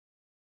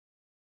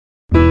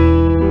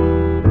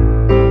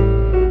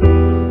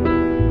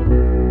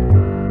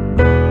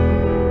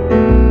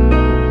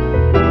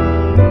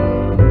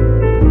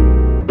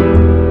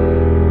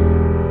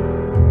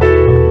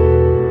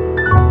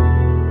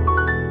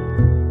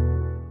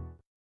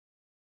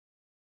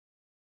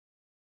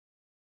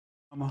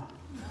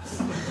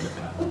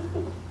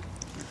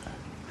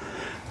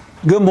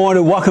Good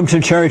morning. Welcome to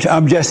church.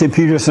 I'm Jesse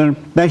Peterson.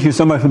 Thank you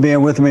so much for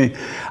being with me.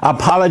 I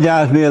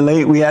apologize for being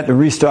late. We had to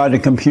restart the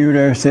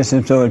computer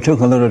system, so it took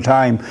a little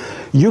time.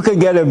 You can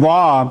get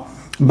involved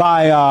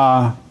by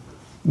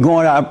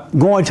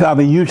going to our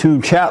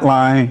YouTube chat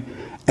line,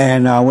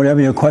 and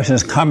whatever your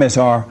questions, comments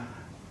are,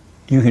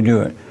 you can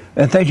do it.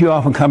 And thank you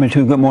all for coming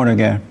too. Good morning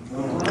again.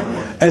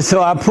 And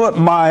so I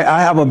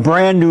have a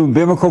brand new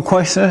biblical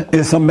question.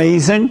 It's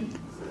amazing.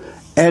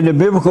 And the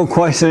biblical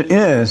question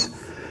is,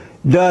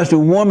 does the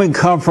woman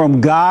come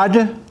from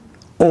God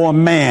or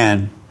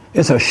man?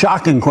 It's a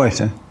shocking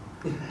question.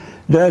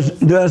 Does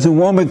the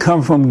woman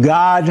come from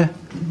God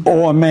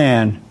or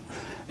man?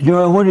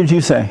 Joel, what did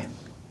you say?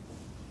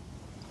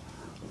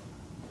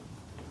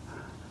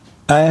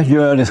 I asked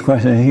Joel this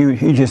question.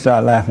 He just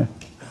started laughing.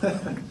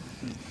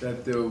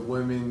 That the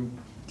women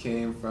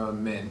came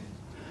from man.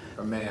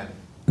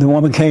 The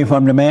woman came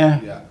from the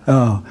man? Yeah.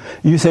 Oh,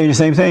 you say the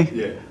same thing?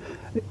 Yeah.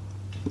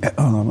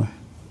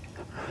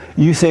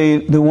 You say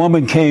the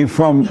woman came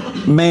from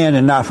man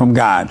and not from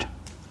God.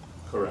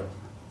 Correct.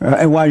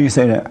 And why do you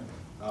say that?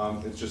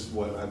 It's just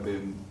what I've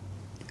been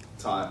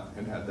taught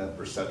and had that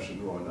perception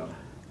growing up.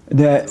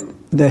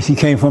 That she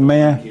came from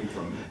man? Came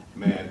from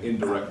man,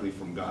 indirectly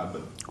from God,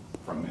 but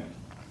from man.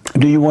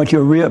 Do you want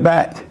your rib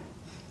back?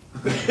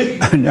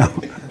 No.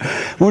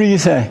 What do you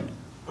say?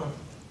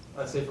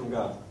 I say from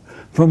God.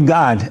 From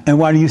God. And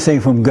why do you say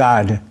from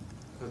God?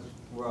 Because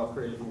we're all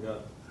created from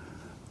God.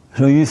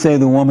 So you say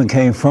the woman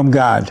came from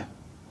God.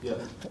 Yes.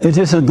 Is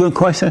this a good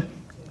question?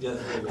 Yes.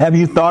 Have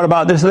you thought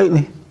about this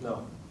lately?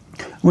 No.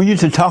 We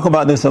used to talk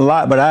about this a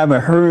lot, but I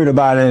haven't heard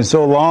about it in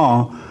so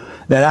long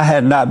that I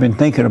had not been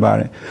thinking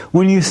about it.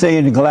 What do you say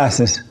in the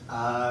glasses?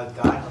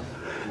 God.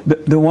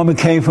 The woman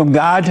came from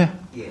God?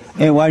 Yes.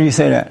 And why do you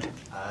say that?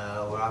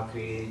 We're all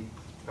created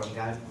from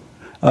God.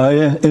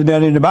 Yeah. Is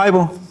that in the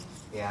Bible?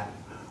 Yeah.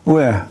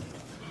 Where?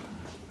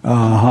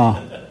 Uh-huh.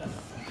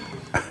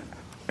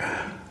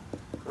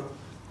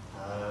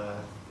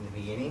 In the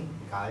beginning,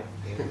 God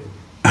created.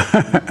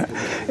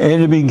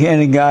 In the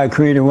beginning, God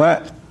created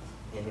what?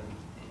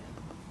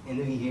 In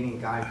the beginning,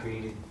 God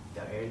created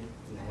the earth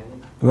and the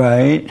heaven.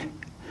 Right.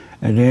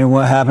 And then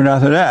what happened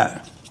after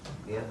that?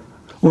 Yep.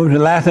 What was the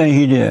last thing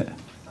he did?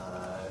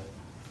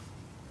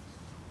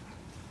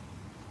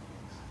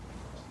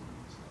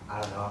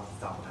 I don't know off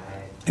the top of my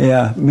head.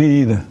 Yeah,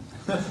 me either.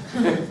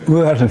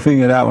 We'll have to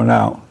figure that one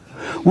out.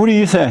 What do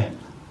you say?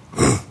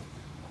 I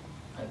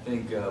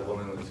think a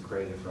woman was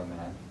created from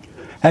man.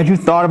 Had you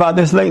thought about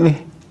this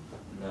lately?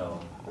 No.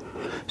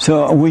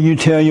 So will you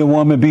tell your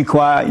woman, be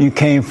quiet, you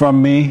came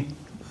from me?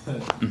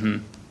 Mm-hmm.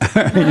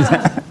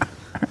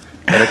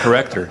 Gotta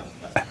correct her.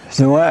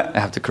 So what? I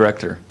have to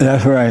correct her.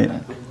 That's right.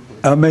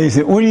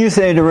 Amazing. What do you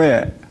say to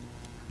Red?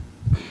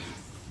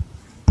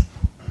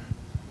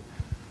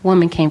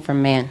 Woman came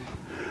from man.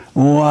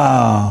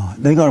 Wow.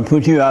 They're going to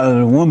put you out of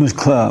the women's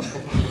club.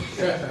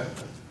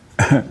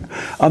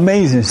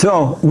 Amazing.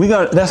 So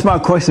that's my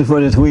question for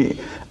this week.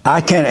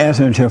 I can't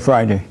answer until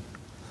Friday,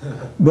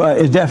 but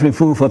it's definitely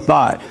food for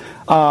thought.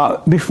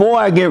 Before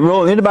I get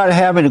rolling, anybody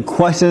have any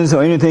questions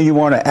or anything you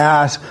want to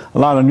ask? A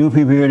lot of new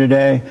people here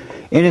today.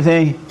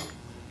 Anything?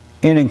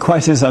 Any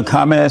questions or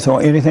comments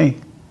or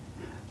anything?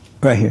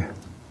 Right here.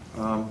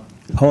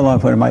 Hold on,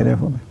 put the mic there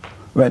for me.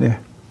 Right there.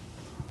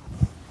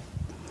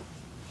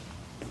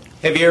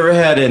 Have you ever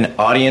had an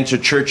audience or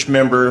church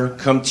member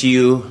come to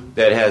you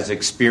that has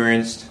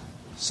experienced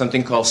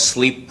something called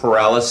sleep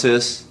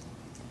paralysis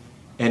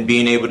and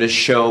being able to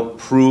show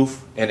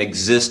proof and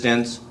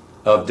existence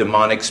of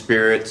demonic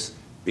spirits?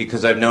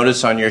 Because I've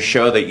noticed on your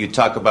show that you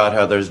talk about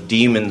how there's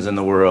demons in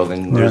the world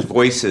and there's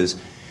voices.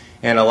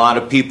 And a lot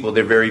of people,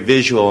 they're very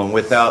visual, and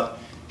without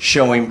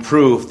showing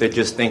proof, they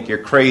just think you're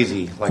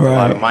crazy, like a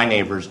lot of my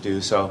neighbors do.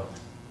 So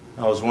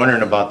I was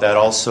wondering about that.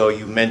 Also,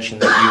 you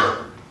mentioned that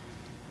you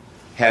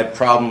had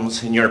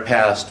problems in your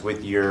past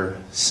with your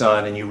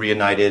son and you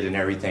reunited and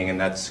everything,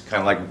 and that's kind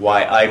of like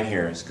why I'm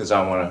here, is because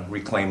I want to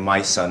reclaim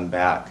my son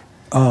back.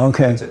 Oh,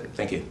 okay. That's it.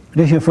 Thank you.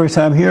 This is your first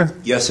time here?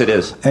 Yes, it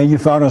is. And you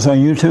found us on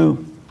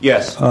YouTube?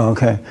 Yes. Oh,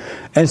 okay.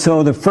 And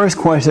so the first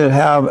question,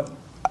 have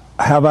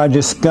I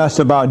discussed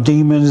about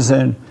demons?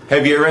 And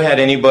have you ever had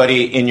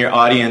anybody in your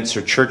audience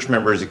or church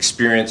members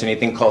experience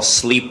anything called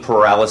sleep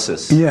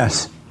paralysis?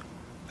 Yes.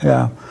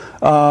 Yeah.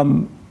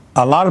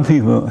 A lot of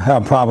people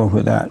have problems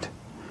with that.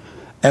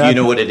 And do you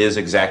know what it is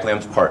exactly?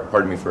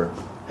 Pardon me for...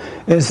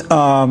 It's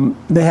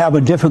they have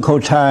a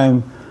difficult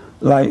time,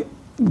 like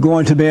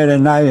going to bed at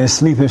night and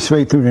sleeping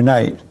straight through the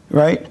night,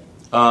 right?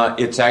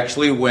 It's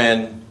actually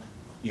when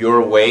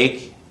you're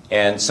awake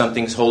and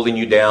something's holding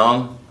you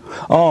down.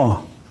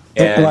 Oh,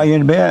 while you're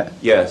in bed?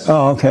 Yes.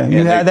 Oh, okay.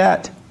 You had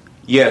that?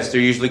 Yes, they're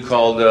usually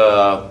called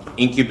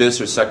incubus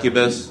or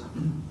succubus.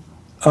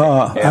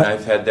 And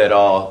I've had that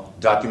all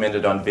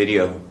documented on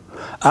video.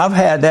 I've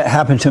had that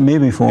happen to me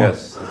before.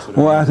 Yes.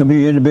 Where I could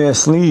be in the bed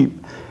asleep,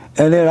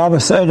 and then all of a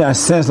sudden I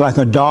sense like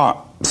a dark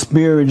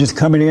spirit just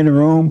coming in the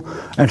room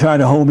and trying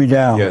to hold me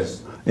down.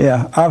 Yes.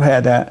 Yeah, I've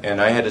had that. And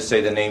I had to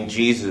say the name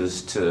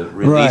Jesus to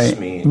release Right.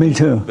 me. Me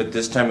too. But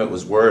this time it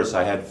was worse.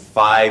 I had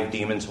 5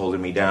 demons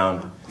holding me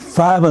down.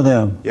 5 of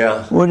them.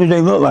 Yeah. What did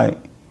they look like?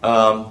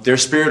 They're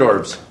spirit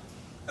orbs.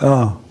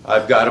 Oh,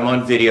 I've got them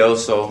on video,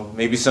 so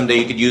maybe someday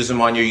you could use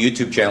them on your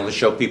YouTube channel to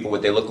show people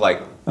what they look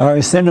like. all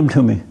right, send them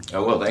to me. I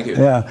will, thank you.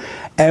 Yeah.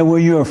 And were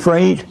you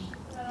afraid?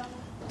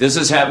 This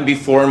has happened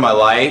before in my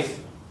life,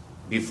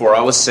 before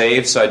I was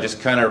saved, so I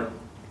just kind of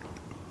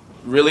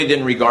really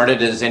didn't regard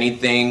it as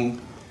anything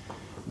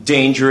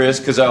dangerous,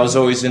 because I was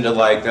always into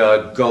like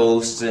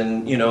ghosts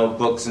and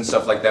books and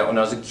stuff like that when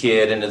I was a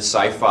kid, and into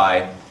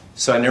sci-fi.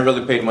 So I never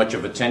really paid much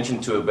of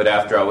attention to it, but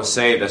after I was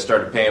saved, I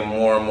started paying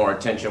more and more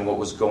attention to what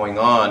was going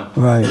on.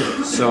 Right.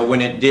 So when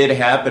it did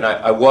happen,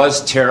 I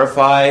was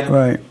terrified,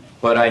 Right.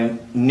 but I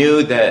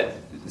knew that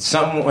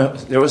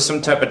there was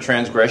some type of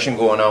transgression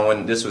going on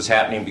when this was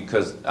happening,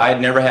 because I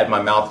had never had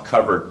my mouth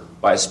covered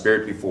by a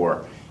spirit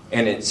before.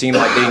 And it seemed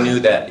like they knew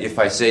that if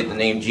I said the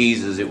name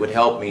Jesus, it would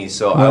help me.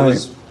 So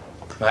Right.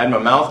 I had my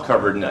mouth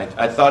covered, and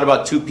I thought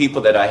about 2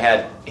 people that I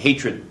had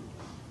hatred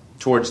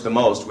towards the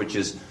most, which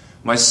is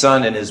my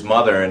son and his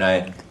mother.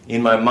 And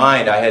in my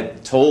mind, I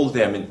had told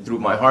them and through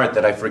my heart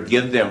that I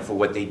forgive them for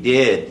what they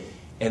did.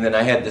 And then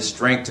I had the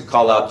strength to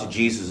call out to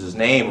Jesus'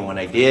 name. And when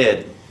I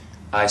did,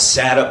 I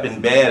sat up in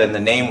bed, and the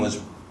name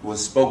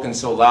was spoken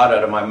so loud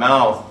out of my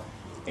mouth.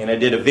 And I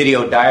did a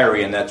video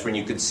diary, and that's when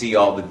you could see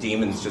all the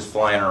demons just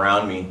flying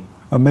around me.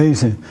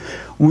 Amazing.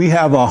 We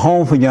have a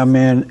home for young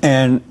men,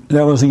 and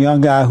there was a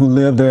young guy who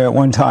lived there at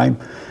one time,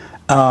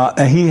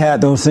 and he had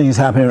those things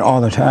happening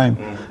all the time.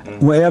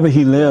 Wherever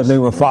he lived, they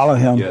would follow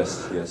him.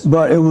 Yes, yes.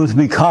 But it was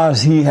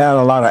because he had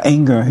a lot of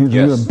anger. He was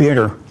Yes. real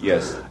bitter.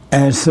 Yes.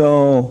 And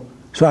so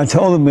I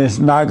told him it's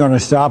not going to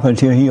stop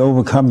until he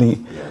overcome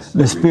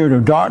the spirit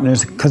of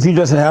darkness, because he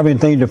doesn't have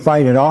anything to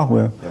fight it off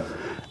with. Yeah.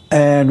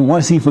 And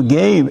once he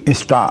forgave, it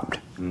stopped.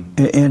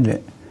 It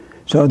ended.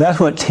 So that's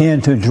what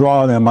tends to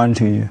draw them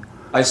unto you.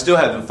 I still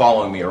have them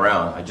following me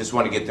around. I just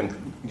want to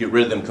get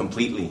rid of them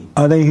completely.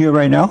 Are they here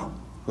right now?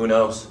 Who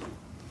knows?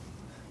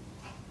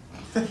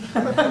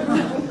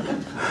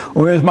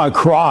 Where's my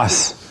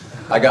cross?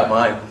 I got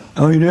mine.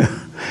 Oh, you do?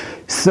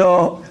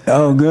 So,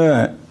 oh,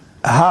 good.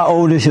 How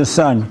old is your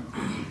son?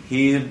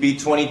 He'd be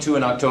 22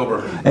 in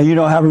October. And you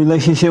don't have a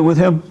relationship with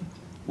him?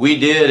 We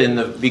did in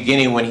the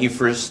beginning when we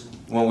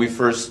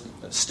first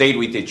stayed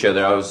with each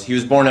other. He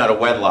was born out of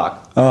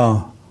wedlock,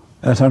 Oh,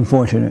 that's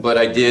unfortunate. but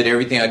I did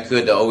everything I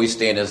could to always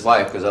stay in his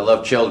life because I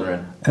love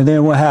children. And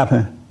then what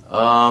happened?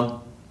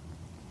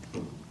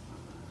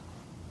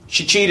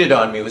 She cheated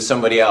on me with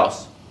somebody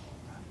else.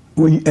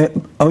 You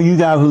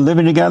guys were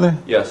living together?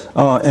 Yes.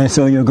 Oh, and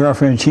so your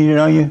girlfriend cheated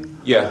on you?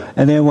 Yeah.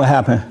 And then what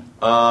happened?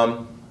 I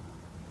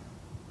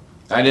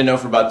didn't know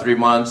for about 3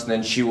 months, and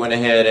then she went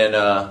ahead and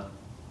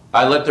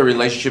I let the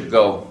relationship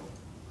go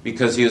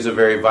because he was a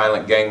very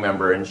violent gang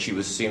member, and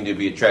she seemed to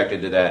be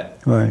attracted to that.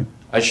 Right.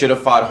 I should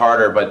have fought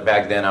harder, but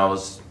back then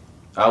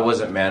I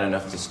wasn't man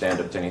enough to stand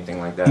up to anything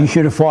like You that.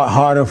 should have fought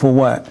harder for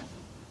what?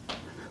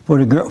 For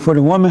the girl, for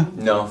the woman?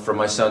 No, for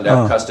my son to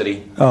have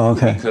custody. Oh,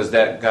 okay. Because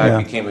that guy Yeah.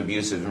 became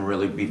abusive and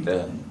really beat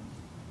the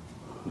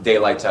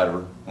daylights out of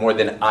her, more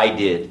than I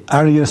did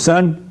Out of your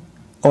son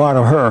or out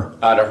of her?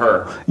 out of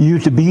her. You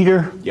used to beat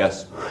her?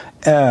 Yes.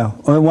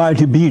 Why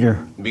did you beat her?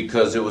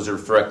 Because it was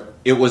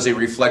a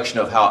reflection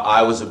of how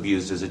I was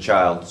abused as a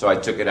child, so I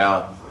took it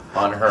out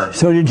on her.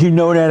 So did you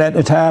know that at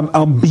the time?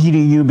 I'm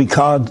beating you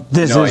because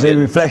this No, I is a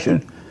didn't.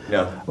 reflection.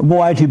 No,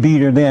 Why did you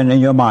beat her then in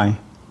your mind?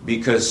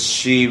 because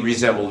she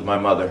resembled my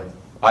mother.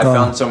 I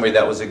found somebody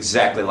that was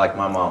exactly like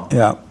my mom.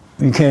 Yeah,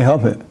 you can't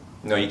help it.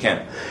 No, you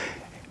can't.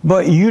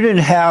 But you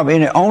didn't have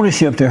any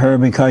ownership to her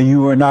because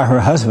you were not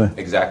her husband.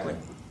 Exactly.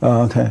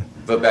 Oh, okay.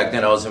 But back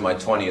then I was in my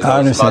 20s. I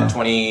I was about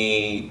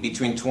understand.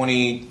 between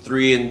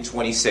 23 and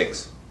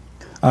 26.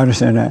 I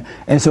understand that.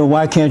 And so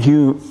why can't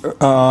you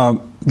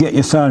get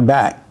your son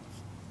back?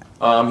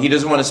 He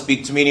doesn't want to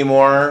speak to me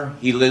anymore.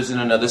 He lives in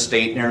another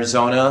state in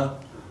Arizona,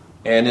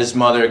 and his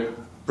mother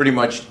pretty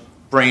much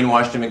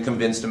brainwashed him and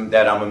convinced him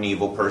that I'm an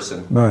evil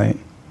person. Right.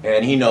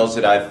 And he knows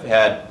that I've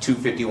had 2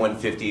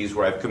 5150s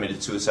where I've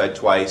committed suicide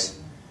twice,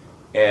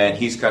 and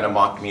he's kind of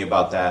mocked me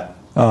about that.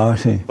 Oh, I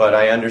see. But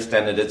I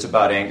understand that it's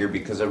about anger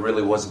because I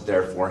really wasn't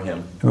there for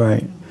him.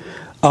 Right.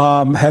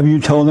 Have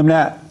you told him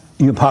that?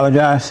 You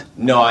apologize?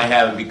 No, I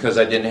haven't, because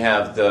I didn't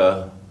have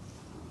the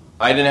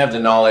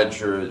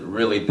knowledge or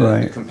really the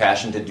Right.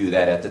 compassion to do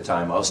that at the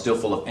time. I was still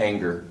full of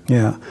anger.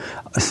 Yeah.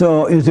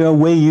 So is there a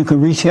way you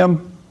can reach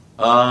him?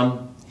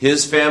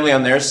 His family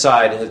on their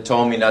side had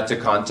told me not to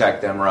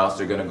contact them or else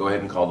they're going to go ahead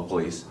and call the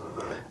police.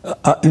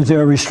 Is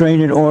there a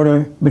restraining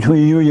order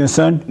between you and your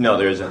son? No,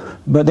 there isn't.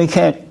 But they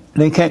can't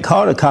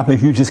call the cop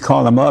if you just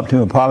call them up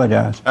to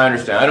apologize. I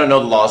understand. I don't know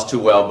the laws too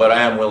well, but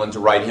I am willing to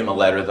write him a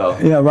letter, though.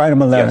 Yeah, write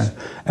him a letter. Yes.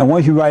 And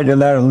once you write the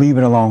letter, leave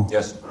it alone.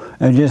 Yes.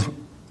 And just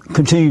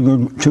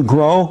continue to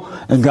grow,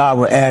 and God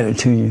will add it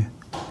to you.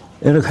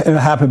 It'll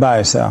happen by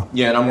itself.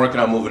 Yeah, and I'm working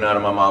on moving out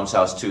of my mom's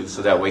house, too,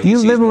 so that way he You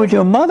sees living more. with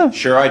your mother?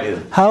 Sure I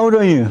do. How old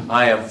are you?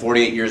 I am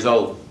 48 years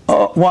old.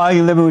 Why are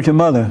you living with your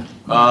mother?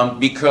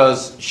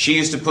 Because she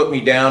used to put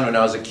me down when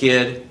I was a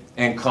kid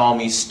and call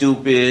me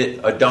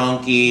stupid, a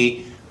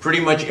donkey, pretty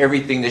much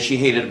everything that she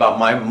hated about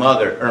my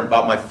mother, or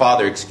about my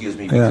father, excuse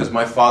me, because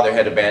my father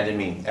had abandoned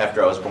me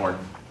after I was born.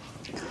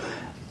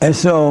 And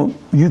so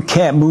you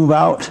can't move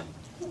out?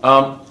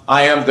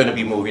 I am going to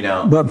be moving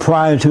out. But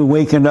prior to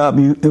waking up,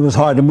 it was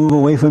hard to move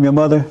away from your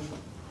mother?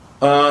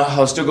 I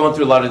was still going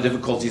through a lot of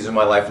difficulties in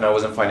my life, and I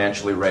wasn't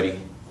financially ready.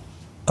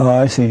 Oh,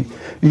 I see.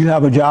 You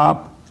have a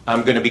job?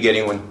 I'm going to be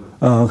getting one.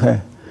 Oh,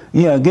 okay.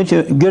 Yeah, get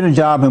a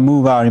job and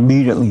move out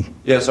immediately.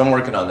 Yes, I'm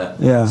working on that.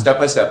 Yeah. Step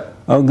by step.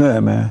 Oh,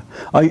 good, man.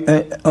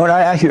 What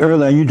I asked you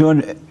earlier, are you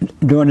doing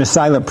the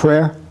silent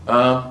prayer?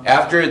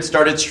 After it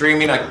started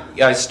streaming,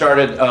 I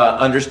started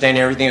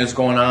understanding everything that was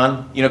going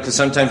on, because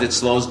sometimes it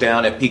slows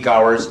down at peak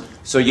hours.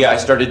 So, yeah, I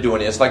started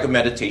doing it. It's like a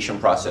meditation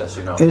process,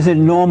 Is it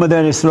normal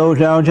that it slows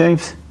down,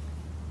 James?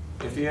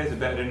 If he has a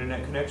bad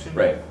internet connection?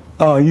 Right.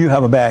 Oh, you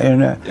have a bad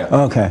internet?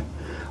 Yeah. Okay.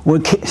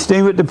 Well,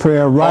 stay with the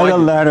prayer, write a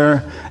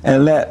letter,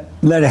 and let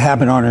it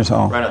happen on its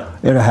own. Right on.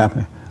 It'll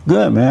happen.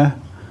 Good,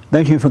 man.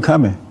 Thank you for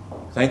coming.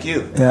 Thank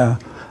you. Yeah.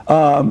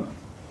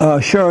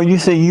 Cheryl, you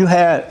said you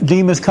had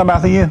demons come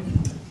after you?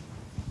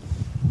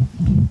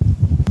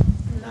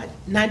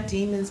 Not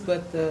demons,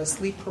 but the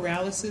sleep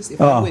paralysis.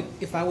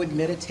 If I would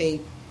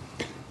meditate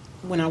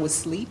when I would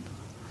sleep,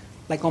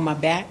 like on my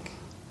back,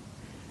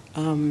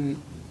 I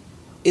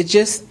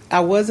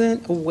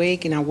wasn't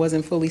awake and I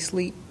wasn't fully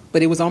asleep,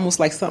 but it was almost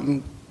like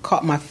something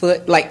caught my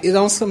foot, like it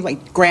almost something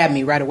like grabbed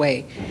me right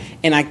away,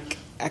 and I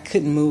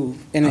couldn't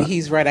move. And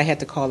he's right, I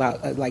had to call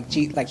out like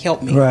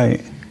help me.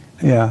 Right.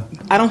 Yeah.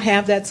 I don't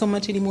have that so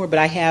much anymore, but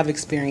I have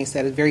experienced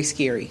that. It's very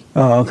scary.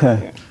 Oh,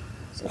 okay.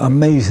 So.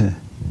 Amazing.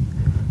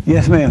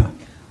 Yes, ma'am.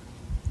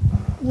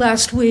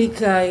 Last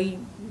week,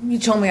 you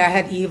told me I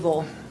had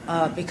evil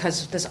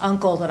because of this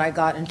uncle that I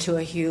got into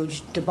a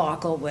huge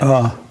debacle with.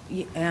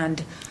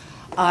 And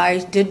I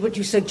did what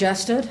you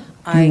suggested.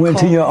 You went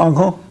to your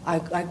uncle?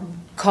 I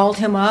called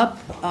him up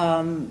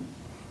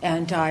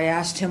and I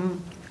asked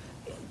him.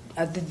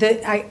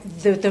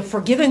 The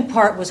forgiving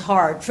part was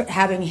hard,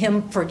 having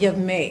him forgive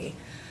me.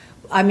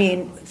 I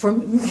mean, for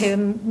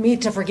me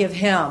to forgive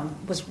him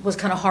was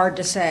kind of hard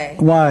to say.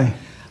 Why?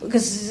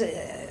 Because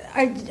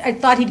I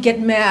thought he'd get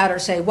mad or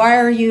say, "Why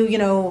are you,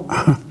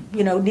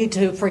 need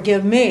to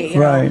forgive me?"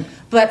 Right.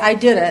 But I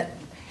did it,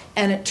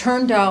 and it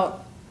turned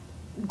out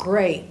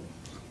great.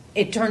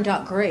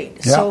 Yeah.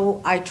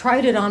 So I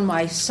tried it on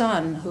my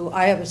son, who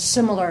I have a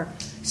similar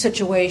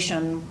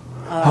situation.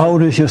 How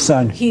old is your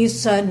son?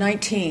 He's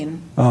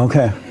 19. Oh,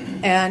 okay.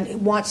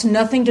 And wants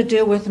nothing to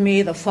do with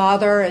me. The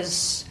father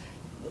is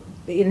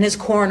in his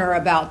corner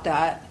about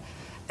that.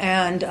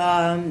 And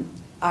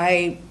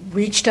I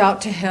reached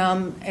out to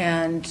him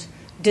and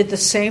did the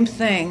same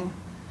thing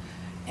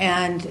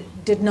and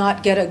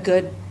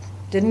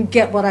didn't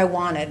get what I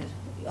wanted.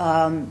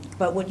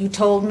 But what you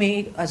told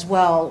me as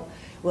well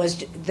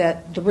was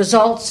that the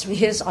results,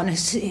 his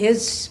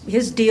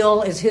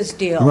deal is his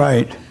deal.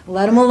 Right.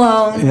 Let him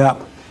alone. Yeah.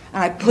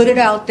 And I put it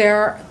out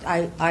there.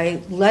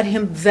 I let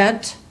him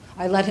vent.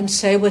 I let him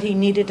say what he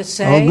needed to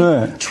say. Oh,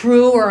 good.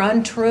 True or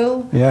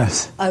untrue.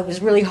 Yes. It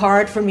was really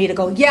hard for me to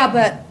go, yeah,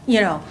 but,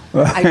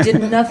 I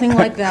did nothing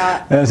like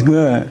that. That's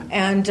good.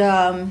 And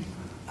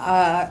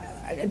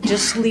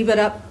just leave it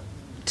up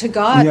to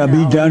God. Yeah,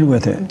 now. be done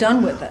with it. I'm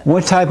done with it.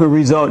 What type of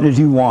result did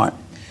you want?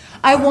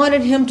 I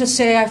wanted him to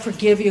say, I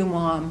forgive you,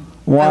 Mom.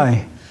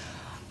 Why?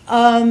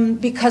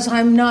 Because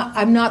I'm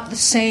not the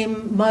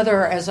same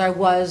mother as I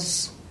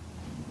was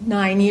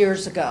 9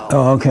 years ago.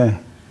 Oh, okay.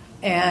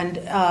 And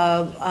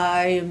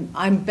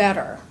I'm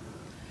better.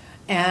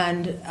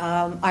 And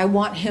I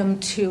want him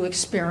to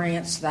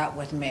experience that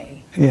with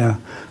me. Yeah.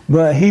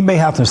 But he may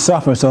have to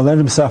suffer, so let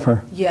him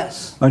suffer.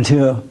 Yes.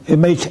 Until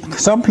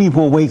some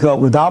people wake up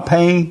without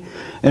pain,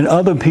 and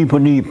other people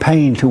need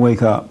pain to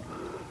wake up.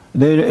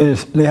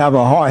 They have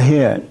a hard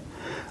head.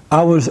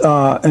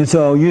 And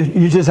so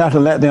you just have to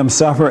let them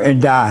suffer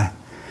and die.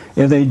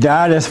 If they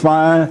die, that's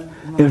fine.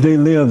 If they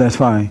live, that's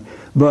fine.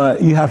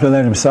 But you have to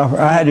let them suffer.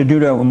 I had to do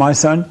that with my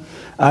son.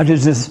 I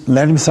just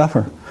let him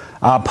suffer.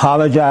 I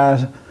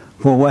apologize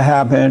for what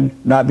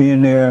happened, not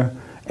being there,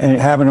 and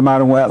having him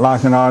out of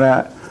wedlock and all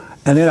that.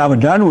 And then I was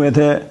done with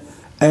it,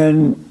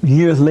 and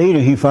years later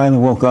he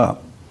finally woke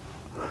up.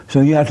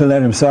 So you have to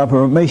let him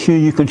suffer. Make sure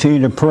you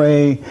continue to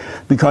pray,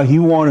 because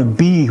you want to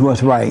be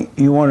what's right.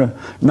 You want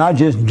to not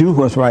just do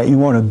what's right, you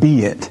want to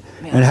be it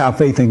and have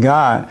faith in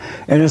God.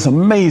 And it's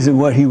amazing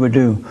what he would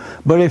do.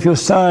 But if your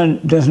son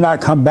does not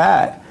come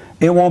back,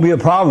 it won't be a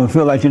problem.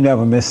 Feel like you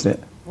never missed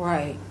it.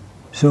 Right.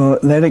 So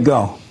let it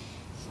go.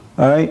 All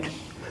right?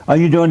 Are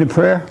you doing the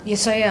prayer?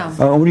 Yes, I am.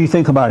 What do you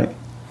think about it?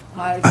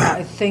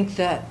 I think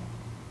that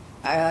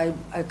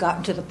I've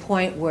gotten to the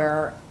point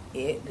where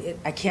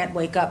I can't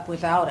wake up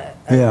without it.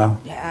 Yeah.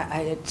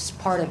 It's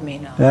part of me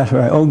now. That's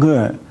right. Oh,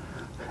 good.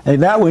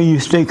 And that way you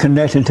stay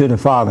connected to the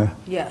Father.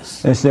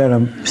 Yes. Instead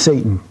of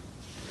Satan.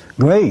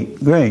 Great.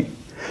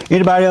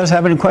 Anybody else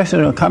have any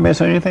questions or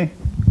comments or anything?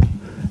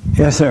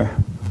 Yes, sir.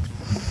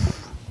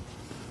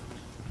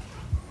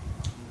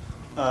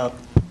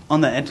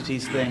 On the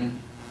entities thing,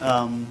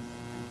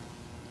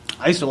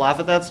 I used to laugh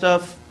at that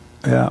stuff.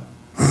 Yeah.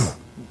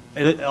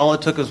 All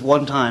it took was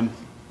one time.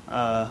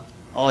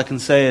 All I can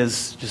say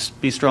is just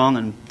be strong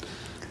and,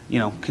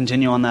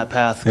 continue on that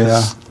path.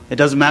 'Cause it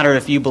doesn't matter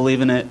if you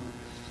believe in it.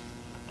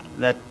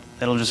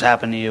 That'll just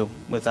happen to you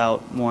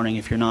without warning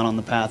if you're not on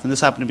the path. And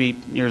this happened to be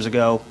years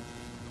ago,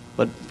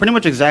 but pretty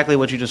much exactly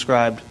what you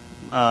described.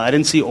 I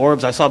didn't see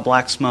orbs. I saw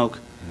black smoke,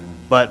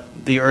 but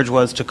the urge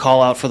was to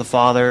call out for the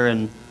Father,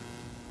 and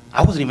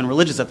I wasn't even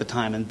religious at the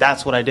time, and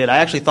that's what I did. I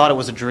actually thought it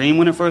was a dream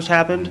when it first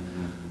happened,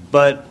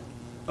 but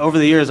over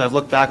the years I've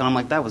looked back and I'm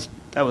like, that was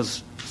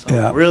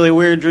a really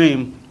weird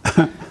dream.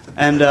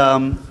 And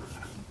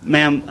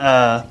ma'am,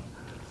 I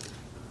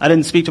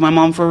didn't speak to my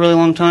mom for a really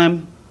long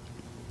time.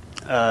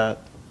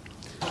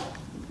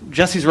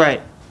 Jesse's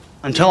right.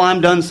 Until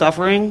I'm done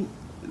suffering,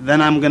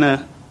 then I'm going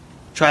to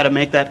try to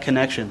make that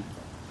connection.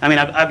 I mean,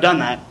 I've done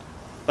that,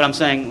 but I'm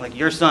saying, like,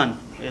 your son,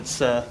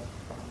 it's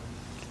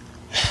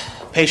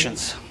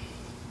patience.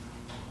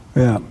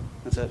 Yeah.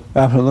 That's it.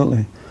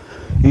 Absolutely.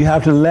 You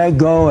have to let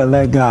go and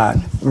let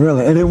God,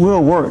 really, and it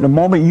will work. The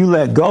moment you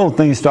let go,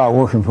 things start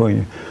working for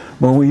you.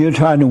 But when you're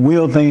trying to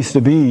will things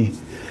to be,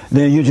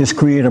 then you just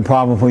create a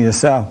problem for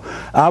yourself.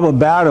 Our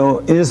battle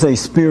is a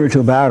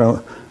spiritual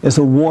battle. It's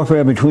a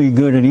warfare between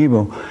good and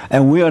evil,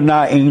 and we are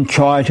not in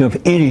charge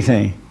of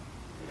anything.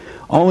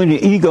 Only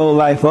the ego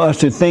like for us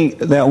to think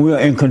that we're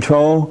in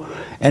control,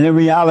 and in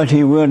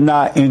reality, we're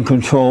not in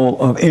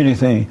control of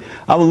anything.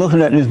 I was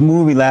looking at this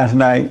movie last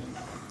night,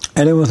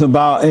 and it was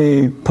about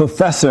a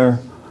professor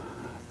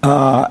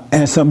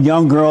and some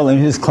young girl in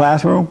his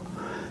classroom,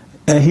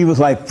 and he was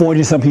like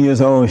 40-something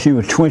years old, and she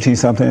was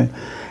 20-something,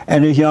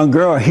 and this young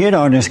girl hit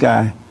on this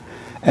guy,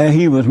 and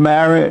he was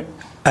married,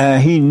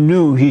 and he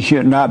knew he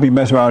should not be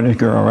messing around with this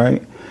girl,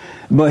 right?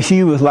 But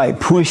she was like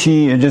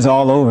pushy and just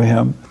all over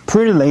him.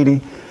 Pretty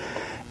lady.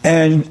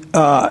 And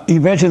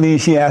eventually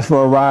she asked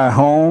for a ride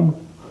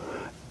home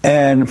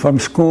and from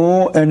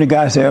school, and the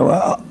guy said,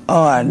 well,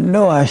 I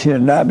know I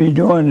should not be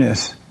doing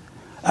this.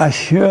 I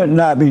should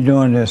not be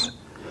doing this.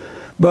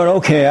 But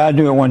okay, I'll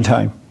do it one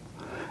time.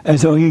 And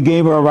so he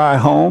gave her a ride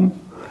home,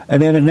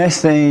 and then the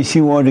next thing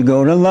she wanted to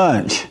go to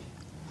lunch.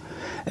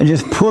 And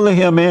just pulling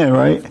him in,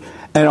 right?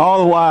 And all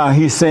the while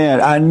he's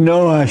saying, I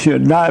know I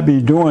should not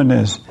be doing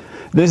this.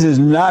 This is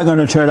not going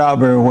to turn out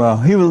very well.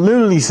 He was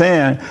literally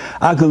saying,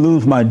 I could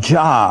lose my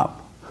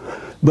job.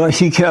 But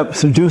she kept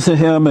seducing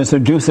him and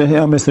seducing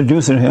him and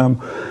seducing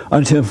him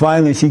until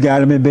finally she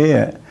got him in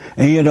bed.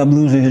 And he ended up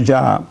losing his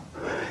job.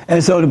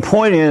 And so the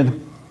point is,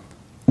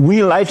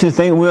 we like to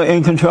think we're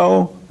in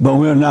control, but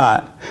we're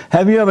not.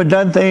 Have you ever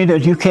done things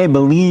that you can't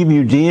believe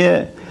you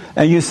did?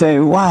 And you say,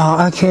 wow,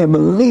 I can't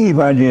believe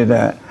I did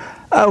that.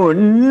 I would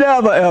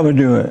never, ever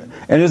do it.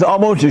 And it's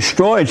almost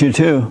destroyed you,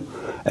 too.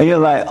 And you're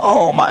like,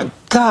 oh, my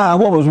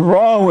God, what was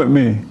wrong with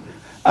me?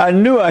 I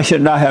knew I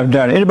should not have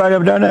done it. Anybody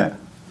ever done that?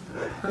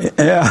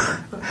 Yeah.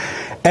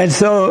 And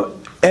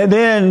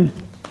then,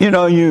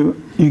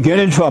 you get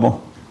in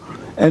trouble.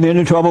 And then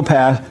the trouble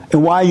passed.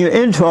 And while you're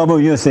in trouble,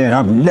 you're saying,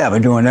 I'm never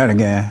doing that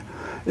again.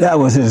 That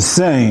was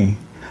insane.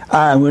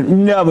 I would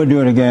never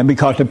do it again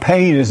because the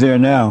pain is there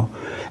now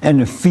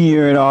and the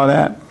fear and all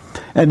that.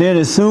 And then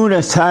as soon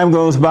as time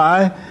goes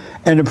by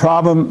and the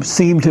problem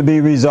seems to be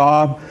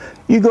resolved,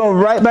 you go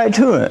right back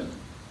to it.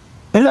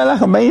 Isn't that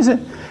like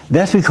amazing?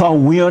 That's because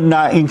we are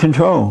not in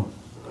control.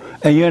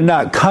 And you're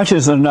not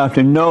conscious enough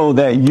to know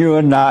that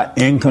you're not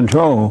in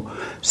control.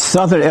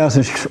 Something else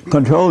is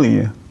controlling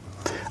you.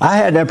 I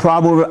had that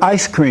problem with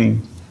ice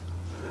cream.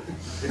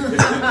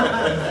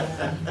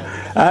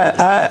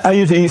 I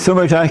used to eat so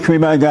much ice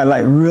cream I got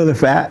like really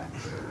fat.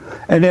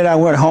 And then I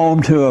went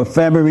home to a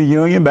family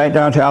reunion back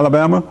down to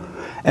Alabama.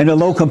 And the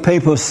local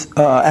papers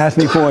asked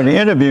me for an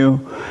interview.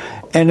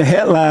 And the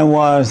headline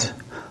was,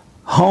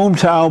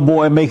 Hometown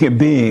Boy Make It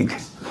Big.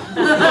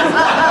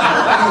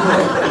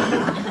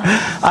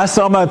 I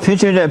saw my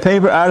picture in that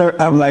paper.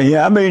 I'm like,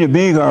 yeah, I made it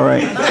big, all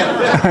right.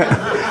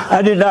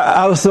 I did not.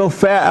 I was so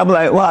fat. I'm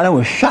like, wow, that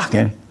was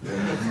shocking.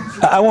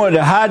 I wanted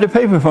to hide the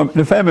paper from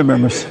the family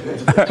members.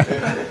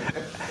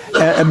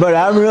 But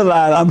I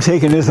realized I'm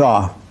taking this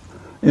off,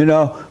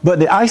 But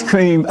the ice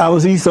cream, I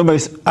was eating so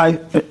much.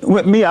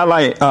 With me, I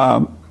like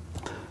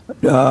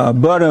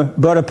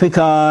butter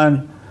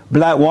pecan,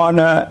 black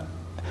walnut,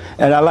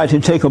 and I like to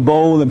take a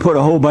bowl and put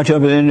a whole bunch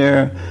of it in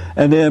there,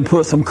 and then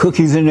put some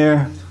cookies in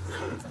there.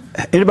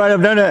 Anybody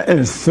ever done that? It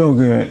is so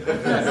good.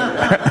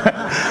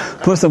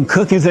 Put some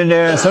cookies in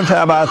there.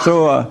 Sometimes I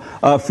throw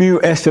a few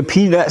extra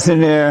peanuts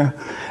in there,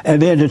 and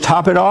then to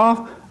top it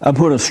off, I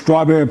put a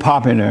strawberry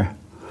pop in there.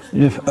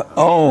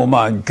 Oh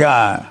my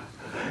God!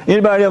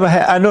 Anybody ever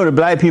had? I know the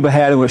black people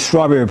had it with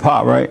strawberry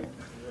pop, right?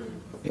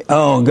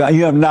 Oh God,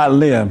 you have not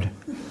lived.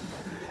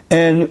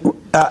 And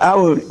I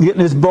would get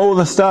this bowl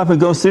of stuff and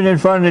go sit in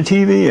front of the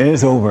TV, and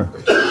it's over.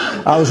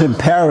 I was in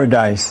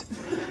paradise.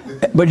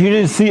 But I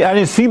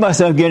didn't see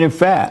myself getting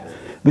fat,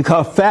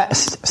 because fat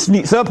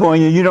sneaks up on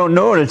you. You don't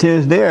know it until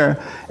it's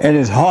there, and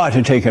it's hard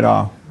to take it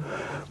off.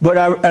 But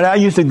I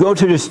used to go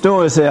to the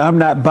store and say, I'm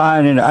not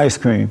buying any ice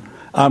cream.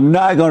 I'm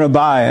not going to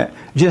buy it.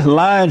 Just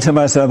lying to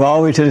myself all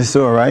the way to the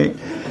store, right?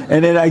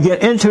 And then I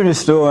get into the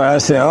store, I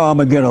say, oh, I'm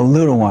going to get a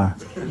little one.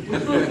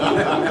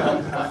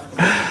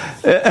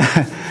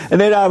 And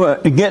then I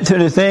would get to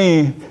the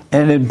thing,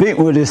 and the big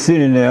one is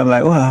sitting there. I'm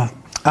like, well,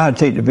 I'll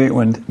take the big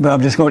one, but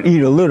I'm just going to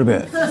eat a little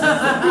bit.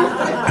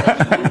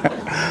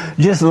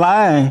 Just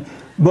lying.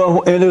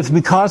 But it was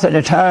because at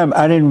the time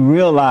I didn't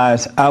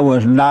realize I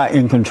was not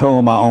in control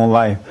of my own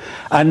life.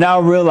 I now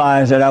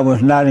realize that I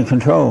was not in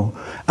control.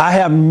 I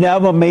have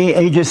never made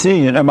a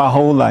decision in my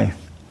whole life.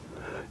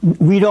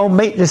 We don't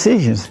make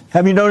decisions.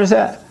 Have you noticed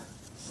that?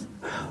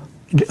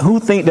 Who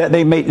think that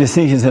they make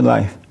decisions in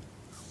life?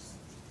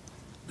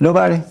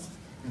 Nobody?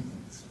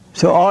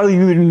 So all of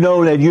you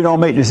know that you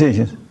don't make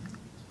decisions?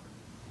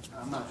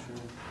 I'm not sure.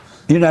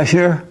 You're not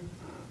sure?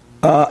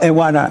 And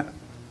why not?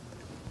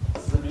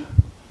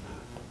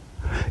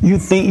 You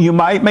think you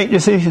might make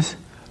decisions?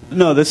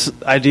 No, this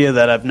idea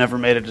that I've never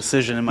made a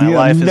decision in my You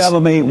life have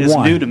never made is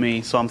one. new to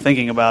me, so I'm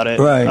thinking about it.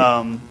 Right.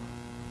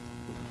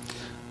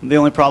 The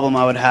only problem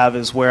I would have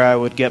is where I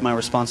would get my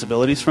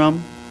responsibilities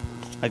from.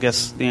 I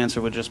guess the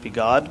answer would just be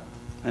God,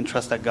 and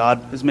trust that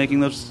God is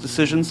making those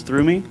decisions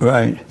through me.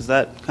 Right. Is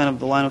that kind of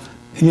the line of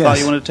Yes. thought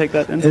you wanted to take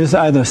that in? It's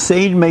either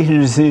Satan making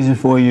the decisions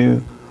for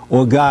you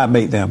or God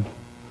make them.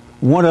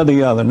 One or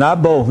the other.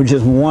 Not both, but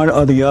just one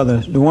or the other.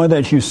 The one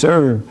that you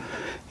serve.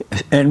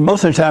 And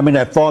most of the time in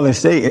that fallen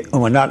state,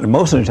 well, not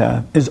most of the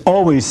time, it's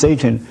always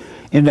Satan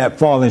in that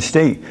fallen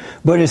state.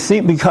 But it's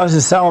because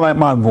it sounds like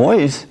my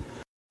voice,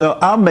 so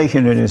I'm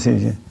making the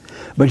decision.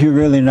 But you're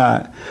really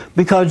not.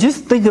 Because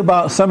just think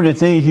about some of the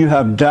things you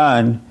have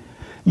done.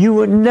 You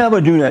would never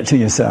do that to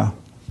yourself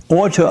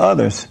or to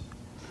others.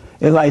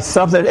 It's like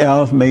something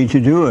else made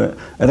you do it.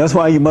 And that's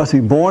why you must be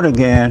born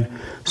again,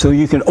 so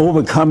you can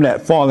overcome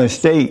that fallen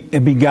state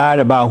and be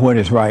guided by what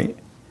is right.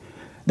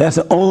 That's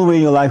the only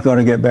way your life going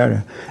to get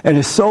better. And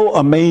it's so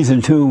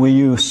amazing, too, when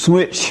you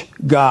switch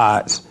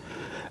gods.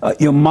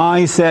 Your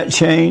mindset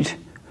change.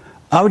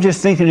 I was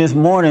just thinking this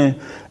morning,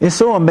 it's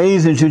so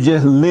amazing to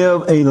just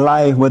live a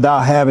life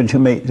without having to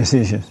make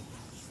decisions.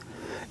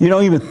 You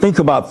don't even think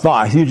about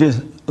thoughts. You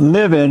just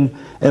living,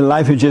 and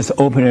life is just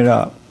opening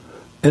up.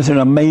 It's an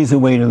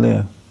amazing way to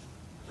live.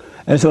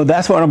 And so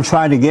that's what I'm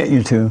trying to get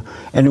you to.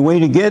 And the way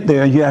to get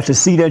there, you have to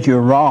see that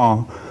you're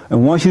wrong.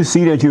 And once you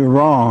see that you're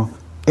wrong,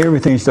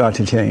 everything starts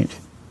to change.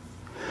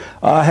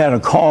 I had a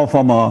call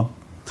from a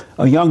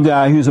young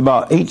guy who's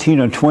about 18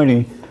 or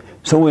 20,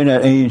 somewhere in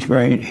that age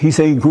range. He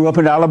said he grew up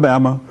in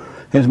Alabama.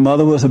 His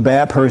mother was a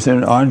bad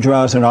person, on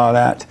drugs and all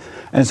that.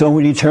 And so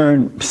when he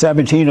turned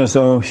 17 or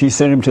so, she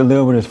sent him to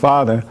live with his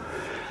father.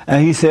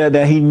 And he said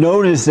that he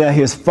noticed that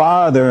his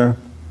father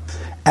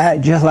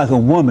acted just like a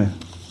woman.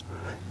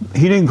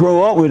 He didn't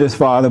grow up with his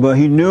father, but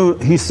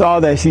he saw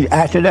that she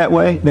acted that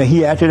way, that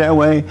he acted that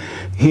way.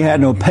 He had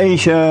no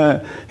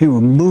patience. He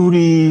was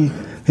moody.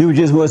 He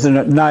just wasn't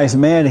a nice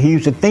man. And he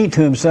used to think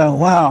to himself,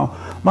 wow,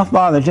 my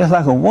father's just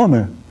like a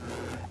woman.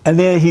 And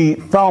then he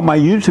found my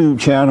YouTube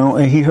channel,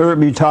 and he heard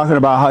me talking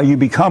about how you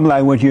become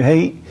like what you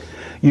hate.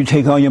 You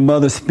take on your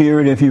mother's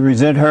spirit if you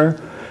resent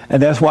her.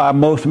 And that's why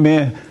most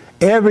men,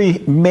 every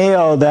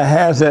male that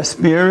has that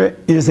spirit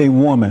is a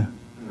woman.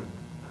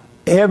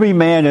 Every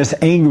man that's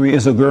angry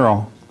is a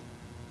girl.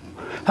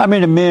 How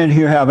many men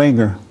here have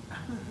anger?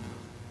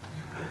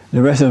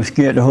 The rest of them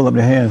scared to hold up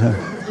their hands, huh?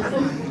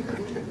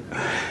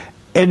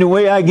 And the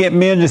way I get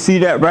men to see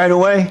that right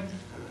away,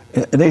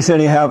 they say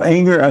they have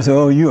anger. I say,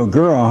 oh, you a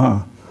girl,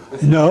 huh?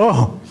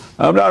 No,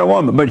 I'm not a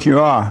woman, but you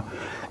are.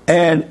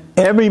 And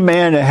every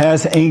man that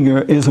has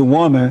anger is a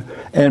woman,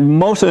 and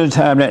most of the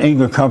time that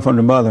anger comes from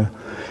the mother.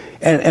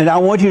 And I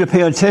want you to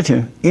pay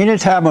attention.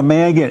 Anytime a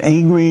man gets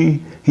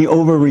angry, he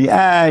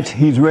overreacts,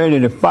 he's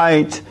ready to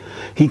fight,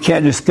 he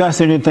can't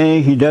discuss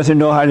anything, he doesn't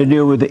know how to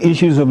deal with the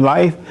issues of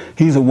life,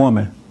 he's a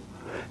woman.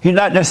 He's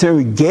not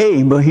necessarily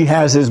gay, but he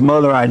has his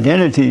mother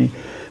identity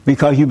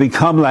because you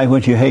become like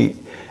what you hate.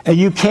 And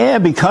you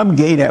can become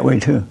gay that way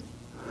too,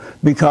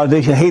 because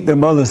they should hate their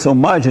mother so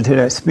much until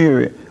that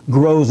spirit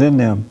grows in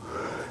them.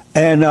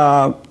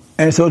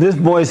 And so this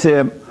boy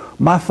said,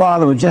 my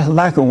father was just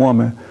like a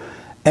woman.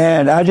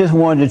 And I just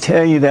wanted to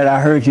tell you that I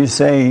heard you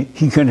say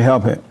he couldn't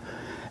help it,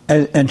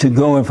 and to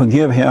go and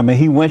forgive him. And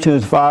he went to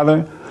his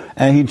father,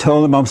 and he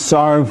told him, I'm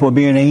sorry for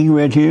being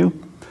angry at you,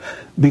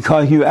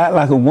 because you act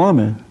like a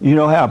woman. You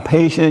don't have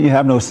patience, you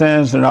have no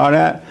sense and all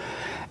that.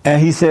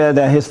 And he said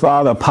that his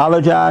father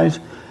apologized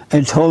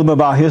and told him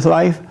about his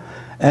life.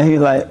 And he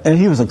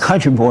was a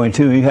country boy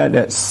too. He had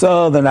that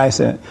southern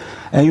accent.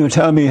 And he was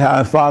telling me how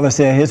his father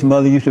said his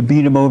mother used to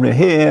beat him over the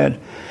head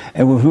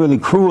and was really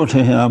cruel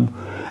to him.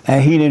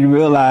 And he didn't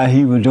realize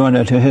he was doing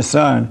that to his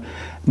son.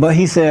 But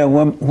he said,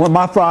 when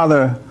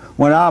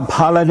I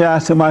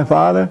apologized to my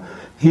father,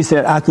 he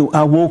said,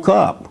 I woke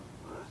up.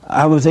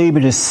 I was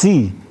able to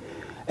see.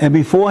 And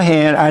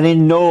beforehand, I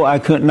didn't know I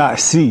could not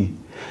see.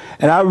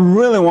 And I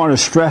really want to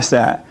stress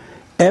that.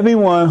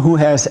 Everyone who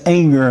has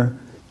anger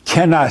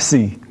cannot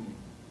see.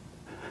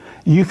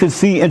 You can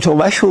see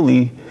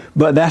intellectually,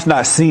 But that's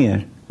not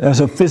sin. That's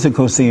a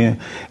physical sin.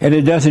 And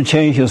it doesn't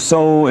change your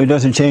soul. It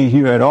doesn't change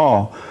you at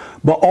all.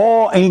 But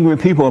all angry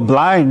people are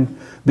blind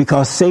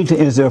because Satan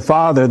is their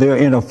father. They're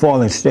in a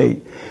fallen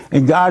state.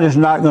 And God is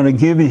not going to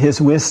give you his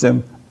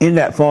wisdom in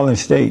that fallen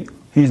state.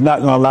 He's not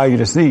going to allow you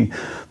to see.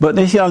 But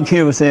this young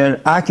kid was saying,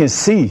 I can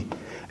see.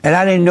 And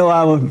I didn't know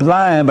I was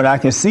blind, but I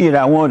can see it.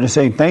 I wanted to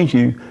say thank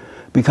you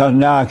because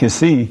now I can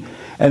see.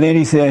 And then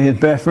he said his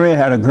best friend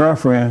had a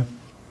girlfriend.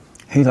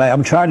 He's like,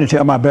 I'm trying to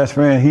tell my best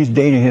friend he's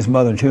dating his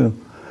mother too.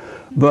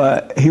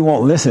 But he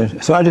won't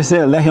listen. So I just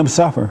said, let him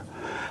suffer.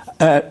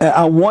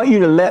 I want you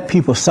to let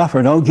people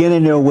suffer. Don't get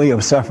in their way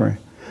of suffering.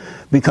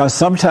 Because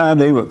sometimes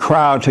they would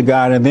cry out to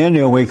God and then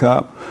they'll wake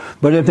up.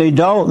 But if they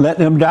don't, let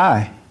them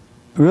die.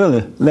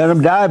 Really, let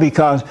them die,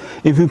 because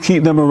if you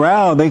keep them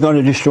around, they're going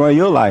to destroy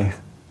your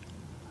life.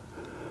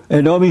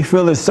 And don't be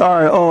feeling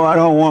sorry, oh, I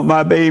don't want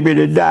my baby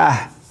to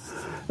die.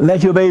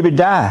 Let your baby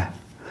die,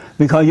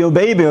 because your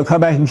baby will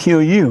come back and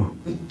kill you.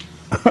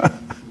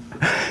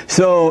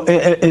 So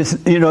it's,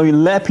 you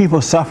let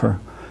people suffer.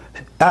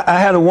 I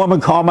had a woman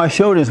call my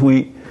show this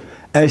week,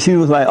 and she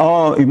was like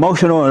all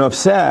emotional and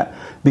upset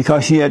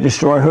because she had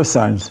destroyed her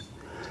sons.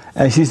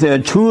 And she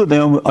said 2 of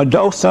them,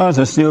 adult sons,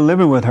 are still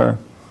living with her.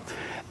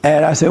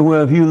 And I said,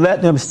 well, if you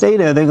let them stay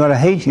there, they're going to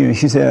hate you. And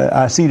she said,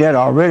 I see that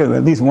already,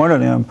 at least one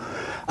of them.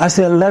 I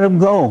said, let them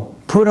go.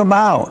 Put them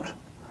out.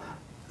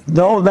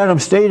 Don't let them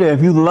stay there.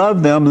 If you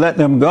love them, let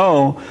them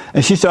go.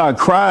 And she started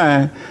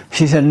crying.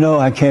 She said, no,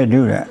 I can't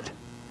do that.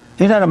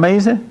 Isn't that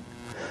amazing?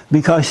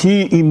 Because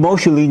she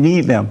emotionally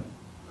needs them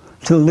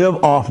to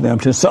live off them,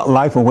 to suck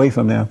life away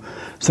from them.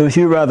 So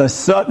she'd rather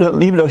suck,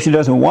 even though she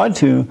doesn't want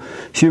to,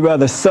 she'd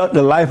rather suck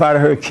the life out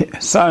of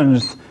her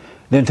sons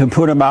than to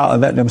put them out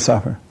and let them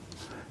suffer.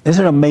 It's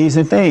an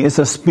amazing thing. It's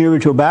a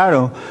spiritual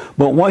battle.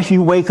 But once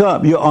you wake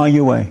up, you're on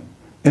your way.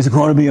 It's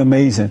going to be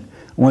amazing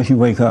once you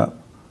wake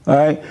up. All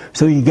right?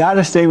 So you got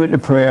to stay with the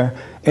prayer.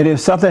 And if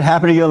something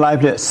happened in your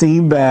life that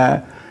seemed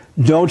bad,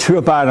 don't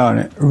trip out on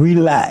it.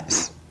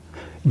 Relax.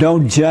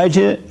 Don't judge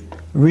it.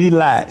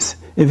 Relax.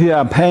 If you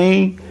have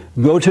pain,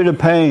 go to the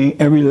pain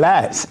and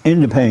relax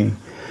in the pain.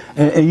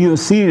 And you'll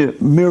see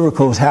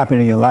miracles happen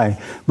in your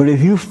life. But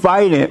if you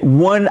fight it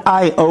one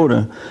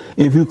iota,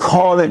 if you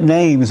call it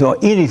names or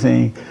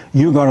anything,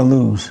 you're going to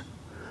lose.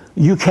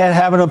 You can't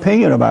have an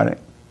opinion about it.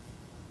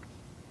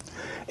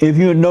 If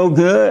you're no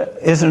good,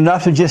 it's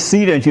enough to just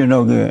see that you're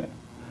no good.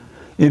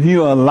 If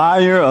you're a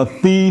liar, a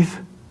thief,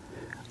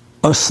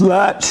 a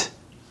slut,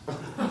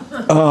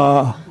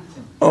 or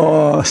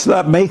a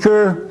slut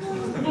maker,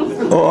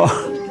 or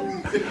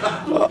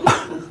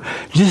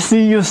just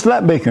see you're a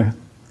slut maker.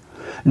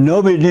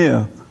 No big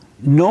deal.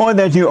 Knowing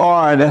that you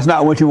are, that's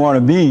not what you want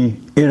to be,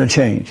 it'll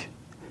change.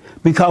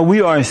 Because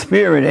we are a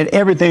spirit, and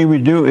everything we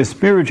do is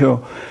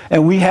spiritual,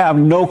 and we have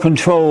no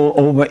control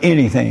over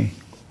anything.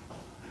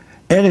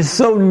 And it's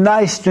so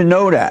nice to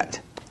know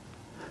that.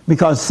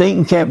 Because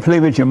Satan can't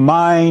play with your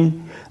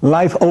mind,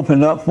 life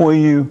opens up for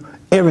you,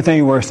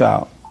 everything works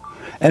out.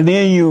 And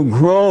then you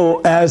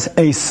grow as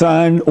a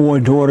son or a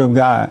daughter of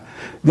God.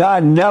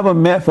 God never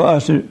meant for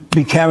us to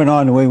be carried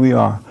on the way we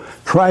are.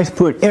 Christ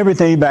put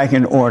everything back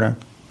in order.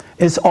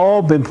 It's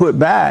all been put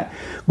back,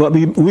 but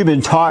we've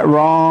been taught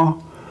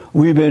wrong.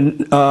 We've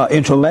been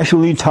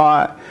intellectually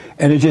taught,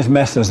 and it just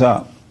messed us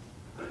up.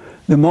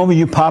 The moment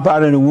you pop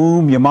out of the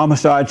womb, your mama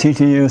started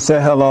teaching you,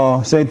 say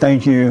hello, say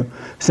thank you,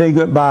 say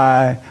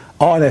goodbye,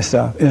 all that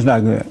stuff. It's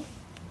not good.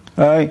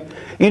 All right?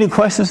 Any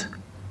questions?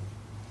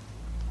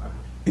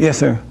 Yes,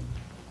 sir.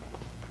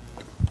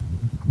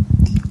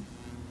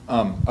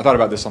 I thought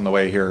about this on the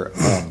way here.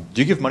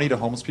 Do you give money to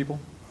homeless people?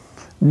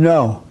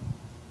 No.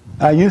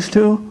 I used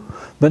to,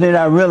 but then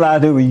I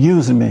realized they were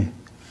using me.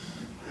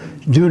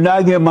 Do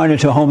not give money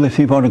to homeless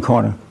people on the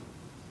corner.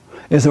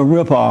 It's a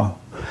ripoff.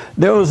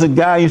 There was a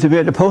guy who used to be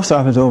at the post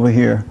office over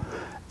here,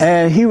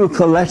 and he was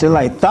collecting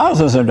like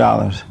thousands of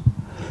dollars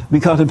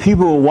because the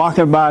people were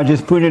walking by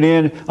just putting it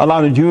in. A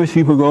lot of Jewish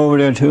people go over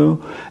there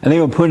too, and they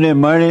were putting in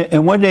money.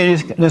 And one day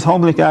this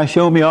homeless guy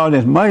showed me all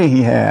this money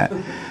he had.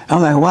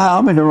 I'm like, wow,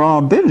 I'm in the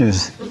wrong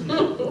business.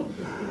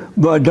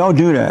 But don't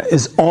do that.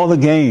 It's all a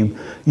game.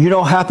 You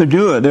don't have to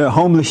do it. There are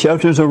homeless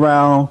shelters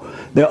around.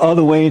 There are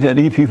other ways that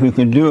these people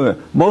can do it.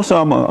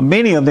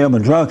 Many of them are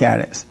drug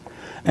addicts,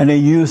 and they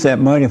use that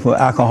money for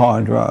alcohol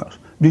and drugs.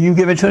 Do you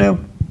give it to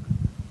them?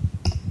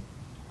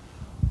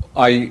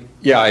 I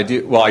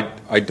do. Well,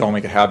 I don't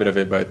make a habit of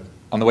it, but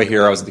on the way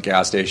here, I was at the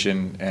gas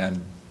station,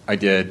 and I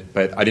did,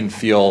 but I didn't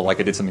feel like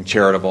I did something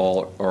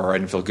charitable, or I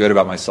didn't feel good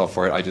about myself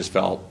for it. I just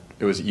felt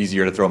it was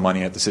easier to throw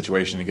money at the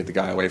situation to get the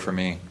guy away from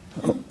me.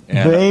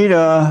 And,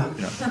 Beta.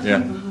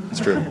 Yeah, it's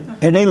true.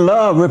 And they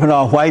love ripping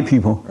off white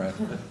people. Right.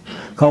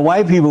 Because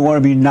white people want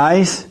to be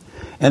nice,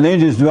 and they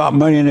just drop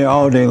money in there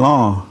all day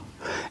long.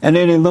 And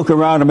then they look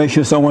around to make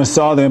sure someone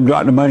saw them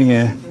drop the money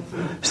in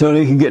so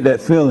they can get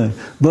that feeling.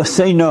 But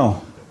say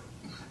no.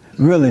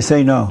 Really,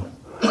 say no.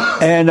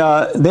 And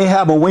they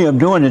have a way of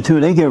doing it,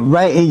 too. They get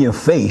right in your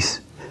face.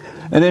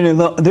 And then they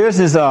look, there's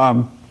this,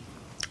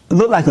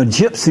 look like a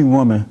gypsy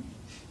woman.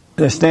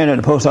 that stand at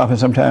the post office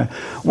sometime.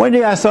 One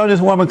day I saw this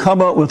woman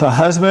come up with her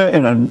husband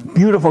in a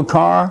beautiful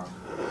car,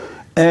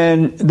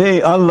 and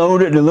they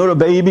unloaded the little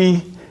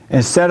baby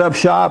and set up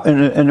shop,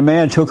 and the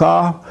man took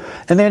off.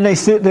 And then they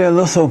sit there and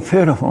look so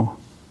pitiful.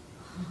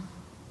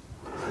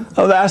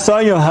 Oh, I saw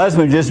your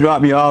husband just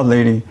drop you off,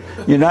 lady.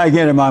 You're not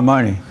getting my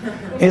money.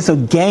 It's a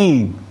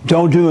game.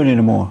 Don't do it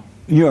anymore.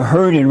 You're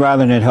hurting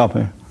rather than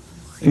helping.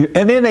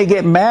 And then they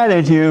get mad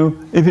at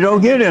you if you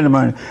don't get any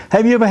money.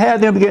 Have you ever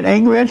had them get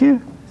angry at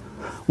you?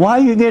 Why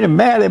are you getting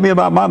mad at me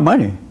about my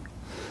money?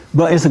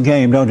 But it's a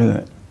game. Don't do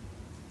it.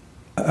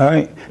 All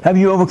right. Have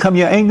you overcome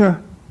your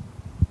anger?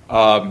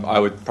 I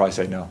would probably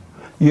say no.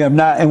 You have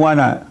not, and why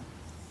not?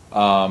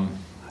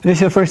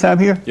 This your first time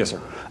here? Yes,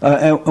 sir.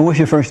 And what's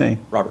your first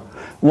name? Robert.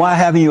 Why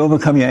haven't you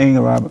overcome your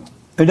anger, Robert?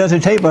 It doesn't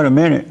take but a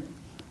minute.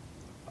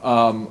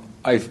 I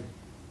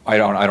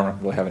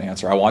don't really have an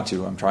answer. I want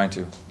to. I'm trying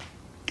to.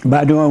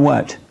 By doing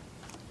what?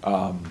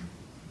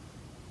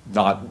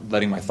 Not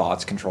letting my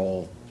thoughts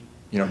control.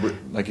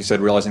 Like you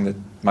said, realizing that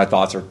my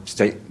thoughts are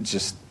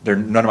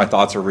none of my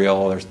thoughts are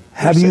real.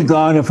 Have you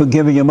gone and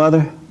forgiven your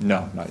mother?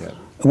 No, not yet.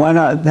 Why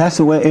not? That's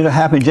the way it'll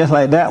happen, just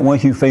like that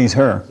once you face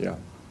her. Yeah.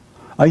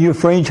 Are you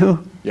afraid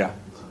to? Yeah.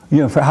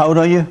 How old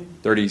are you?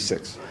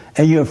 36.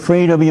 And you're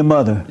afraid of your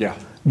mother? Yeah.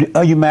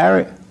 Are you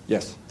married?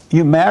 Yes.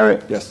 You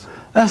married? Yes.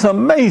 That's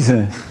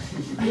amazing.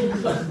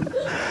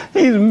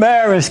 He's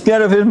married,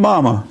 scared of his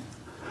mama.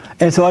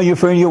 And so are you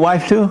afraid of your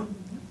wife too?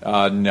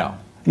 No.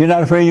 You're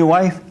not afraid of your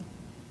wife?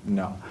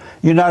 No.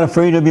 You're not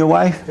afraid of your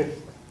wife?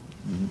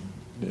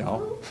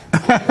 No.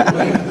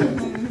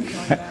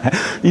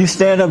 You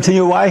stand up to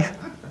your wife?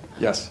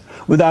 Yes.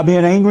 Without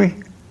being angry?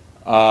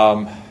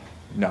 No.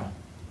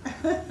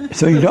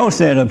 So you don't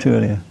stand up to her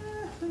then?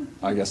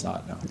 I guess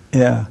not, no.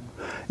 Yeah.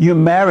 You're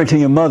married to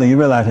your mother, you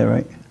realize that,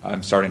 right?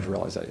 I'm starting to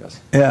realize that, yes.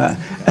 Yeah.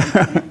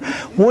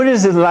 What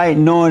is it like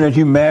knowing that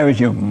you married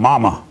your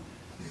mama?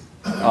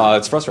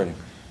 It's frustrating.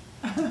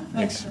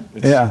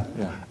 Yeah.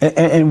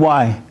 And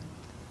why?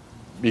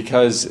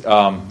 Because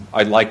I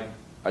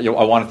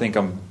want to think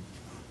I'm,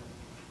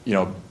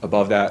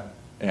 above that,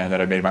 and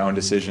that I made my own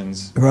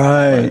decisions.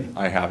 Right. But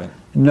I haven't.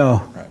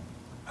 No.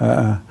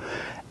 Right.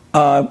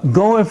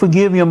 Go and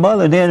forgive your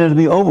mother, then it'll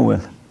be over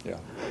with. Yeah.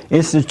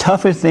 It's the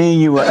toughest thing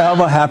you will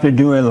ever have to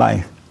do in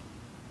life.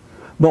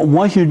 But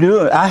once you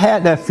do it, I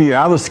had that fear.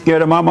 I was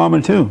scared of my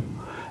mama too.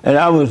 And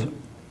I was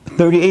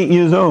 38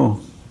 years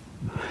old.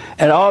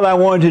 And all I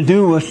wanted to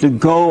do was to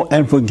go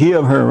and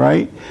forgive her,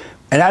 right?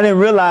 And I didn't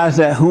realize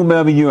that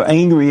whomever you're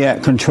angry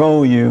at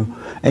control you,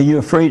 and you're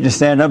afraid to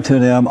stand up to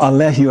them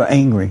unless you're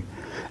angry.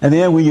 And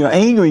then when you're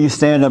angry, you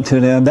stand up to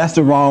them. That's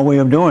the wrong way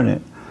of doing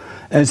it.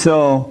 And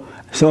so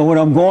when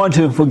I'm going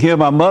to forgive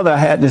my mother, I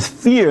had this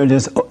fear,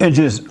 it's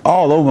just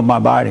all over my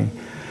body.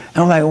 And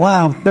I'm like,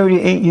 wow, I'm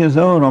 38 years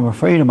old, I'm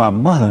afraid of my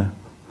mother.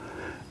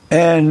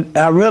 And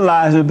I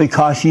realized it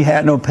because she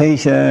had no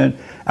patience,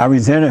 I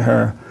resented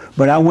her.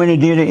 But I went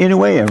and did it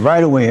anyway, and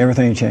right away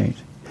everything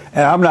changed.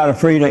 And I'm not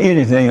afraid of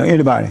anything or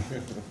anybody.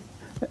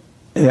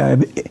 Yeah.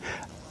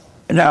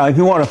 Now, if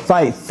you want to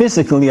fight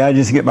physically, I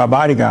just get my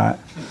bodyguard.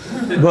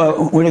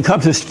 But when it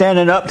comes to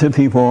standing up to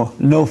people,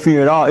 no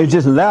fear at all. It's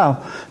just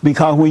left,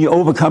 because when you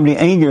overcome the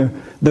anger,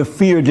 the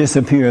fear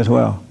disappears as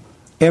well.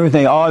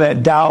 Everything, all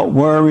that doubt,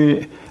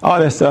 worry, all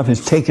that stuff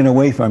is taken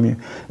away from you,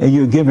 and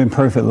you're given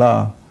perfect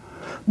love.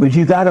 But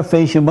you got to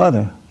face your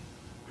mother.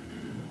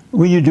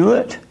 Will you do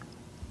it?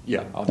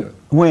 Yeah, I'll do it.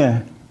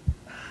 When?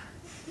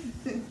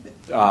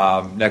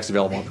 Next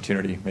available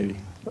opportunity, maybe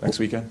next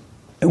weekend.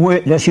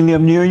 Where, does she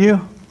live near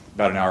you?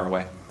 About an hour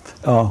away.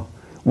 Oh,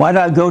 why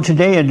not go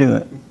today and do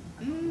it?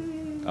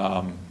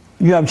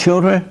 You have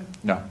children?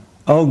 No.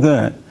 Oh,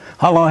 good.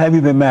 How long have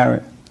you been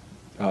married?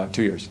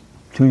 2 years.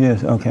 2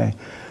 years, okay.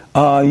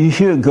 You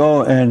should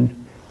go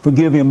and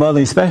forgive your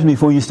mother, especially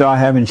before you start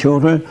having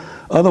children.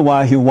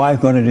 Otherwise, your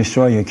wife's going to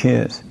destroy your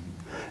kids.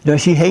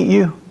 Does she hate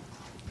you?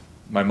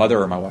 My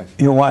mother or my wife?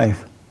 Your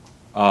wife.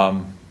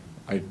 I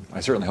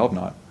certainly hope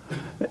not.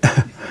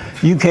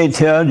 You can't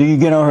tell. Do you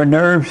get on her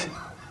nerves?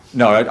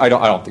 No, I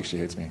don't think she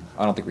hates me.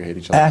 I don't think we hate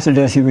each other. Ask her,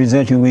 does she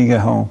resent you when you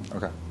get home?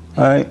 Okay.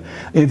 All right?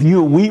 If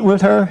you're weak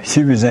with her,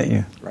 she resent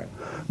you. Right.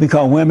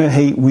 Because women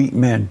hate weak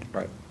men.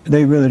 Right.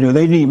 They really do.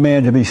 They need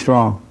men to be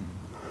strong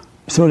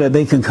so that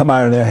they can come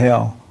out of their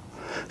hell.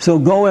 So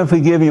go and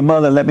forgive your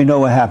mother. Let me know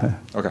what happened.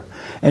 Okay.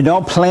 And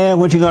don't plan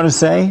what you're going to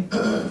say.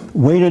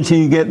 Wait until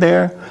you get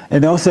there.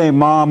 And don't say,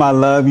 Mom, I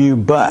love you,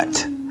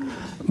 but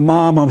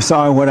Mom, I'm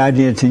sorry what I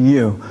did to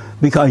you.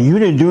 Because you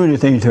didn't do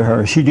anything to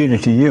her. She did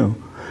it to you.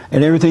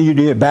 And everything you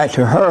did back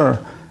to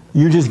her,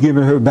 you just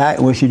giving her back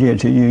what she did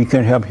to you. You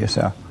couldn't help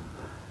yourself.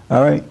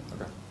 All right?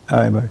 Okay. All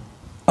right,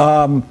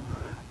 buddy.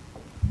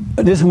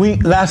 This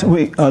week,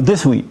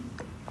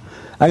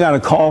 I got a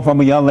call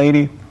from a young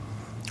lady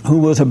who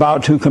was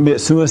about to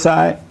commit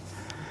suicide.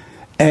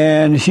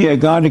 And she had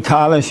gone to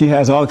college. She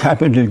has all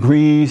type of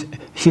degrees.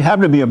 She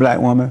happened to be a black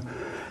woman.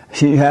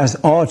 She has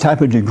all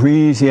type of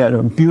degrees. She had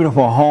a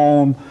beautiful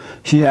home.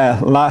 She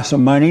had lots of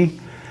money.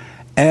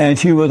 And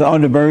she was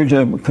on the verge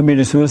of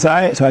committing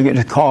suicide. So I get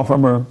this call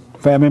from her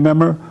family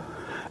member,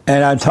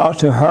 and I talked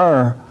to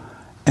her,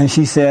 and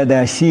she said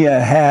that she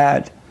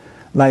had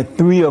like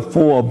 3 or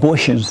 4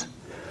 abortions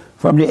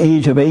from the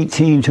age of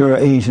 18 to her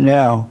age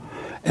now,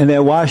 and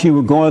that while she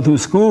was going through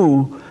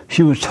school,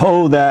 she was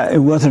told that it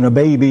wasn't a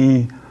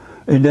baby,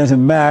 it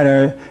doesn't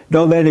matter,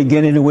 don't let it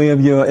get in the way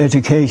of your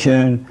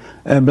education,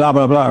 and blah,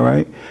 blah, blah,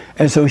 right?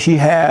 And so she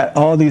had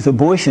all these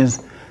abortions,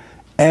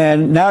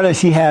 and now that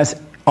she has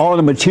all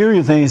the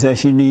material things that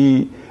she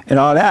needs and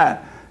all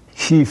that,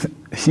 she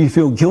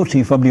feels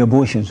guilty from the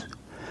abortions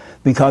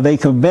because they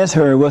convinced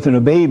her it wasn't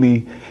a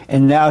baby,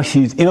 and now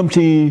she's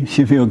empty,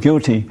 she feels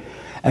guilty,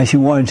 and she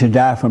wanted to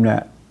die from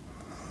that.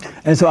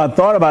 And so I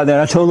thought about that.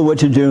 I told her what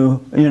to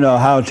do,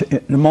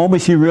 the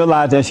moment she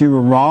realized that she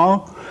was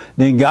wrong,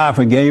 then God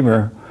forgave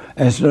her.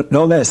 And so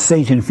don't let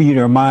Satan feed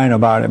her mind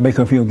about it, make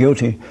her feel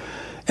guilty.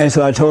 And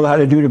so I told her how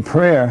to do the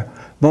prayer.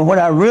 But what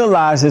I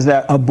realized is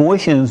that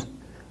abortion's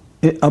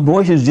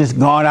just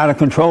gone out of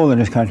control in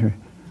this country.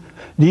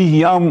 These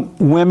young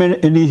women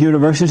in these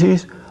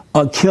universities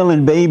are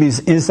killing babies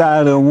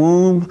inside their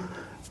womb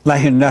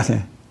like it's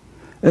nothing.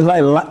 It's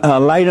like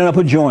lighting up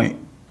a joint,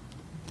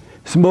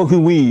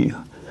 smoking weed.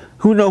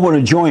 Who knows what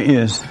a joint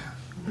is?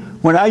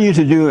 When I used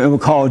to do it, it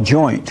was called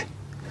joint.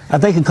 I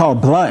think it's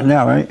called blunt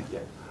now, right?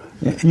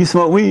 Yeah. You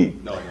smoke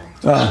weed? No,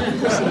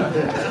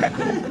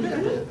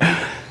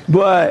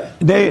 But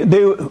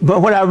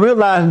but what I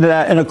realized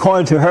that, and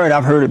according to her, and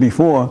I've heard it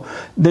before,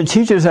 the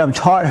teachers have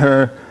taught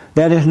her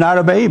that it's not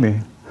a baby.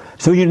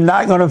 So you're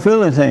not going to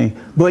feel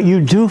anything, but you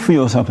do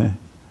feel something.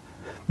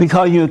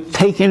 Because you're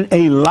taking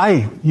a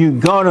life, you're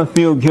going to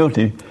feel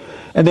guilty.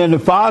 And then the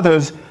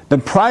fathers, the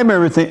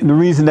primary thing, the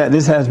reason that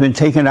this has been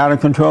taken out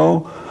of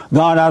control,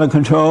 gone out of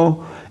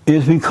control,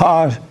 is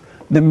because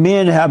the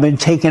men have been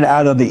taken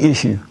out of the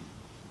issue.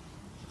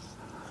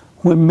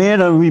 When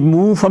men are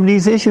removed from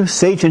these issues,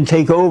 Satan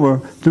take over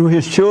through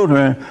his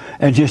children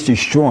and just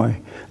destroy.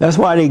 That's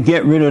why they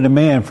get rid of the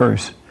man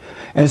first.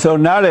 And so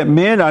now that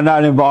men are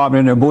not involved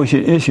in the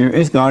abortion issue,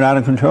 it's gone out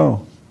of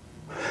control.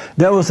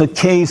 There was a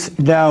case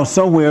down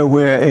somewhere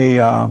where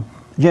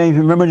James,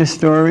 remember this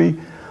story?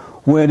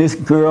 Where this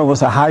girl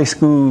was a high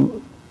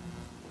school,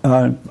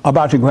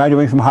 about to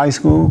graduate from high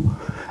school,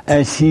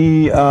 and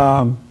she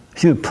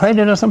was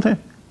pregnant or something?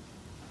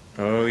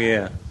 Oh,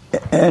 yeah.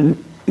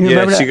 And you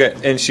remember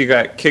that? She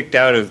got kicked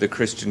out of the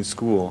Christian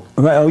school.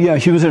 Right. Oh, yeah.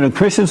 She was in a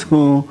Christian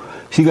school.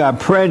 She got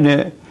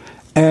pregnant,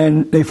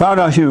 and they found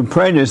out she was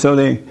pregnant. So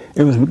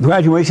it was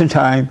graduation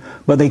time,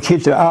 but they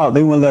kicked her out.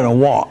 They wouldn't let her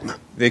walk.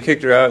 They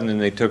kicked her out, and then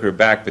they took her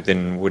back, but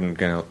then weren't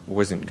gonna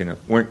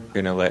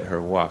let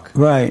her walk.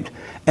 Right.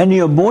 And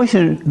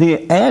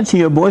the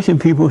anti-abortion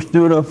people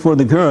stood up for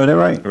the girl. Is that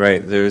right?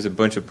 Right. There was a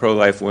bunch of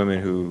pro-life women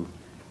who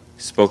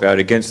spoke out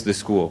against the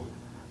school.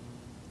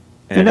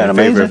 And in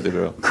favor of the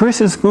girl.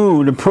 Christian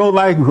school, the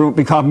pro-life group,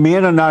 because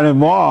men are not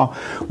involved.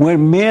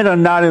 When men are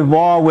not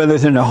involved, whether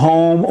it's in the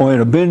home or in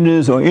a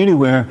business or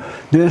anywhere,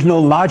 there's no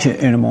logic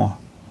anymore.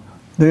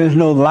 There's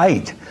no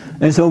light.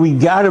 And so we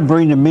got to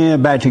bring the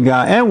men back to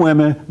God, and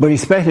women, but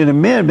especially the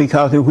men,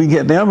 because if we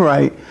get them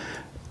right,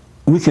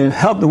 we can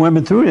help the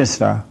women through this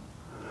stuff.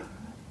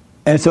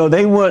 And so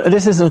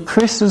this is a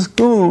Christian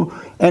school,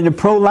 and the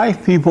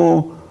pro-life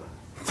people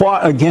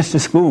fought against the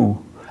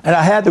school. And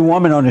I had the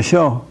woman on the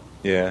show.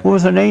 Yeah. What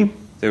was her name?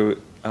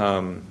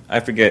 I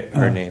forget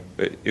her name,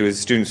 but it was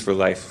Students for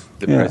Life,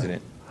 the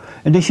president.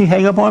 And did she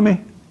hang up on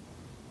me?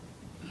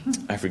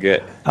 I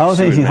forget. I don't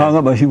think she hung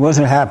up, but she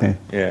wasn't happy.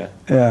 Yeah.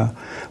 Yeah.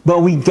 But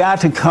we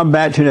got to come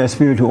back to that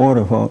spiritual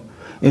order, folks.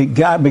 It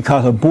got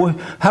because abortion.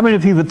 How many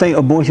people think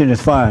abortion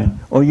is fine?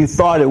 Or you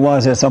thought it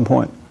was at some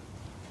point?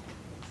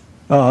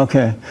 Oh,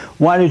 okay.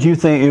 Why did you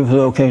think it was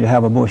okay to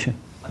have abortion?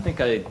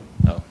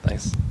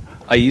 Thanks.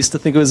 I used to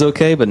think it was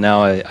okay, but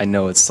now I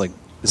know it's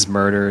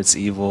murder, it's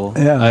evil.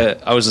 Yeah.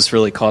 I was just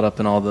really caught up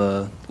in all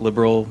the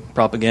liberal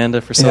propaganda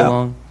for so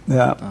long.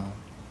 Yeah.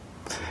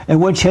 And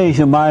what changed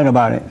your mind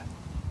about it?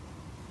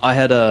 I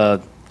had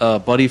a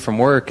buddy from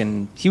work,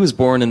 and he was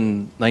born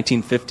in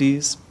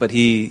 1950s, but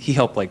he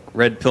helped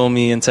red pill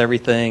me into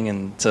everything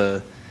and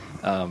to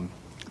kind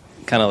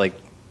of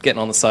getting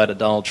on the side of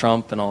Donald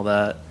Trump and all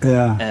that.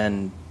 Yeah.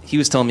 And he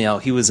was telling me how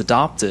he was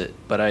adopted,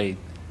 he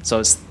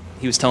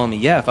was telling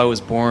me, if I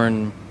was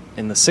born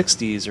in the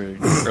 60s or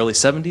early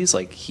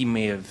 70s, he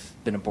may have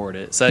been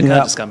aborted. So that kind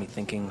of just got me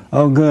thinking.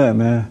 Oh, good,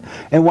 man.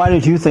 And why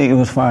did you think it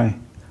was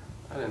fine?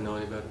 I didn't know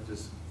any better,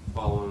 just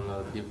following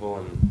other people.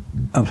 And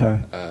I'm sorry.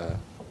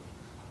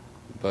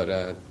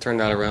 But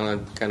turned out around,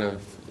 I kind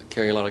of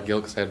carry a lot of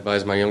guilt because I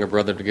advised my younger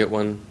brother to get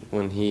one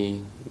when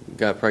he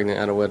got pregnant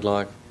out of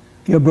wedlock.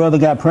 Your brother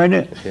got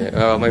pregnant?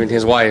 Yeah. Maybe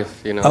his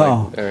wife, his wife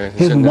got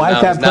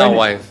pregnant? Now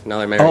wife. Now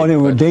they're married. Oh, they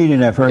were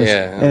dating at first.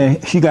 Yeah.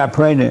 And she got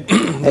pregnant.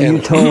 And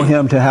you told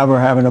him to have her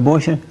have an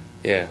abortion?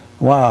 Yeah.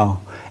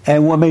 Wow.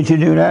 And what made you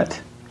do that?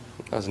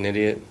 I was an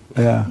idiot.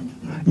 Yeah.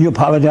 You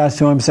apologized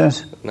to him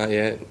since? Not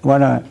yet. Why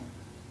not?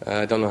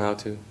 I don't know how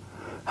to.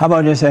 How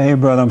about just say, hey,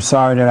 brother, I'm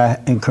sorry that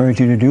I encouraged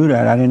you to do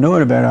that. I didn't know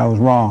any better. I was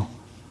wrong.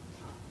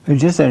 It's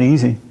just that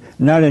easy.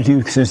 Now that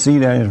you can see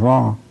that it's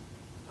wrong.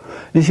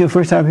 This is your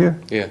first time here?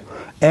 Yeah.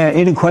 And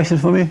any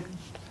questions for me?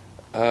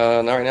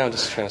 Not right now. I'm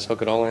just trying to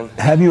soak it all in.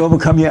 Have you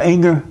overcome your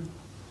anger?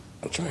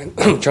 I'm trying.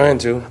 I'm trying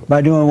to.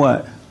 By doing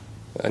what?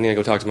 I need to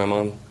go talk to my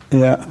mom.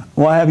 Yeah.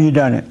 Why have you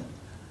done it?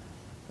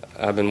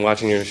 I've been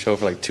watching your show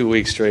for like 2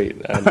 weeks straight.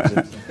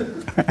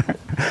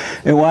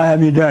 And why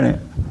have you done it?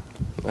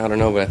 I don't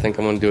know, but I think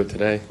I'm going to do it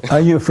today.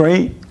 Are you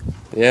afraid?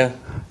 Yeah.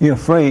 You're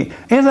afraid.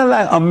 Isn't that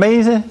like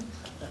amazing?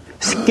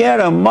 Scared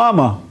of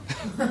mama.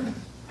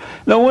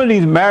 No wonder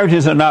these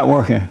marriages are not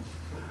working.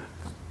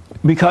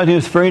 Because you're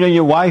afraid of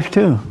your wife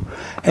too.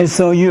 And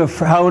so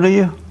how old are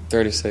you?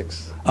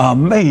 36.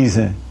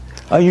 Amazing.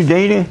 Are you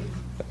dating?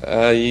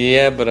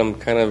 Yeah, but I'm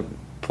kind of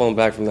pulling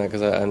back from that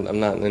because I'm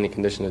not in any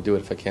condition to do it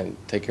if I can't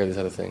take care of these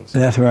other things.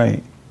 That's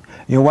right.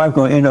 Your wife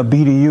going to end up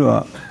beating you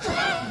up.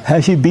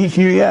 Has she beat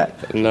you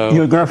yet? No.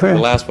 Your girlfriend?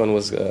 The last one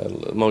was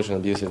emotional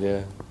abusive,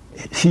 yeah.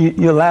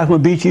 Your last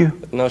one beat you?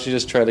 No, she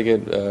just tried to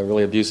get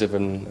really abusive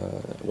and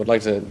would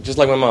like to, just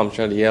like my mom,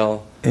 tried to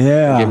yell.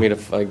 Yeah. Get me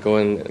to go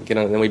and get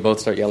on, and then we both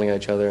start yelling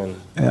at each other. And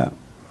yeah.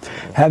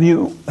 Have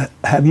you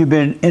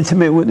been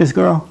intimate with this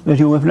girl that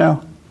you're with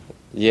now?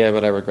 Yeah,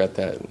 but I regret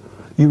that.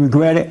 You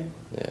regret it?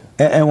 Yeah.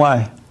 And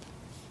why?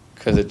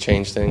 Because it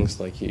changed things.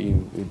 Like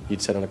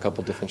you'd said on a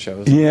couple different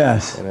shows.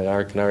 Yes. And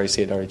I can already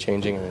see it already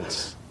changing, and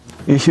it's.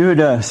 It sure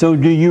does. So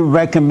do you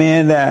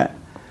recommend that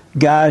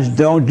guys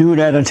don't do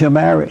that until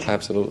marriage?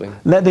 Absolutely.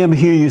 Let them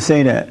hear you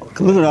say that.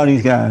 Look at all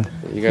these guys.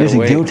 You gotta Is it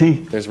wait. guilty?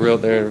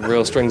 There are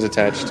real strings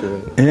attached to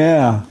it.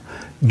 Yeah.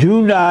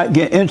 Do not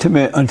get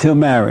intimate until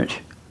marriage.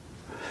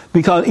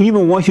 Because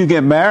even once you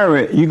get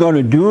married, you're going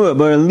to do it,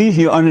 but at least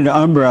you're under the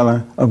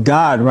umbrella of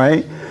God,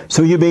 right?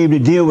 So you'll be able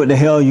to deal with the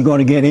hell you're going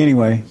to get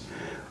anyway.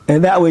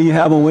 And that way you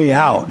have a way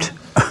out.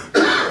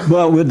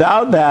 But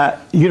without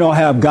that, you don't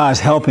have God's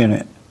help in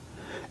it.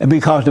 And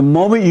because the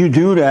moment you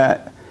do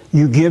that,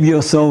 you give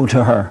your soul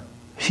to her.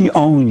 She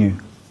owns you.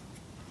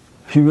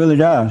 She really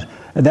does.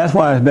 And that's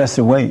why it's best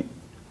to wait.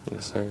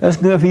 Yes, sir. That's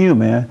good for you,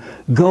 man.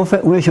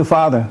 Where's your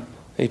father?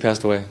 He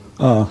passed away.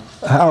 How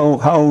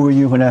old were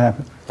you when that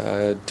happened?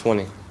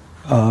 20.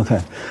 Oh,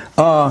 okay.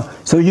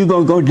 So you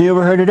gonna go deal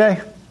with her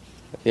today?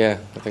 Yeah,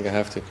 I think I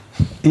have to.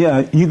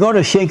 Yeah, you're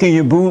gonna shake in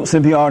your boots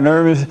and be all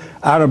nervous,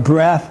 out of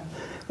breath.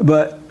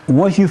 But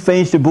once you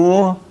face the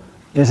bull,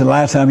 it's the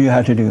last time you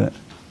have to do it.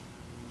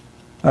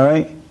 All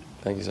right?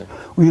 Thank you, sir.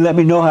 Will you let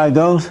me know how it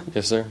goes?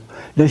 Yes, sir.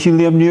 Does she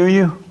live near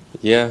you?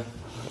 Yeah.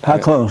 How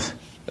close?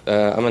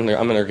 I'm in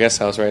her guest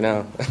house right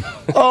now.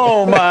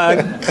 Oh my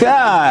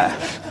God!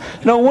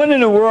 No one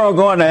in the world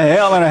going to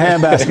hell in a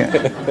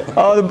handbasket.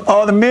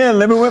 all the men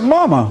living with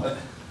mama.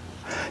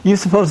 You're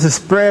supposed to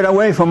spread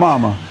away from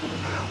mama.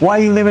 Why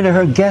are you living in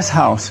her guest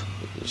house?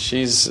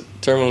 She's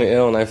terminally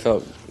ill, and I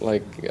felt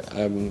like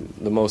I'm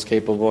the most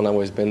capable, and I've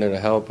always been there to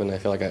help, and I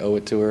feel like I owe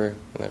it to her.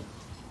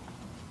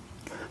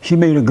 She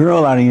made a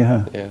girl out of you,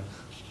 huh? Yeah.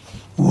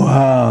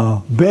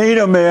 Wow.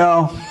 Beta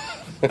male.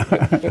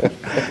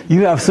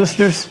 You have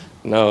sisters?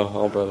 No,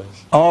 all brothers.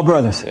 All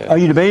brothers. Yeah. Are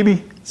you the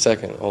baby?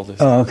 Second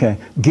oldest. Oh, okay.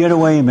 Get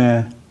away,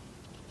 man.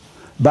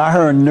 Buy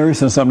her a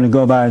nurse or something to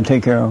go by and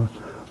take care of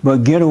her.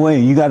 But get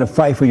away. You got to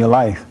fight for your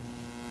life.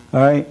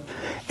 All right?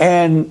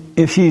 And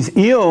if she's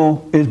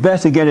ill, it's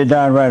best to get it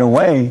done right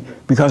away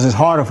because it's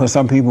harder for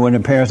some people when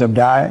their parents have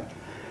died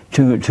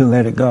to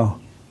let it go.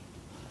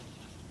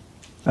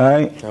 All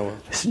right? I will.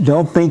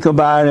 Don't think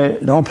about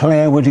it. Don't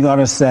plan what you're going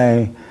to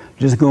say.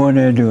 Just go in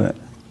there and do it.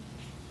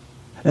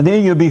 And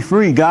then you'll be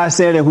free. God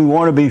said if we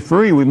want to be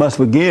free, we must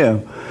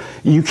forgive.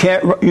 You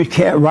can't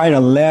write a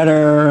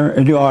letter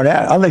and do all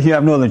that unless you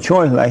have no other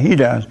choice like he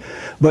does.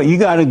 But you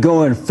got to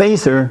go and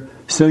face her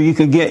so you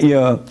can get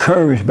your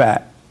courage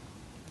back.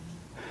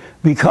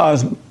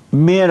 Because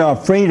men are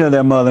afraid of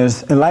their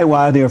mothers, and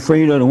likewise they're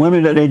afraid of the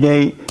women that they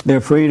date. They're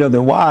afraid of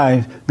their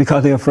wives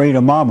because they're afraid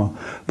of mama.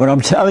 But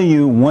I'm telling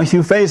you, once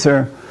you face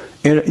her,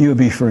 you'll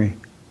be free.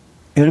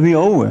 It'll be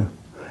over.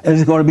 And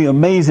it's going to be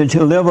amazing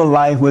to live a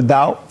life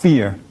without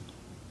fear.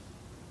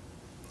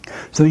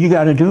 So you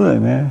got to do it,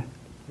 man.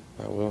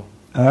 I will.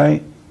 All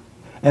right?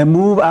 And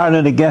move out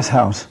of the guest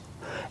house.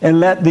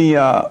 And let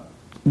the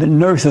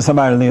nurse or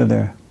somebody live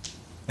there.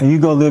 And you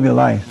go live your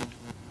life.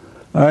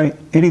 All right?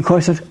 Any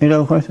questions? Any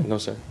other questions? No,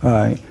 sir. All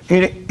right.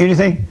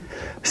 Anything?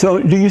 So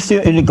do you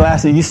still, in the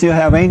glasses, you still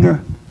have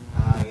anger?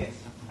 Yes.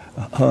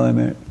 Hold on a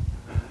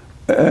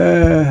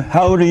minute.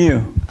 How old are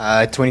you?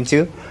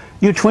 22.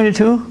 You're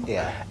 22?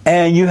 Yeah.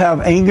 And you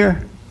have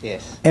anger?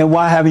 Yes. And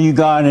why haven't you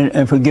gone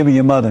and forgiven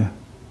your mother?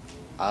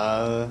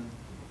 I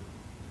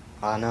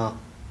don't know.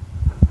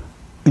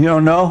 You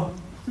don't know?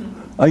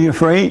 Are you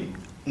afraid?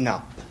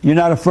 No. You're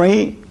not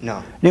afraid?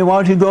 No. Then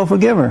why don't you go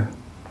forgive her?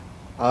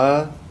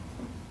 I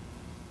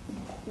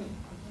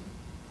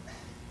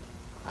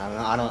don't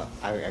know.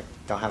 I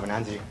don't have an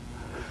answer.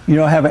 You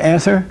don't have an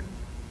answer?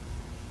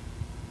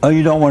 Or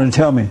you don't want to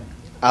tell me?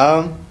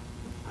 I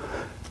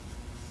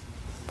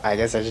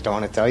guess I just don't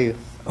want to tell you.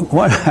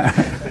 What?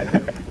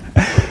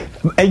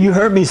 And you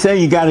heard me say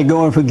you got to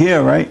go and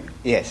forgive, right?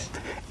 Yes.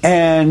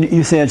 And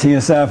you said to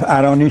yourself,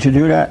 I don't need to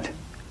do that?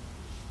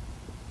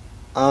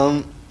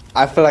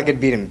 I feel like it'd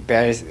be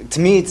embarrassing. To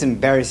me, it's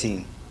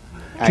embarrassing.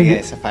 I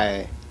guess if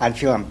I'd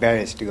feel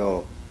embarrassed to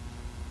go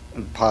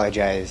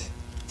apologize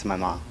to my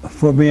mom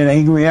For being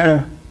angry at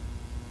her?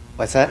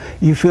 What's that?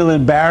 You feel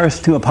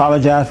embarrassed to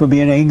apologize for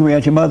being angry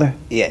at your mother?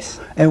 Yes.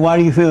 And why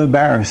do you feel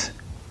embarrassed?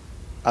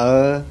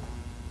 I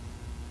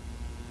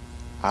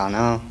don't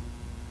know.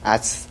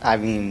 That's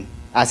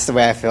the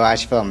way I feel. I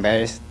should feel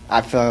embarrassed.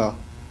 I feel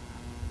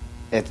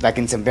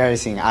it's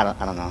embarrassing. I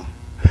don't know.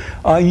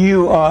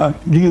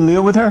 Do you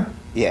live with her?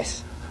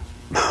 Yes.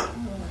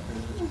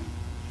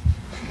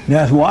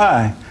 That's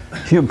why.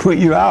 She'll put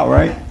you out,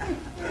 right?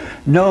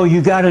 No,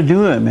 you got to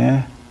do it,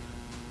 man.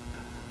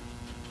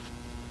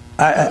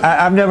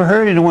 I've never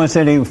heard anyone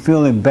say they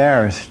feel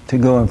embarrassed to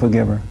go and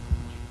forgive her.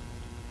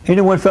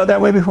 Anyone felt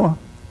that way before?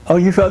 Oh,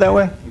 you felt that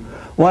way?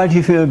 Why did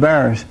you feel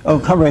embarrassed? Oh,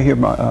 come right here,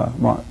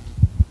 Mark.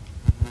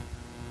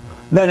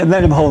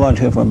 Let him hold on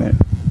to it for a minute.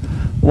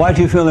 Why did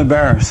you feel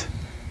embarrassed?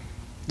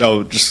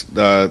 No, just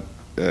it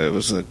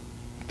was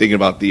thinking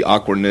about the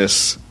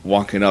awkwardness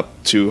walking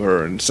up to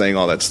her and saying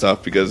all that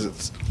stuff because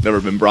it's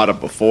never been brought up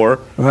before.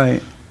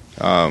 Right.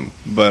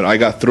 But I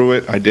got through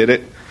it. I did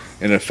it,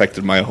 and it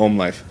affected my home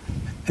life.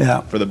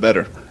 Yeah. For the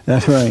better.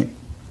 That's right.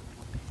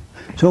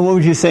 So what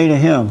would you say to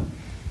him?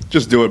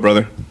 Just do it,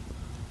 brother.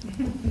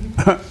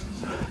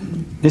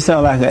 This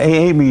sounds like an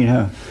AA meeting,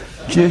 huh?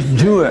 Just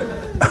do it.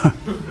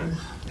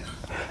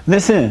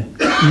 Listen,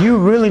 you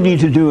really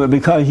need to do it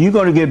because you're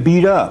going to get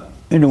beat up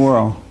in the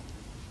world.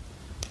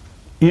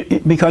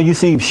 Because you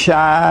seem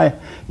shy,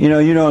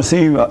 you don't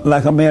seem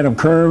like a man of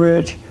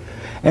courage.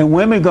 And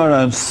women are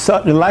going to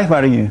suck the life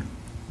out of you.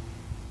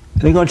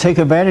 They're going to take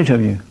advantage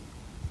of you.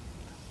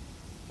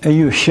 And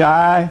you're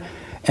shy,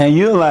 and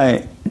you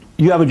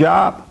have a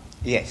job?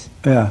 Yes.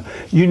 Yeah.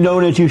 You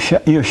know that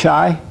you're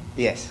shy?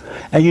 Yes.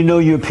 And you know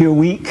you appear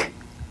weak?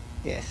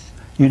 Yes.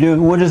 You do?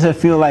 What does it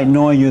feel like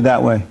knowing you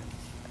that way?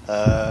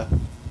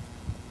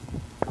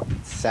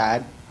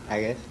 Sad, I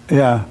guess.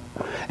 Yeah.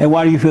 And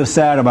why do you feel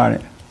sad about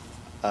it?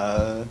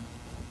 Because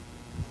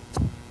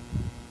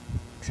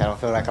I don't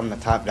feel like I'm the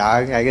top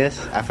dog, I guess.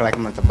 I feel like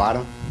I'm at the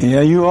bottom.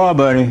 Yeah, you are,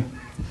 buddy.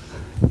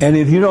 And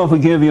if you don't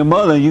forgive your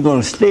mother, you're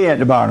going to stay at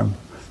the bottom.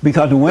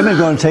 Because the women are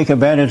going to take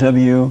advantage of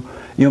you.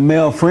 Your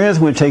male friends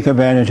will take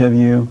advantage of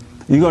you.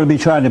 You're going to be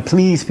trying to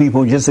please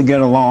people just to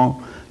get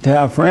along, to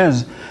have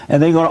friends.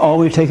 And they're going to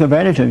always take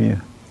advantage of you.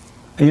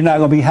 And you're not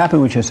going to be happy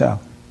with yourself.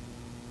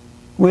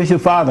 Where's your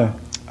father?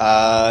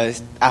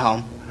 At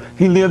home.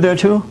 He lived there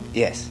too?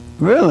 Yes.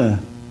 Really?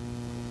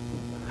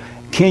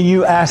 Can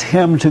you ask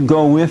him to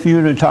go with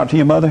you to talk to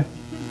your mother?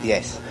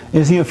 Yes.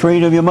 Is he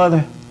afraid of your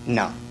mother?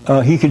 No.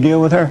 He can deal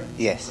with her?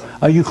 Yes.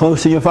 Are you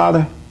close to your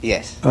father?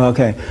 Yes.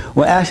 Okay.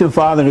 Well, ask your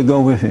father to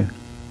go with you.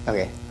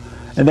 Okay.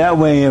 And that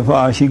way,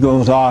 if she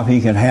goes off, he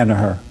can handle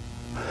her.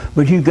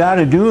 But you got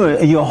to do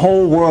it, and your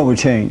whole world will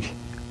change.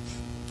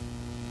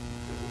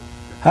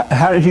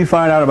 How did you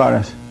find out about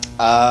us?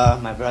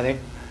 My brother.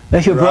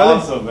 That's your brother?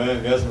 Awesome,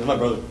 man. Yes, that's my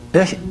brother.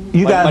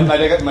 My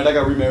dad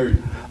got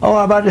remarried. Oh,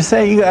 I'm about to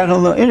say, you guys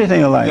don't look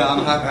anything alike. Yeah,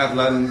 I'm half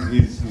Latin.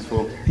 He's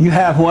full. You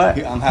have what?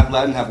 I'm half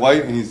Latin, half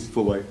white, and he's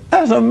full white.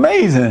 That's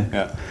amazing.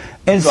 Yeah.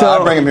 And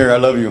so I bring him here. I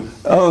love you.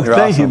 Oh, You're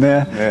thank awesome. you,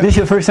 man. Yeah. This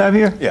your first time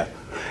here? Yeah.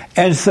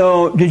 And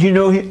so, did you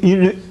know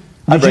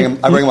I bring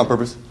him on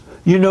purpose.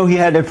 You know he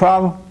had that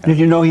problem? Yeah. Did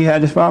you know he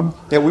had this problem?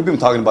 Yeah, we've been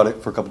talking about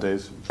it for a couple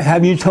days.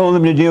 Have you told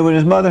him to deal with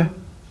his mother?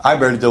 I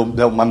barely dealt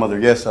with my mother.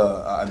 Yes,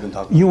 I've been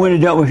talking. You went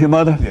and dealt with your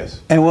mother?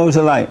 Yes. And what was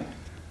it like?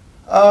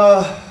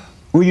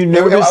 Were you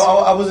nervous?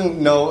 I wasn't.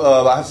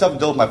 No, I still have to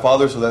deal with my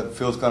father, so that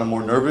feels kind of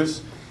more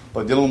nervous.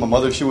 But dealing with my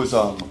mother, she was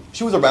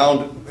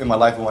around in my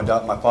life when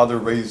my father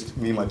raised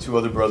me and my two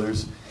other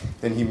brothers.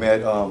 Then he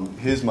met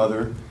his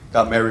mother,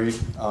 got married.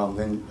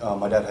 Then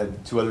my dad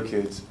had two other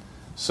kids.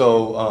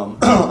 So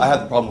I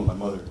had the problem with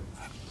my mother.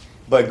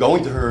 But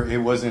going to her, it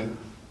wasn't.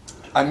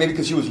 Maybe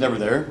because she was never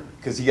there,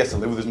 because he has to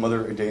live with his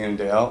mother day in and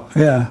day out.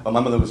 Yeah. But my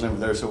mother was never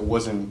there, so it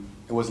wasn't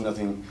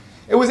nothing.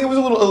 It was a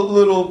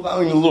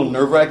little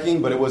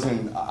nerve-wracking, but it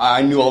wasn't.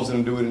 I knew I was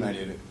going to do it, and I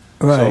did it.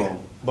 Right. So,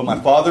 but my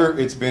father,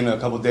 it's been a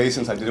couple of days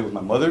since I did it with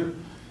my mother,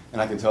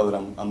 and I can tell that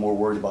I'm more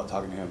worried about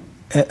talking to him.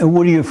 And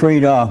what are you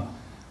afraid of?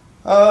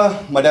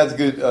 My dad's a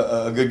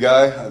good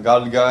guy, a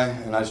godly guy,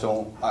 and I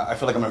feel like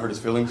I'm going to hurt his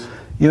feelings.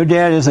 Your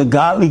dad is a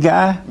godly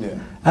guy? Yeah.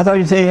 I thought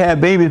you said he had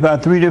babies by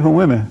 3 different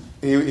women.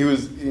 He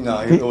was,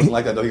 it wasn't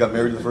like that though. He got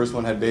married to the first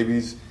one, had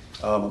babies.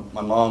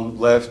 My mom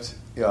left.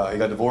 He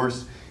got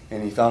divorced,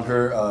 and he found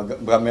her,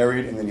 got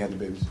married, and then he had the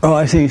babies. Oh,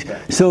 I see.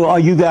 Yeah. So are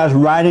you guys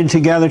riding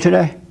together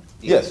today?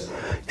 Yes.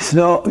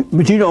 So,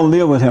 but you don't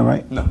live with him,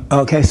 right? No.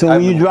 Okay, so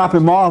when you drop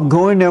him off,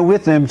 go in there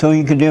with him so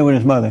he can deal with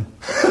his mother.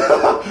 His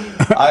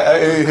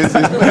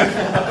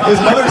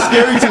mother's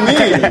scary to me.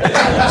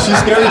 She's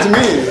scary to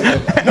me.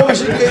 No,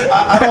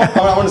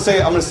 I'm going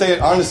to say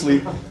it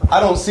honestly. I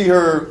don't see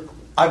her.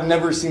 I've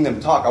never seen them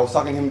talk. I was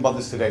talking to him about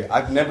this today.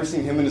 I've never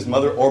seen him and his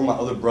mother or my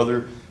other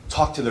brother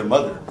talk to their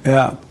mother.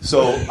 Yeah.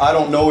 So I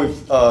don't know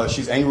if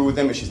she's angry with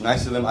them, if she's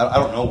nice to them. I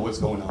don't know what's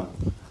going on.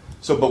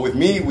 So, but with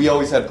me, we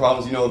always had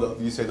problems.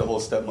 You say the whole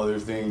stepmother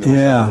thing.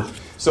 Yeah.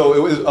 So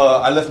it was.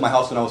 I left my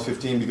house when I was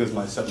 15 because of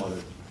my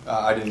stepmother.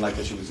 I didn't like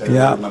that she was there.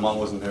 Yeah. My mom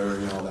wasn't there.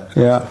 All that.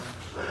 Yeah.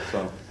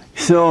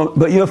 So,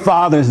 but your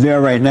father's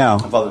there right now.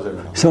 My father's there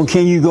right now. So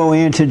can you go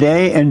in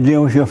today and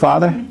deal with your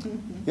father?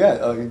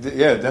 Yeah.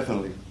 Yeah.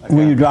 Definitely.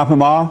 When you drop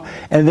him off,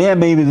 and then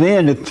maybe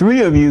then the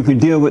three of you could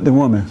deal with the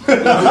woman.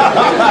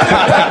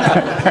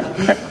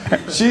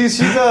 She's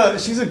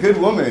a good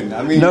woman.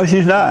 I mean, no,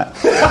 she's not.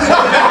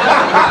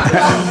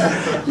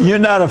 You're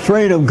not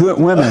afraid of good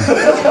women.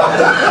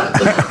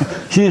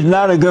 She's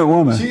not a good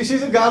woman.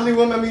 She's a godly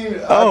woman. I mean,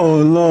 oh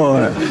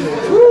Lord.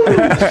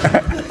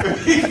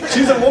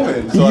 She's a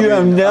woman. So You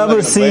have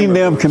never seen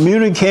them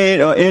communicate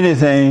or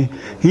anything.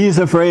 He's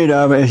afraid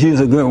of her, and she's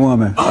a good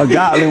woman, a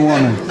godly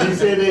woman. He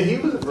said that he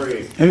was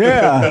afraid.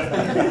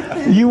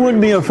 Yeah. You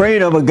wouldn't be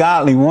afraid of a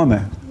godly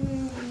woman,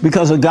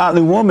 because a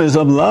godly woman is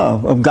of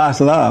love, of God's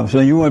love, so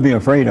you wouldn't be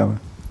afraid of her.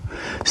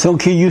 So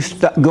can you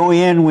go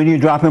in when you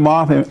drop him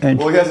off? And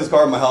well, he has his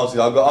car in my house.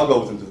 I'll go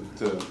with him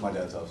to my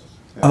dad's house.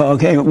 Yeah. Oh,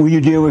 okay. Will you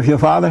deal with your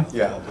father?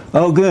 Yeah.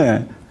 Oh,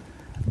 good.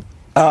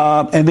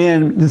 And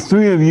then the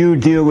three of you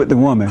deal with the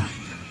woman.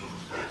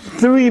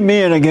 3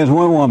 men against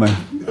 1 woman.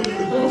 You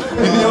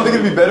don't think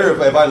it'd be better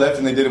if I left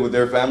and they did it with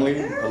their family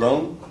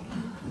alone?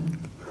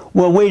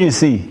 Well, wait and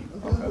see.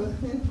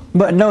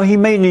 But no, he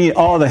may need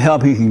all the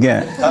help he can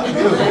get.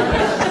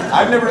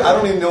 I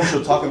don't even know if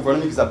she'll talk in front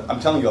of me because I'm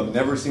telling you, I've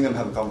never seen them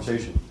have a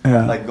conversation.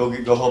 Yeah. Like go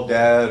help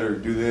dad or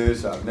do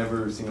this. I've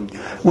never seen them.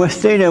 Well,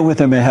 stay there with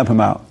him and help him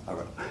out. All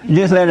right.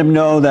 Just let him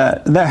know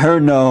let her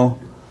know.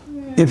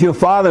 If your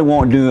father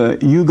won't do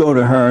it, you go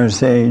to her and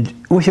say,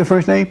 what's your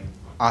first name?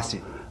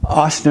 Austin.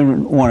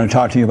 Austin want to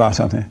talk to you about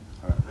something.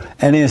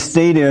 And then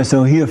stay there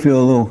so he'll feel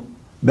a little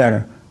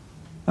better.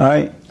 All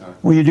right?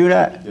 Will you do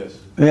that? Yes.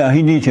 Yeah,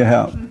 he needs your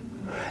help.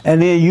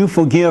 And then you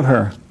forgive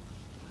her.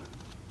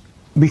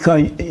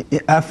 Because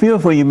I feel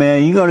for you,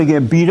 man. You're going to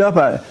get beat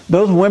up.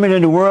 Those women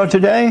in the world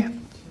today,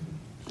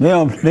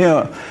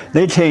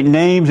 they take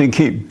names and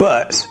kick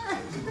butts.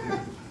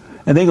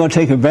 And they're going to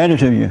take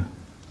advantage of you.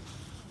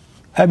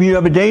 Have you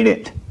ever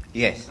dated?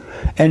 Yes.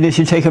 And did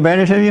she take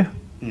advantage of you?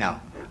 No.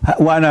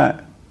 Why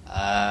not?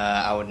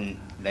 I wouldn't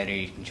let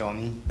her control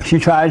me. She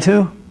tried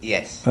to?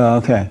 Yes. Oh,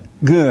 okay.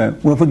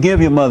 Good. Well, forgive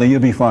your mother. You'll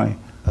be fine.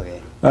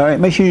 Okay. All right.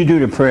 Make sure you do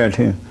the prayer,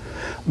 too.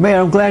 Man,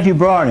 I'm glad you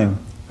brought him.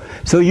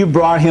 So you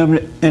brought him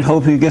in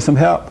hopes you get some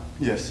help?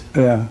 Yes.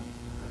 Yeah.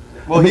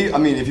 Well,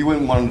 if he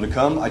wouldn't want him to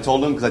come, I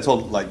told him, because I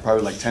told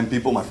probably 10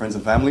 people, my friends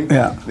and family.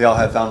 Yeah. They all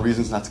had found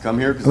reasons not to come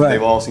here because Right.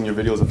 they've all seen your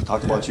videos and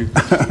talked about you.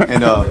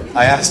 And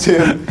I asked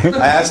him,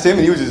 and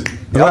he was just,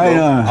 yeah, Right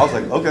on. I was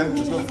like, okay,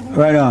 let's go.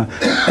 Right on.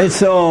 And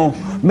so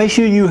make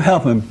sure you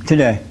help him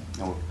today.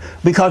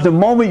 Because the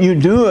moment you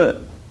do it,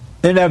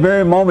 in that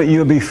very moment,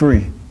 you'll be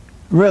free.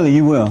 Really,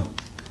 you will.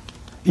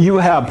 You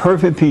will have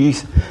perfect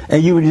peace,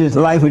 and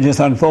life will just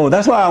unfold.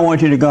 That's why I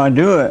want you to go and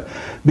do it,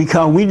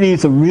 because we need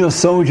some real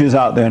soldiers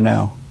out there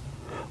now.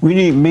 We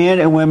need men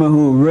and women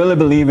who really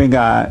believe in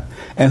God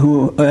and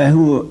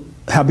who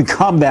have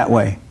become that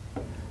way.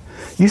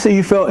 You say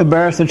you felt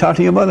embarrassed to talk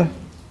to your mother?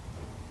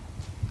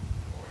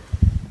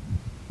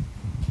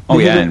 Oh,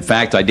 yeah. In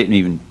fact, I didn't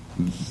even,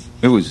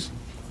 it was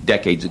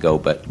decades ago,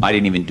 but I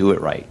didn't even do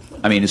it right.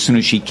 I mean, as soon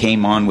as she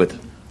came on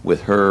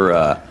with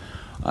her,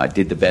 I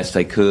did the best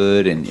I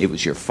could, and it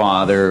was your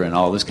father and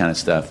all this kind of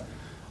stuff.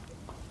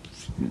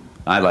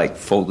 I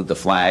folded the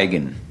flag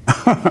and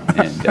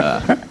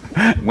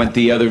went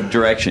the other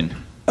direction.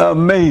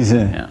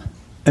 Amazing. Yeah.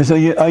 And so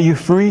are you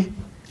free?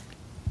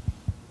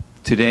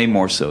 Today,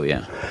 more so,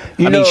 yeah.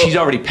 You I know- mean, she's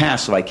already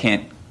passed, so I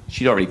can't,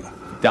 she'd already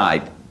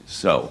died,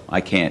 so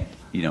I can't,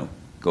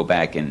 go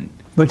back and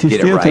But you get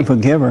still it right. can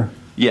forgive her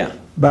Yeah,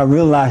 by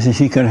realizing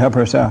she couldn't help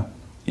herself.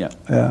 yeah.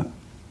 Yeah.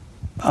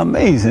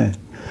 Amazing.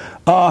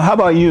 How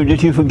about you?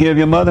 Did you forgive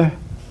your mother?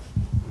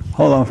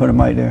 Hold on for the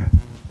mic there.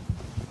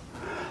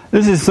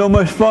 This is so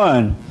much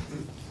fun.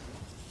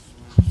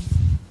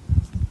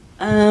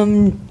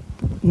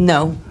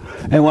 No.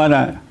 And why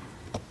not?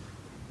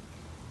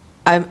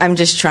 I'm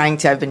just trying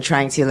to. I've been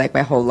trying to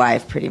my whole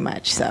life, pretty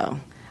much. So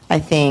I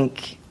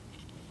think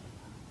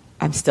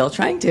I'm still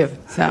trying to.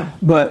 So.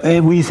 But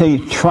when you say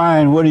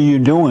trying, what are you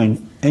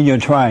doing? And you're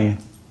trying.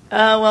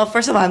 Well,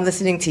 first of all, I'm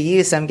listening to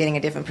you, so I'm getting a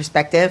different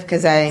perspective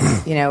because I,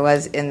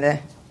 was in the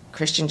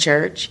Christian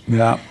church.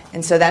 Yeah.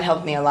 And so that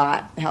helped me a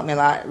lot. It helped me a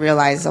lot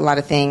realize a lot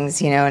of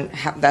things, and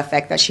the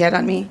effect that she had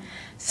on me.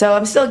 So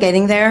I'm still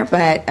getting there,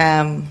 but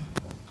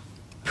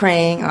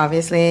praying,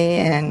 obviously,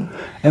 and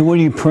what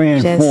are you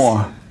praying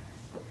for?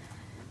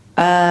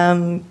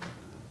 I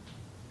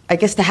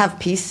guess to have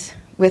peace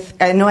with.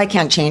 I know I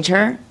can't change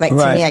her. To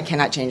Right. me, I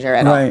cannot change her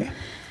at all. Right.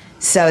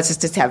 So it's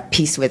just to have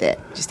peace with it.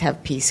 Just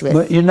have peace with.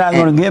 But you're not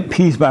going to get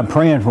peace by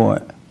praying for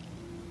it.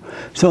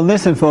 So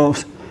listen,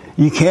 folks,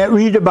 you can't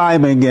read the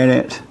Bible and get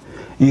it.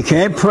 You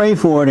can't pray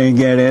for it and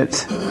get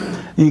it.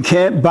 You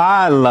can't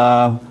buy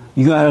love.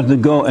 You're going to have to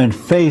go and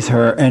face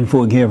her and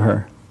forgive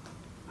her.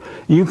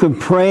 You can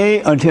pray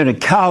until the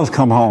cows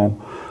come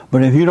home,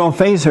 but if you don't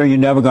face her, you're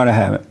never going to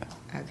have it.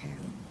 Okay.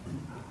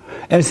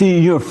 And see,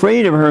 you're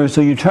afraid of her, so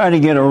you try to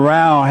get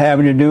around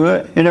having to do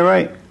it. Isn't that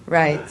right?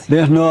 Right.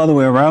 There's no other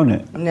way around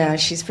it. No,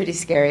 she's pretty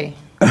scary.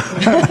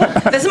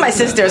 This is my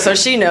sister, so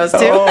she knows too.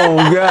 Oh,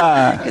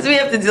 God. Because we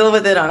have to deal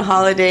with it on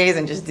holidays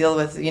and just deal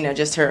with,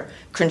 just her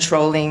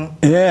controlling.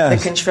 Yes.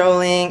 The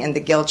controlling and the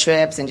guilt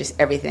trips and just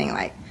everything.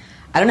 Like,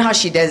 I don't know how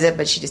she does it,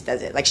 but she just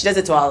does it. Like, she does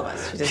it to all of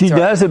us. She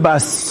does it by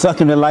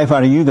sucking the life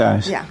out of you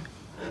guys. Yeah.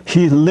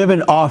 She's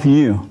living off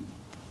you.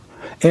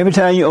 Every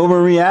time you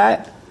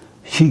overreact,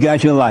 she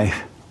got your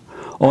life.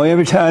 Or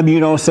every time you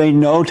don't say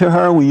no to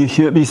her when you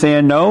should be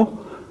saying no,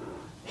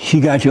 she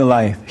got your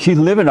life. She's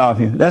living off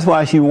you. That's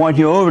why she wants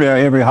you over there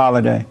every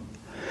holiday.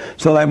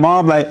 So like,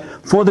 Mom, like,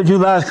 4th of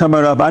July is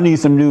coming up. I need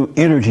some new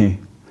energy.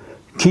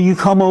 Can you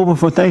come over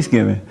for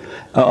Thanksgiving?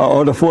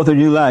 Or the 4th of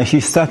July.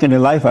 She's sucking the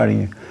life out of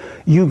you.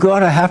 You're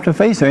going to have to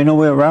face her. Ain't no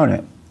way around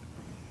it.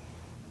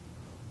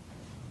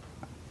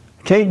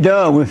 Take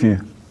Doug with you.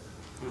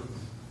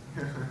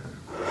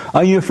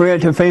 Are you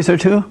afraid to face her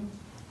too?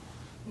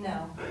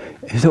 No.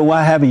 So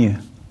why haven't you?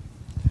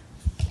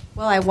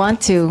 Well, I want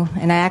to,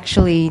 and I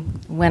actually,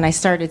 when I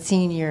started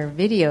seeing your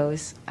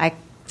videos, I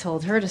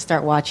told her to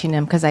start watching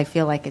them because I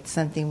feel like it's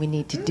something we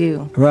need to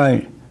do.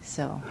 Right.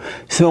 So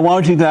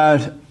why don't you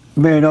guys,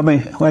 Mary,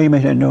 why do you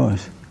make that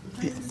noise?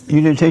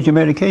 You didn't take your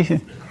medication?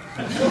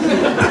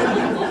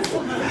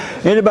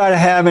 Anybody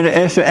have an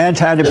extra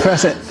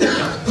antidepressant?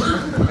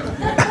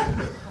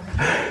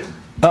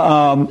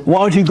 Why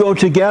don't you go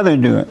together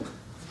and do it?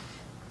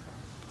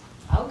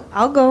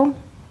 I'll go.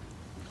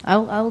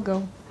 I'll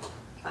go.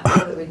 I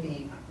think it would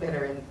be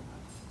better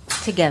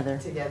together.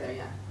 Together,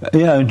 yeah.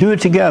 Yeah, do it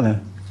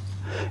together.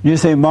 You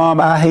say, Mom,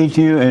 I hate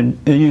you, and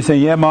you say,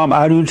 yeah, Mom,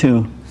 I do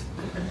too.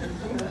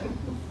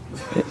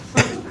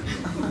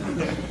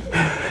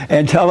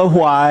 And tell her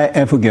why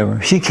and forgive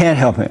her. She can't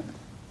help it.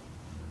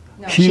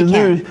 No, she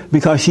can't.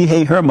 Because she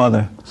hates her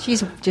mother.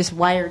 She's just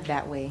wired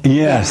that way.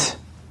 Yes. Yeah.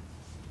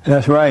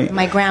 That's right.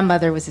 My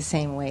grandmother was the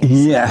same way.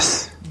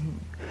 Yes.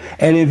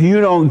 And if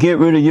you don't get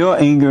rid of your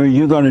anger,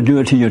 you're going to do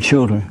it to your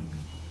children.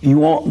 You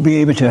won't be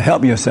able to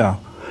help yourself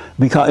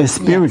because it's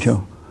spiritual.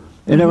 Yes.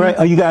 Isn't that right?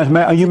 Are you guys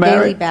married? Are you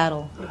married? Daily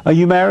battle. Are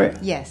you married?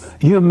 Yes.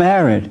 You're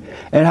married.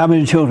 And how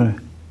many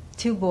children?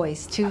 2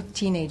 boys, 2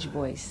 teenage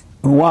boys.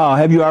 Wow.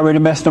 Have you already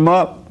messed them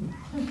up?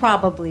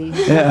 Probably.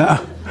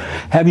 Yeah.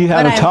 Have you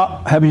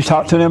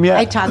talked to them yet?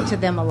 I talk to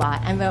them a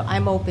lot.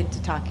 I'm open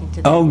to talking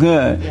to them. Oh,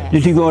 good. Yes.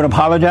 Did you go and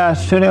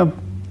apologize to them?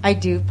 I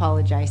do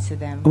apologize to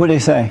them. What do they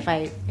say?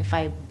 If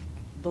I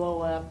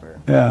blow up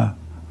or. Yeah.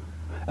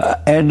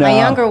 My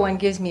younger one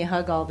gives me a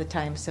hug all the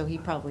time, so he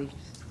probably.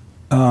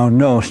 Oh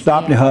no!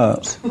 Stop the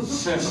hugs.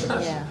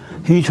 Yeah.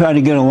 He's trying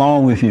to get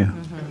along with you.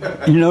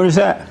 Mm-hmm. You notice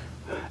that?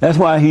 That's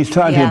why he's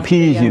trying to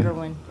appease the younger you.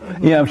 One.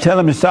 Mm-hmm. Yeah, tell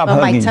him to stop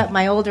hugging.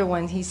 My older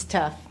one, he's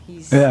tough.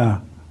 He's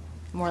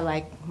more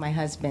like my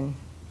husband.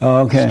 Oh,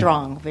 okay.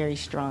 Strong, very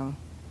strong.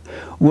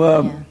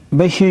 Well,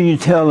 make sure you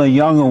tell the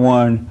younger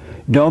one,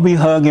 don't be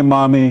hugging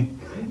mommy.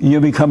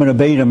 You're becoming a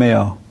beta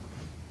male.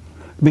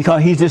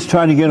 Because he's just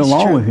trying to get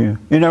along with you.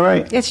 Isn't that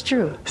right? It's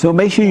true. So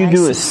make sure you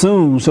do it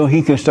soon so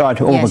he can start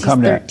to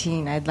overcome that. He's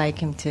 13. I'd like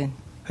him to.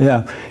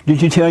 Yeah.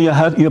 Did you tell you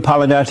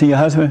apologize to your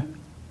husband?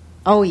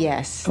 Oh,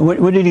 yes.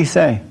 What did he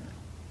say?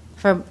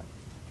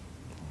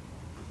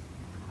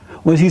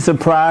 Was he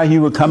surprised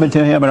you were coming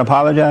to him and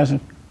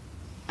apologizing?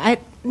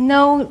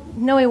 No,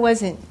 it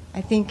wasn't. I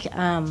think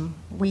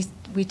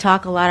we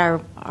talk a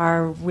lot.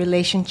 Our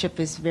relationship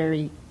is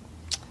very.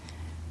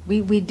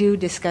 We do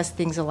discuss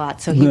things a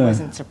lot, so he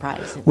wasn't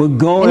surprised.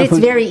 Well, and it's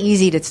very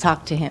easy to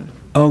talk to him.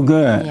 Oh,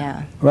 good.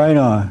 Yeah. Right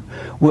on.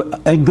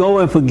 Well, and go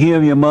and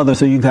forgive your mother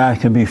so you guys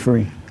can be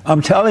free.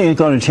 I'm telling you, it's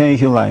going to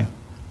change your life.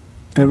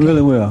 It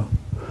really will.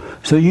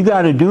 So you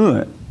got to do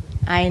it.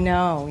 I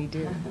know, we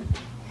do.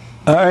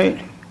 All right?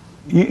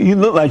 You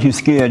look like you're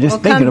scared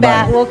just thinking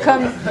about it. We'll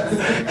come.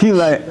 He's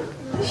like.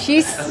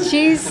 She's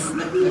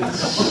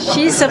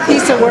a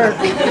piece of work.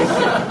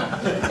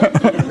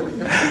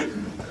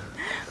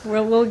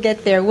 We'll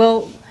get there.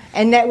 We'll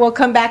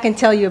come back and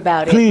tell you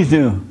about it. Please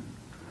do.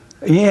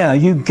 Yeah,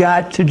 you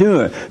got to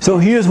do it. So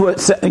here's what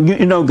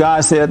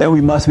God said that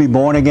we must be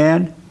born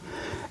again,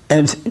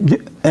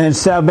 and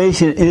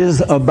salvation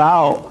is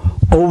about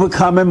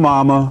overcoming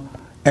mama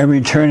and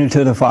returning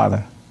to the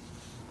Father.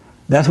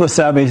 That's what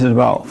salvation is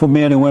about for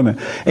men and women.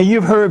 And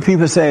you've heard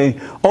people say,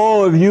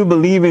 oh, if you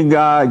believe in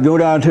God, go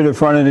down to the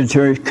front of the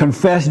church,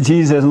 confess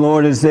Jesus as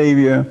Lord and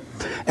Savior,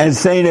 and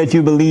say that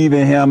you believe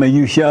in Him and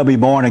you shall be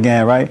born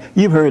again, right?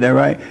 You've heard that,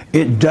 right?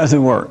 It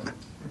doesn't work.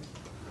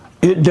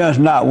 It does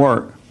not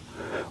work.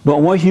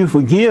 But once you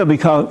forgive,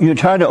 because you're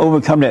trying to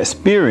overcome that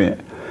spirit,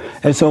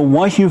 and so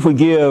once you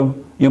forgive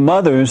your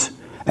mothers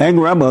and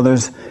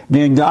grandmothers,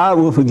 then God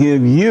will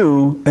forgive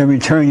you and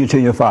return you to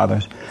your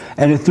fathers.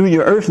 And it's through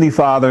your earthly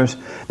fathers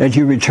that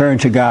you return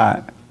to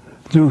God.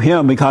 Through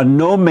Him, because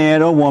no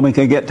man or woman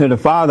can get to the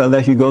Father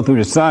unless you go through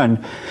the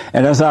Son.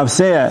 And as I've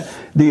said,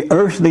 the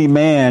earthly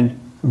man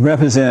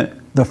represents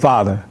the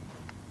Father.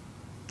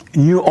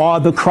 You are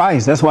the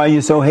Christ. That's why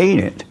you're so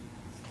hated.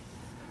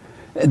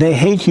 They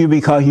hate you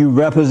because you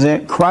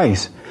represent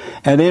Christ.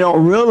 And they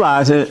don't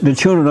realize it, the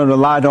children of the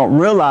lie don't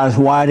realize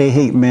why they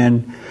hate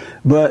men,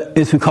 but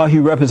it's because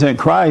you represent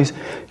Christ,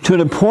 to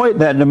the point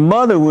that the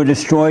mother will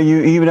destroy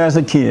you even as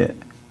a kid,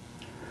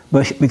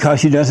 but because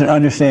she doesn't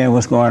understand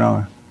what's going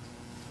on.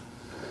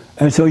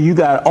 And so you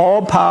got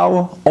all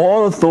power,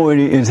 all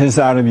authority is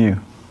inside of you.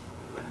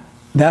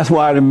 That's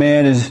why the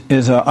man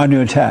is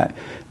under attack.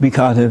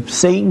 Because if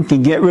Satan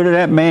can get rid of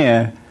that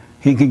man,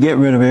 he can get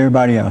rid of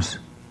everybody else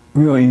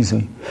real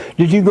easily.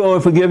 Did you go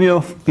and forgive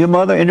your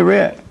mother in the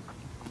red?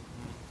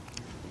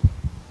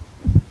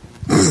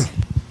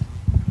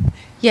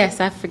 Yes,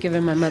 I've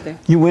forgiven my mother.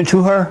 You went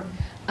to her?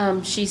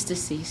 She's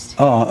deceased.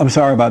 Oh, I'm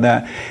sorry about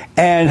that.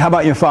 And how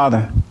about your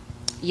father?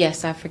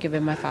 Yes, I've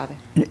forgiven my father.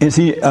 Is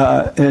he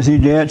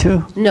dead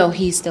too? No,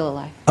 he's still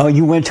alive. Oh,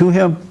 you went to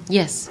him?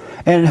 Yes.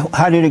 And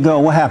how did it go?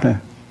 What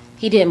happened?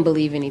 He didn't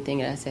believe anything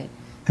that I said.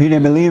 He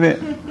didn't believe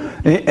it?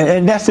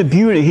 And that's the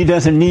beauty. He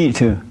doesn't need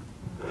to.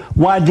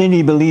 Why didn't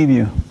he believe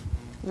you?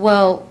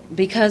 Well,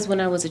 because when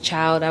I was a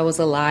child, I was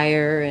a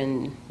liar,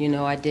 and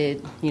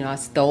I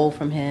stole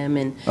from him,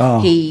 and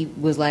he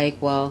was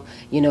like, well,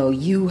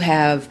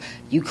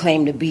 you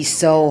claim to be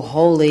so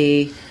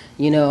holy,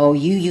 you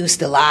used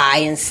to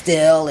lie and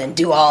steal and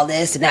do all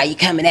this, and now you're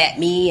coming at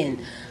me, and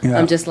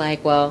I'm just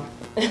like, well,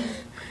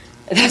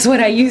 that's what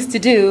I used to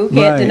do.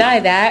 Can't deny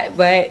that,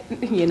 but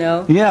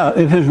Yeah,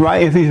 if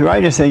he's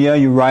right to say, yeah,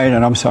 you're right,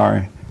 and I'm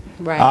sorry.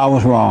 Right. I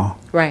was wrong.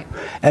 Right.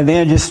 And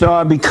then just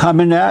start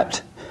becoming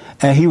that,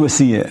 and he will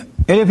see it.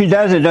 And if he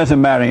does, it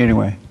doesn't matter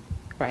anyway.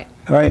 Right.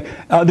 Right?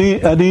 Are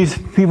these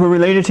people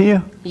related to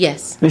you?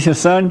 Yes. This your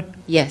son?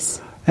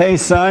 Yes. Hey,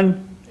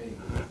 son.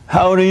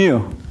 How old are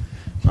you?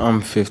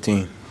 I'm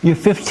 15. You're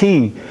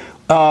 15.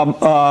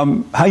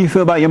 How you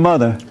feel about your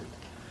mother?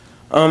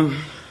 Mom,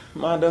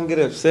 don't get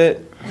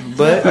upset,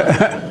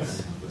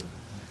 but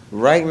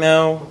right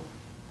now,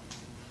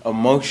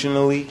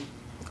 emotionally,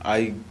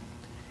 I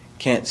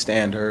can't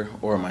stand her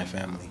or my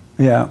family.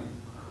 Yeah.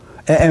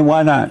 And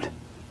why not?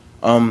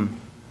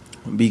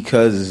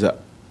 Because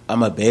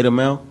I'm a beta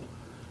male,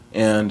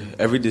 and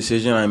every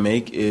decision I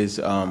make is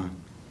to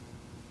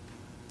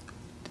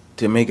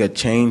make a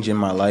change in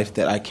my life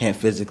that I can't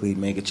physically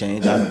make a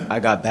change. I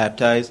got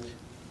baptized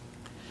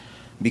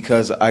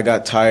because I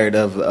got tired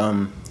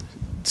of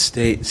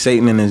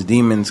Satan and his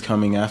demons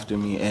coming after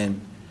me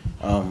and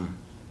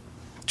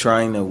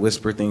trying to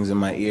whisper things in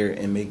my ear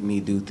and make me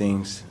do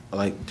things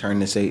like turn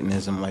to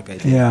Satanism like I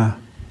did. Yeah.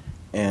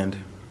 And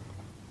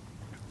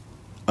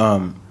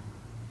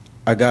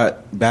I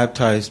got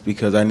baptized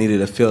because I needed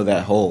to fill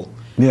that hole.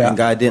 Yeah. And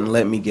God didn't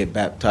let me get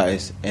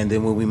baptized. And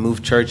then when we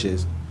moved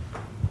churches,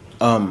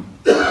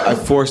 I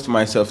forced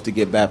myself to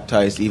get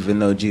baptized even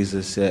though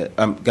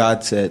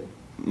God said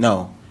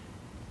no.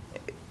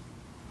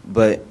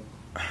 But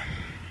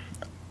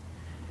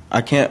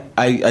I can't.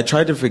 I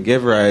tried to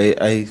forgive her.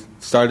 I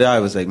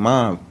was like,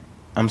 Mom,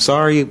 I'm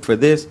sorry for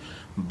this,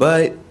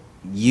 but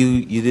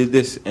you did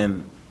this,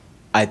 and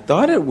I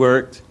thought it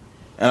worked,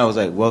 and I was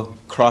like, well,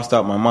 crossed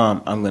out my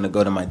mom. I'm gonna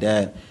go to my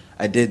dad.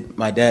 I did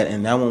my dad,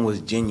 and that one was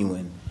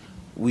genuine.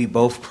 We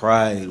both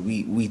cried.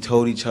 We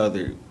told each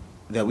other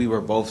that we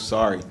were both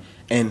sorry,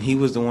 and he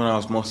was the one I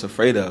was most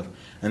afraid of.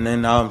 And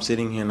then now I'm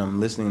sitting here and I'm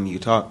listening to you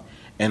talk,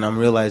 and I'm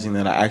realizing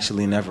that I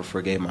actually never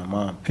forgave my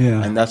mom.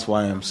 Yeah. And that's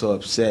why I'm so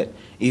upset.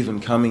 Even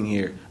coming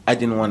here, I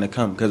didn't want to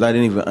come because I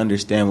didn't even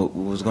understand what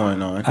was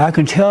going on. I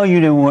could tell you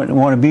didn't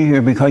want to be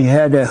here because you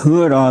had that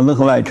hood on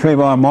looking like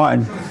Trayvon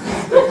Martin.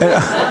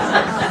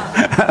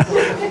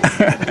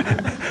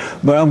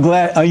 But I'm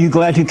glad. Are you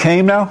glad you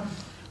came now?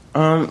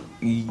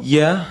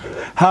 Yeah.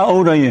 How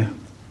old are you?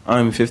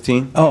 I'm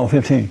 15. Oh,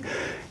 15.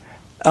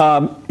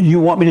 You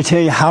want me to tell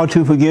you how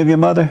to forgive your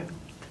mother?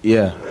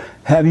 Yeah.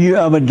 Have you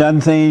ever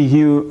done things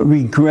you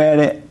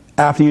regretted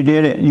after you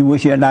did it? You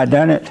wish you had not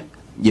done it?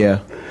 Yeah.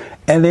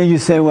 And then you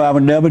say, well, I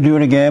would never do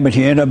it again, but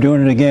you end up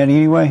doing it again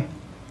anyway?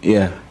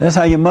 Yeah. That's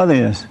how your mother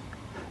is.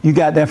 You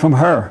got that from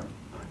her.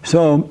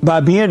 So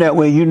by being that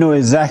way, you know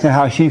exactly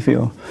how she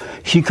feels.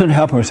 She couldn't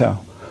help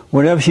herself.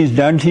 Whatever she's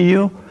done to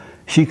you,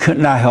 she could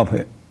not help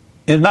it.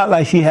 It's not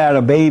like she had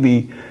a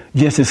baby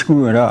just to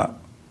screw it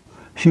up.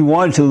 She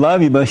wanted to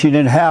love you, but she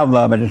didn't have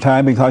love at the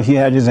time because she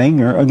had this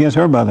anger against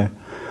her brother.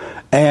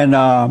 And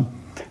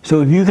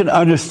so if you can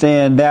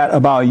understand that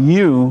about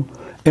you,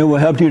 it will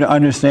help you to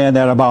understand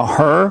that about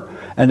her,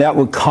 and that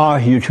will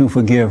cause you to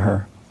forgive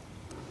her.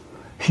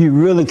 She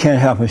really can't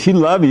help it. She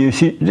loves you,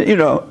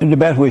 in the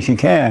best way she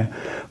can,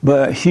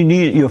 but she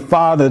needed your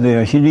father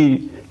there. She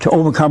needed to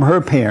overcome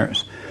her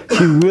parents.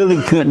 She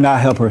really could not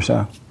help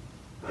herself.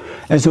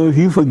 And so if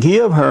you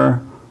forgive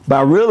her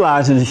by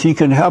realizing that she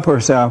couldn't help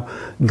herself,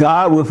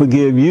 God will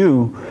forgive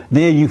you.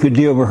 Then you could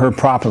deal with her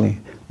properly.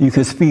 You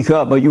can speak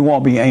up, but you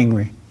won't be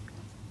angry.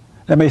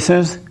 That make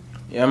sense?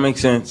 Yeah, it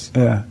makes sense.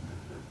 Yeah.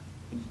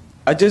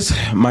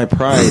 My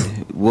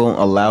pride won't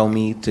allow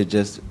me to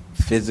just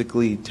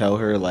physically tell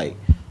her, like,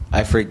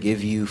 I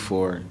forgive you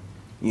for,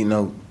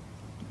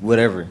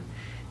 whatever.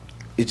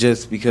 It's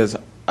just because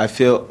I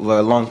feel, for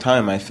a long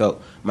time, I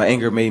felt my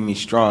anger made me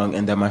strong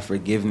and that my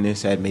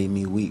forgiveness had made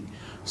me weak.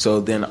 So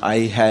then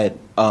I had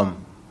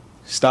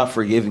stopped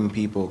forgiving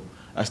people.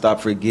 I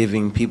stopped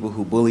forgiving people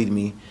who bullied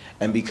me.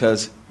 And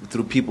because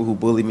through people who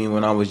bullied me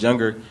when I was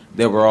younger,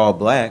 they were all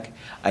black,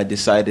 I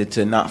decided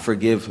to not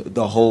forgive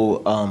the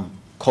whole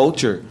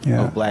culture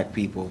of black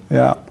people.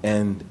 Yeah.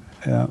 And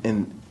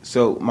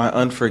so my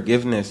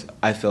unforgiveness,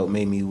 I felt,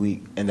 made me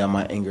weak, and then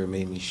my anger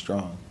made me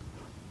strong.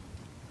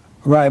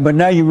 Right, but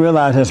now you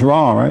realize that's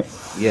wrong, right?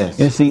 Yes.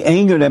 It's the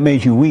anger that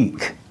made you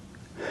weak.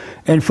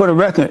 And for the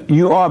record,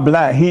 you are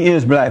black. He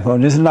is black,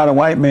 folks. This is not a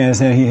white man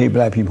saying he hates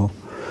black people.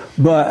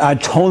 But I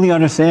totally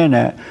understand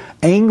that.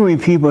 Angry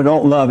people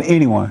don't love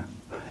anyone.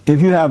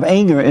 If you have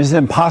anger, it's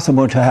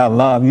impossible to have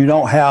love. You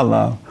don't have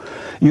love.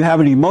 You have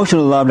an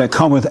emotional love that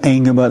comes with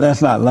anger, but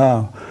that's not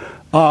love.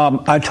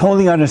 I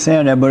totally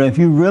understand that, but if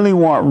you really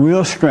want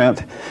real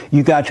strength,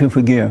 you got to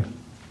forgive.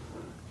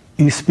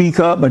 You speak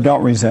up, but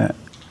don't resent.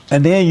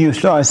 And then you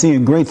start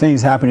seeing great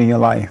things happen in your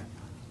life.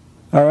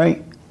 All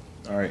right?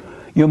 All right.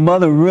 Your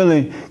mother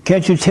really,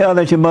 can't you tell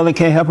that your mother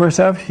can't help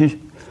herself? She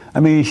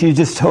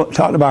just talked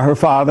about her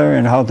father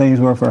and how things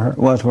were for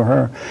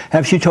her.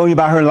 Have she told you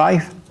about her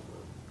life?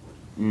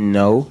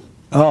 No.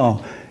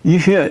 Oh, you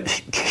should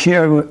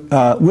share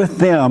with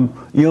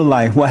them your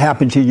life, what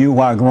happened to you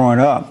while growing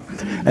up.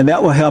 And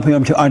that will help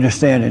him to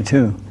understand it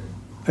too.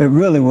 It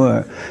really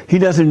would. He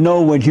doesn't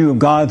know what you have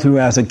gone through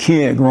as a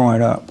kid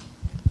growing up.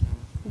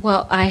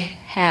 Well, I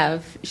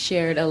have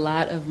shared a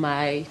lot of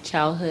my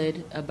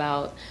childhood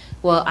about,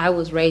 well, I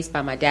was raised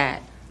by my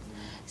dad.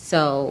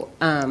 So,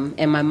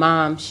 and my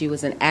mom, she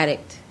was an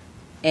addict.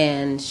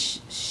 And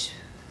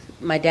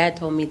my dad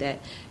told me that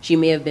she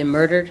may have been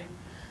murdered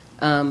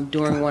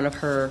during one of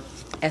her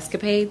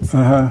escapades.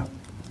 Uh-huh.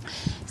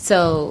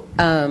 So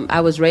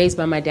I was raised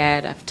by my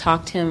dad. I've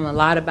talked to him a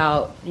lot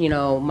about,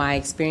 my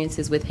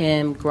experiences with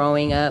him,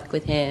 growing up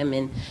with him.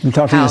 And you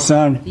talk to your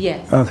son?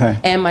 Yes. Okay.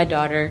 And my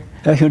daughter.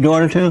 That's your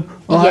daughter too?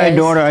 Oh, yes. Hi,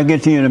 daughter. I'll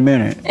get to you in a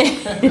minute.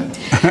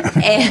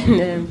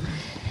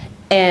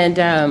 and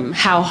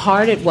how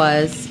hard it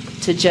was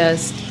to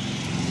just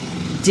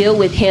deal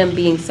with him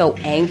being so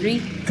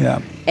angry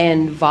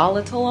and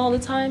volatile all the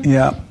time.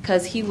 Yeah.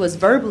 Because he was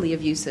verbally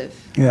abusive.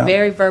 Yeah.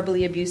 Very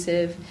verbally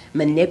abusive,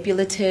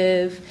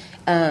 manipulative.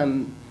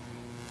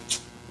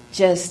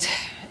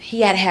 He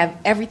had to have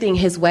everything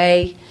his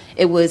way.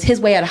 It was his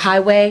way or the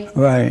highway.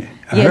 Right.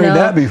 I heard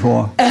that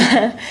before.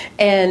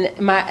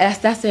 And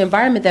that's the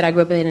environment that I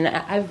grew up in. And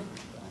I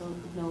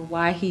don't know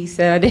why he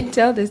said I didn't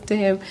tell this to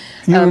him.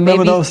 You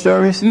remember those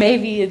stories?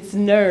 Maybe it's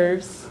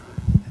nerves.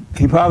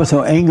 He probably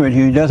so angry at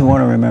you, he doesn't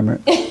want to remember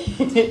it.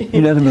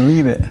 He doesn't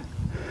believe it.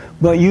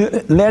 But you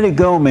let it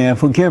go, man.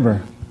 Forgive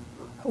her.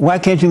 Why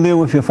can't you live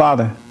with your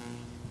father?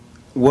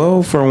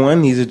 Well, for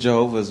one, he's a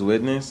Jehovah's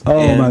Witness. Oh,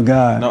 and my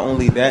God. Not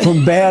only that.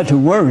 From bad to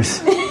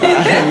worse.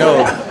 I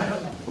know.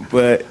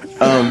 But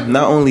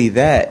not only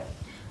that,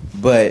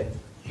 but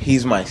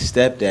he's my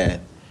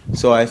stepdad.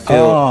 So I feel...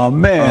 Oh,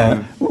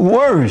 man.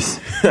 Worse.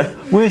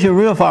 Where's your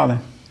real father?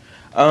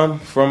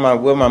 From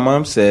what my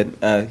mom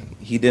said,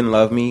 he didn't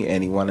love me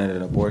and he wanted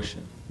an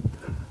abortion.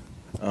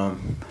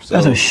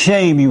 That's a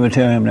shame you would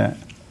tell him that.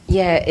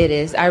 Yeah, it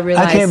is. I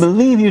realize. I can't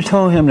believe you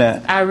told him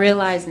that. I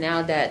realize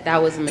now that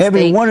was a mistake.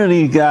 Every one of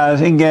these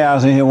guys and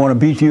gals in here want to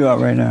beat you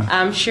up right now.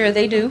 I'm sure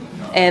they do,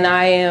 and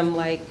I am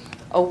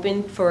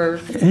open for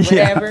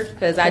whatever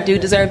because I do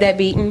deserve that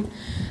beating.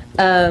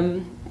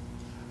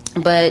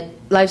 But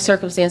life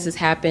circumstances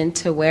happened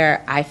to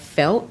where I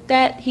felt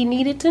that he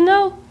needed to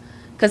know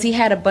because he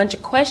had a bunch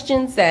of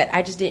questions that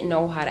I just didn't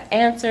know how to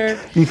answer.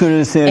 You could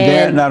have said,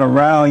 "Dad not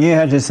around." You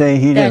had to say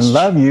he didn't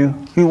love you.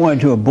 He wanted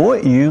to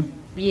abort you.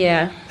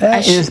 Yeah.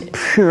 That is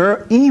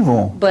pure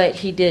evil. But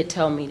he did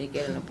tell me to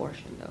get an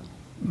abortion, though.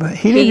 But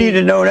he didn't need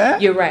to know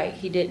that? You're right.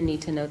 He didn't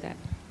need to know that.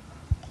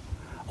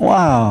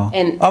 Wow.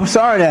 And I'm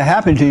sorry that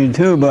happened to you,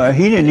 too, but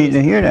he didn't need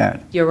to hear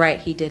that. You're right.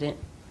 He didn't.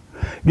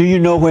 Do you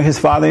know where his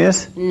father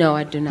is? No,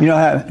 I do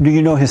not. Do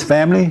you know his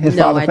family, his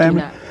No, father's I do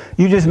family? not.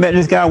 You just met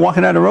this guy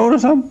walking down the road or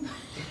something?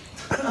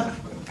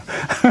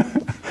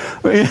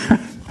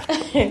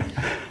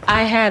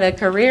 I had a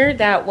career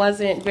that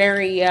wasn't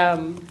very,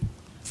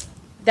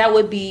 that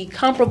would be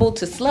comparable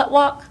to slut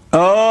walk.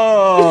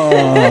 Oh,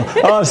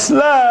 a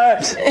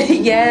slut.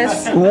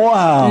 Yes.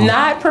 Wow.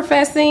 Not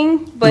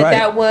professing, but Right.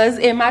 that was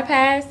in my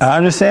past. I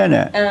understand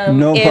that.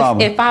 No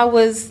problem. If I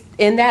was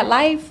in that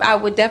life, I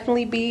would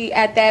definitely be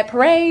at that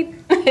parade.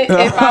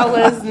 If I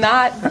was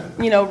not,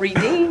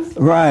 redeemed.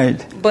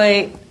 Right.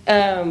 But,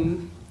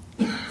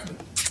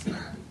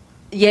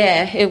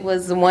 yeah, it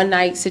was a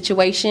one-night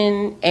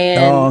situation.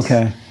 And Oh,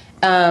 okay.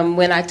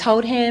 when I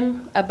told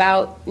him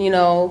about,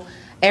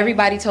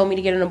 everybody told me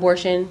to get an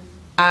abortion,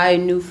 I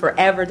knew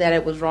forever that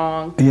it was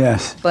wrong.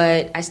 Yes.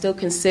 But I still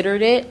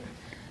considered it.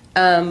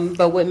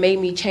 But what made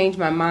me change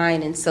my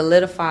mind and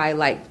solidify,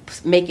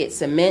 make it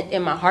cement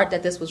in my heart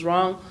that this was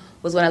wrong,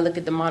 was when I looked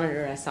at the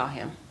monitor and I saw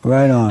him.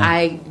 Right on.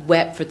 I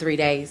wept for 3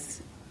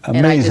 days.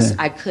 Amazing. And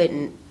I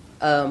couldn't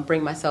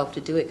bring myself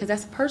to do it because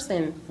that's a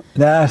person.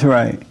 That's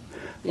right.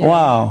 Yeah.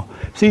 Wow.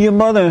 See, your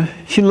mother,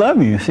 she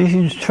loved you. See,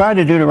 she tried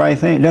to do the right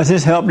thing. Does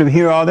this help to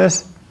hear all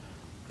this?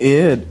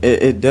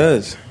 It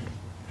does.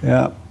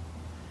 Yeah.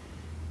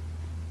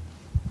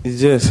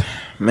 It's just,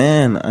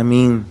 man, I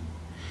mean,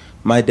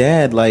 my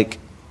dad, like,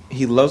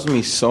 he loves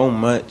me so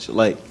much.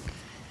 Like,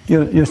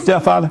 your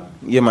stepfather?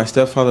 Yeah, my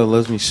stepfather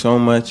loves me so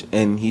much,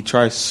 and he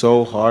tries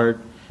so hard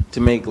to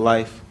make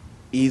life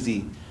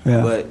easy.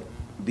 Yeah. But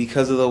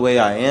because of the way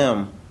I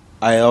am,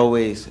 I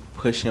always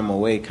push him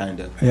away, kind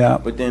of. Yeah.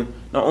 But then,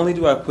 not only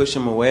do I push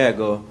him away, I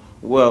go,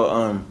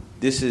 well,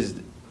 this is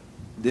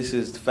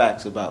the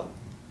facts about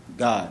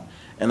God,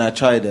 and I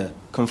try to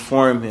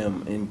conform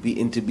him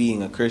into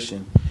being a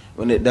Christian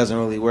when it doesn't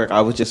really work.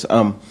 I was just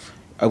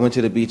I went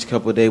to the beach a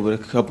couple of days with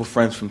a couple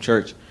friends from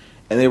church,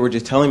 and they were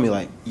just telling me,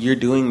 like, you're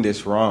doing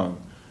this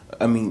wrong.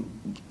 I mean,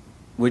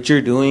 what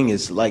you're doing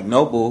is, like,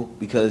 noble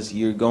because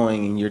you're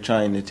going and you're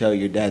trying to tell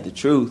your dad the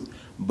truth,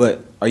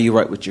 but are you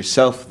right with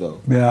yourself, though?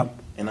 Yeah.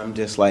 And I'm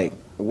just like,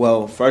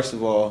 well, first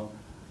of all,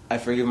 I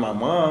forgive my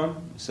mom,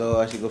 so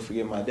I should go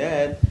forgive my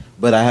dad,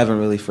 but I haven't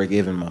really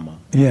forgiven my mom.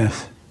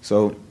 Yes.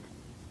 So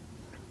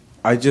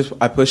I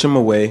push him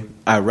away,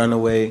 I run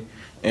away,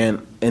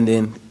 and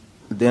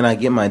then I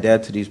get my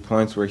dad to these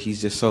points where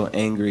he's just so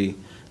angry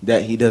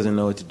that he doesn't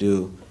know what to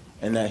do,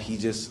 and that he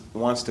just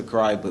wants to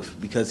cry, but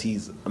because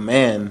he's a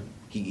man,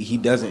 he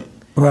doesn't.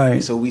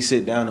 Right. So we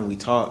sit down and we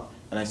talk,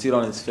 and I see it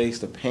on his face,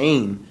 the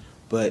pain,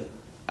 but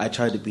I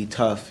try to be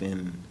tough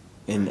and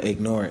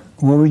ignore it.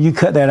 Well, will you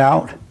cut that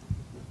out?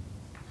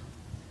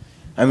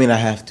 I mean, I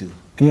have to.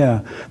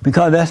 Yeah,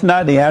 because that's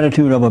not the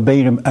attitude of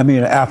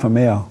an alpha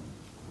male.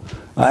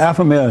 An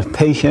alpha male is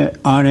patient,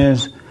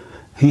 honest.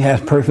 He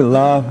has perfect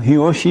love. He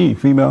or she,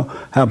 female,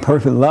 have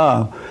perfect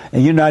love.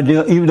 And you're not,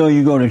 even though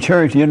you go to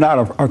church, you're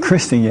not a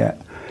Christian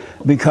yet.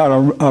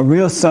 Because a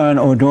real son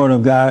or daughter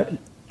of God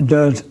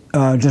does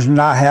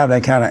not have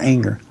that kind of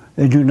anger.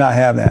 They do not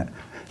have that.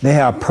 They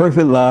have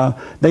perfect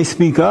love. They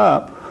speak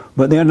up,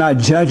 but they're not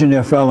judging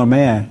their fellow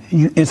man.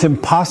 It's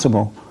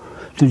impossible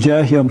to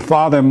judge your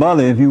father and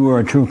mother if you were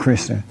a true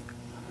Christian.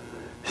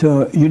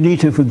 So you need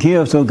to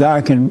forgive so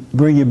God can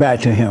bring you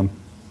back to him.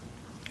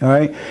 All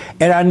right?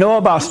 And I know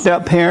about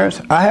step parents.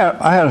 I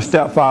had a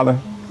stepfather,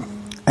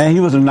 and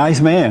he was a nice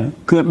man,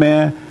 good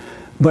man,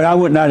 but I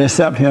would not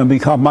accept him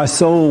because my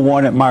soul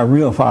wanted my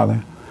real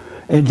father.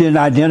 It didn't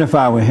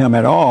identify with him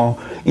at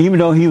all. Even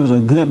though he was a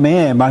good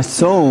man, my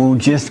soul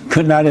just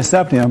could not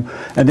accept him.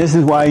 And this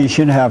is why you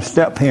shouldn't have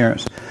step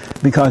parents,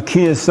 because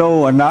kids'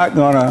 soul are not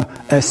going to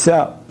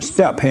accept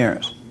step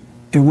parents.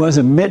 It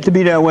wasn't meant to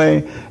be that way.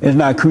 It's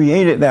not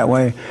created that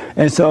way.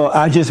 And so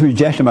I just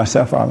rejected my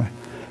stepfather.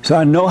 So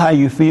I know how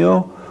you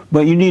feel,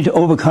 but you need to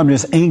overcome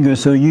this anger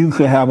so you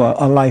could have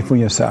a life for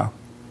yourself.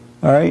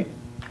 All right?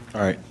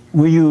 All right.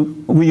 Will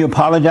you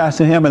apologize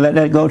to him and let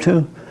that go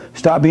too?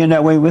 Stop being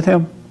that way with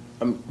him?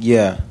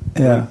 Yeah.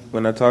 Yeah.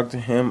 When I talked to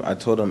him, I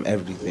told him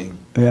everything.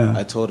 Yeah.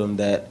 I told him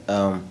that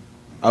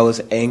I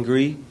was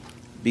angry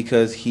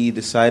because he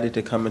decided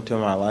to come into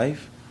my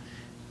life,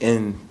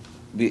 and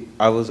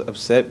I was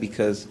upset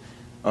because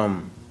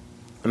not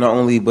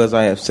only was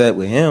I upset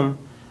with him,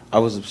 I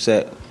was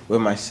upset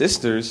with my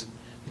sisters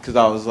because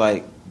I was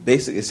like,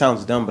 basically, it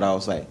sounds dumb, but I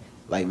was like,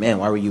 man,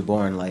 why were you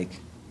born? Like,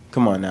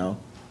 come on now.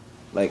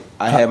 Like,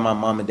 I had my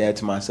mom and dad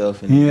to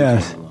myself. And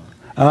yes,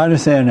 I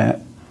understand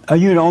that. Are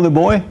you the only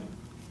boy?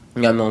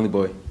 Yeah, I'm the only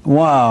boy.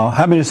 Wow.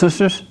 How many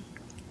sisters?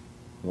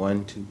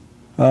 1, 2.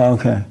 Oh,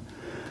 okay.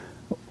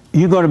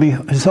 You're going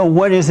to be. So,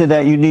 what is it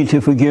that you need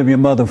to forgive your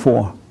mother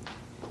for?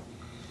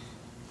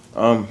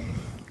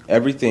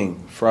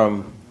 Everything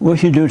from. What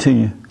she do to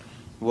you?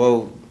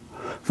 Well,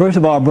 first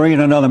of all, bringing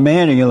another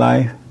man in your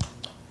life.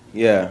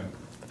 Yeah.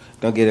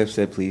 Don't get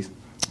upset, please.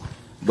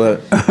 But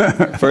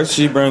first,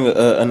 she brought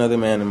another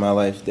man in my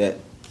life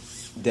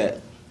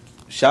that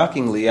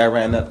shockingly I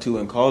ran up to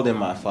and called him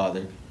my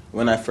father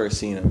when I first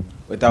seen him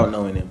without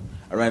knowing him.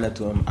 I ran up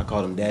to him. I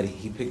called him daddy.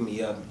 He picked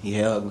me up. He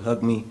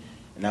hugged me,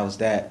 and that was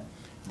that.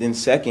 Then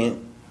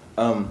second,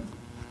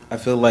 I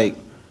feel like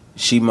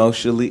she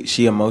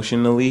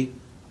emotionally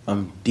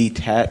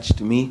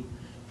detached me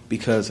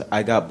because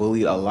I got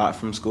bullied a lot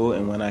from school,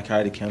 and when I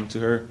tried to come to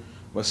her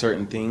with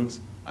certain things,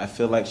 I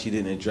feel like she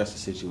didn't address the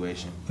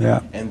situation.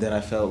 Yeah. And then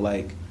I felt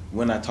like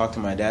when I talked to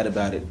my dad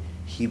about it,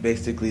 he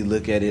basically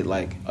looked at it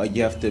like, oh,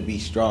 you have to be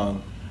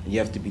strong, you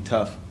have to be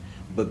tough.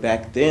 But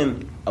back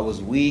then, I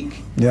was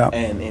weak, yeah.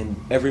 and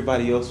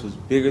everybody else was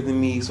bigger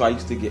than me, so I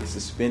used to get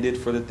suspended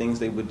for the things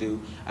they would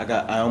do.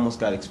 I almost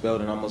got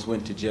expelled and almost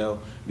went to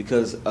jail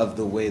because of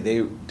the way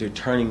they're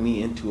turning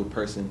me into a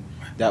person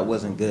that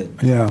wasn't good.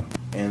 Yeah.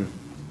 And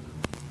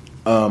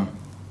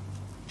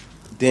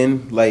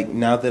then, like,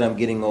 now that I'm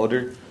getting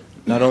older,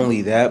 not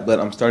only that, but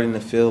I'm starting to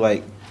feel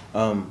like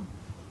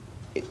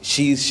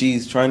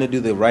she's trying to do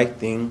the right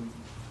thing,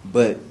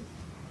 but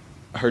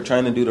her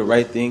trying to do the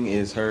right thing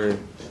is her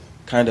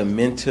kind of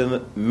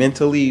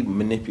mentally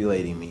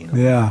manipulating me.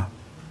 Yeah.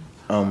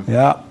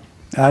 Yeah.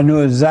 I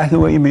know exactly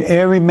what you mean.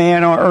 Every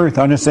man on earth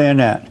understands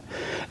that.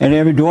 And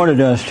every daughter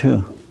does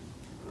too.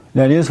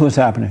 That is what's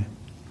happening.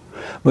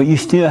 but you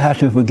still have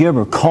to forgive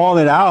her. Call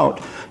it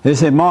out. They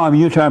say, Mom,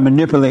 you're trying to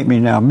manipulate me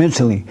now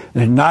mentally.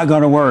 It's not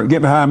going to work.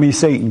 Get behind me,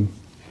 Satan.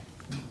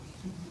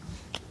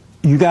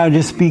 You got to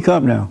just speak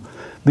up now.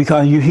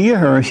 Because you hear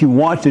her, she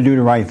wants to do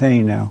the right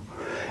thing now.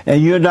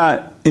 And you're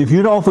not, if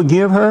you don't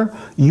forgive her,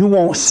 you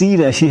won't see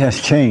that she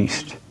has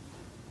changed.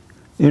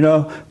 You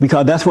know,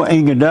 because that's what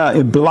anger does.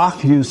 It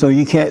blocks you so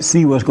you can't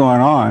see what's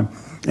going on.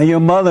 And your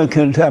mother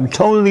could have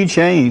totally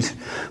changed,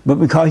 but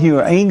because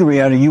you're angry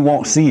at her, you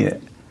won't see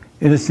it.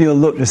 It'll still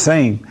look the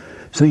same.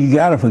 So you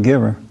got to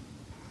forgive her.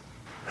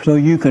 So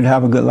you can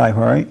have a good life,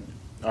 all right?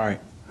 All right.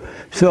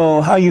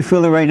 So how you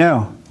feeling right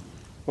now?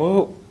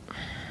 Well,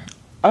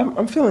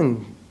 I'm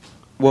feeling,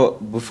 well,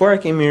 before I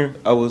came here,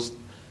 I was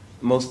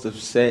most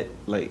upset,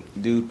 like,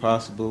 dude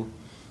possible.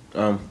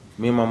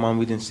 Me and my mom,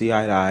 we didn't see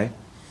eye to eye.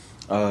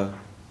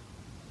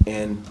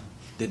 And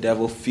the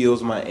devil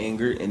feels my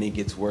anger, and it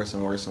gets worse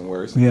and worse and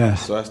worse.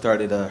 Yes. So I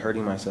started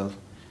hurting myself.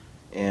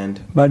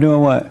 And by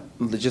doing what?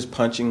 Just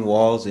punching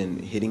walls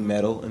and hitting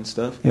metal and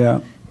stuff.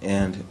 Yeah.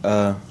 And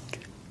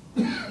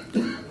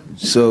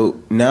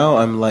so now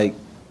I'm like,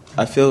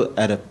 I feel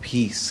at a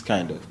peace,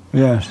 kind of.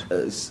 Yes.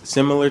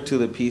 Similar to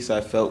the peace I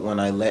felt when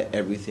I let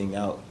everything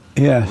out.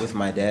 Yes. With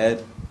my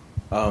dad.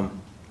 I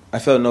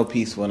felt no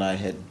peace when I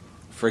had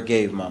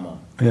forgave my mom.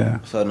 Yeah.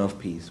 I felt no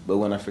peace. But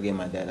when I forgave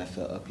my dad, I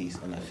felt a peace,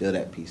 and I feel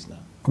that peace now.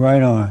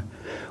 Right on.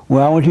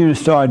 Well, I want you to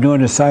start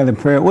doing the silent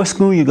prayer. What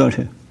school you go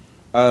to?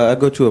 I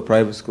go to a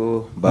private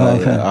school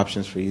by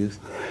Options for Youth.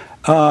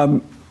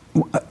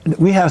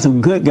 We have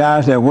some good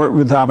guys that work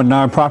with our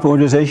nonprofit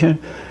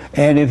organization,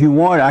 and if you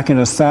want, I can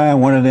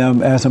assign one of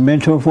them as a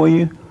mentor for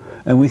you,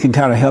 and we can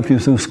kind of help you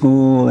through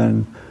school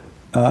and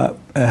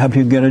help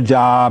you get a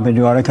job and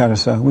do all that kind of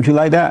stuff. Would you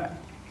like that?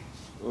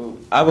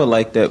 I would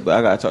like that, but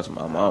I got to talk to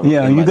my mom.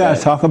 Yeah, you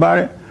guys talk about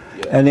it,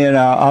 and then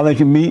I'll let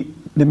you meet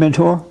the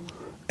mentor,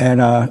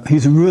 and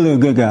he's really a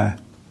good guy.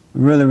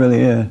 Really,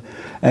 really is.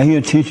 And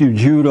he'll teach you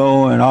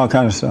judo and all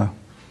kind of stuff.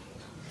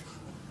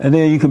 And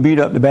then you can beat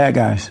up the bad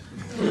guys.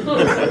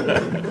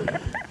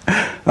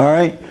 All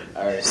right?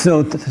 All right.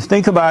 So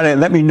think about it.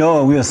 Let me know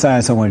and we'll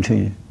assign someone to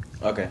you.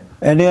 Okay.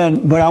 And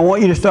then, but I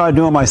want you to start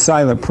doing my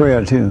silent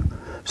prayer too,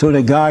 so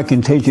that God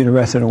can take you the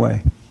rest of the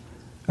way.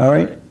 All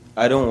right?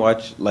 I don't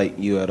watch like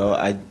you at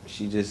all.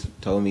 She just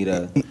told me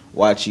to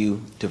watch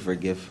you to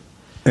forgive.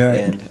 Right.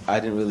 And I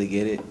didn't really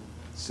get it.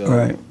 So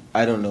Right.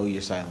 I don't know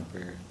your silent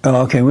prayer.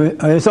 Oh, okay.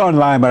 It's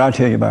online, but I'll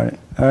tell you about it.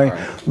 All right?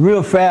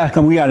 Real fast,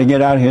 because we got to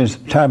get out of here.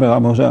 Time is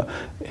almost up.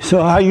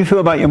 So how you feel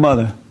about your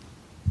mother?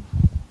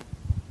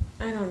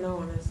 I don't know,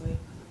 honestly.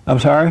 I'm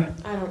sorry?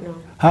 I don't know.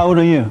 How old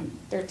are you?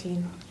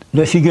 13.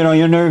 Does she get on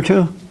your nerve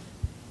too?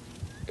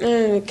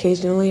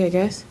 Occasionally, I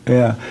guess.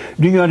 Yeah.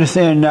 Do you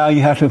understand now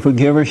you have to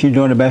forgive her? She's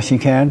doing the best she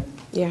can?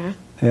 Yeah.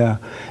 Yeah.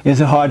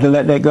 Is it hard to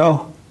let that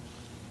go?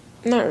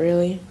 Not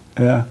really.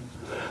 Yeah.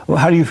 Well,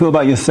 how do you feel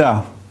about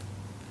yourself?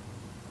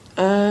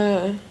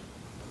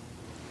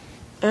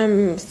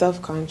 I'm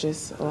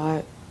self-conscious a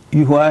lot.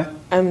 You what?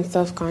 I'm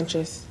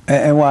self-conscious.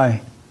 And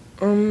why?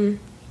 I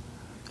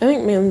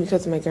think mainly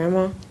because of my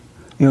grandma.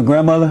 Your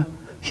grandmother?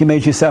 She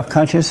made you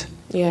self-conscious?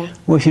 Yeah.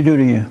 What'd she do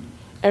to you?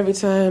 Every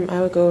time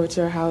I would go over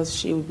to her house,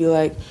 she would be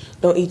like,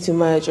 don't eat too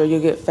much or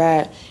you'll get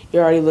fat.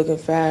 You're already looking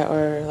fat,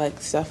 or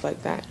like stuff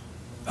like that.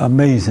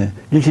 Amazing.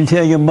 Did you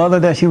tell your mother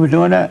that she was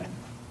doing that?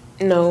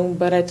 No,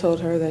 but I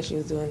told her that she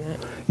was doing that.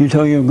 You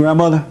told your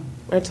grandmother?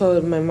 I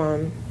told my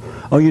mom.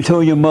 Oh, you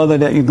told your mother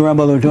that your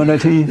grandmother was doing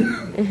that to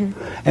you?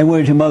 And what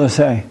did your mother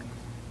say?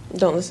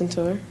 Don't listen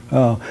to her.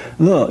 Oh,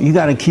 look, you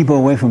got to keep her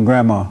away from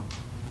grandma.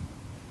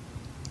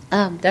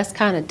 That's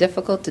kind of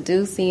difficult to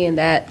do, seeing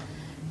that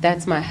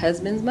that's my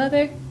husband's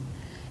mother.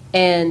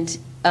 And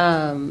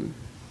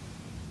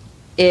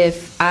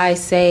if I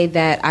say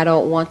that I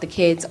don't want the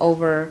kids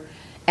over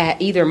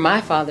at either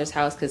my father's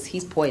house because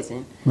he's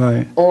poison,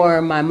 Right.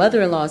 or my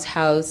mother-in-law's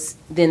house,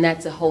 then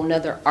that's a whole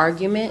nother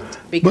argument,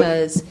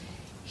 because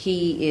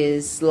he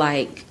is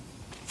like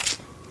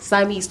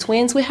Siamese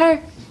twins with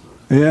her.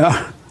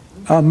 Yeah.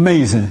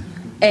 Amazing.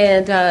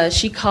 And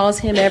she calls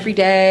him every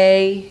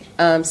day,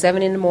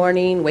 7 in the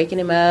morning, waking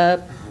him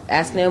up,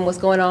 asking him what's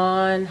going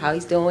on, how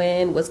he's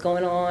doing, what's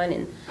going on.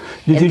 And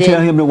Did you tell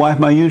him to watch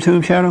my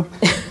YouTube channel?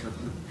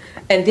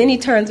 And then he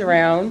turns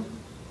around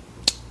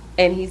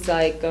and he's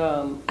like,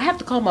 I have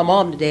to call my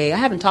mom today. I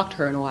haven't talked to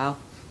her in a while.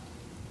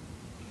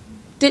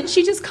 Didn't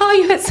she just call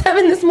you at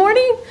 7 this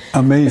morning?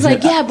 Amazing. He's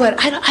like, yeah, but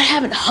I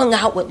haven't hung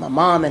out with my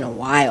mom in a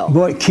while.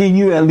 But can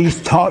you at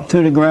least talk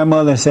to the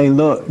grandmother and say,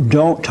 look,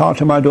 don't talk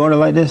to my daughter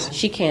like this?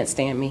 She can't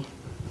stand me.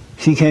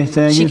 She can't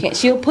stand She you?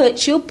 can't.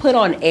 She'll put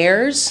on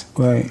airs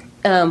Right.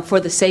 for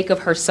the sake of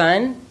her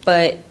son,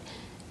 but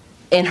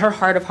in her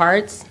heart of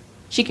hearts,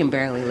 she can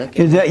barely look at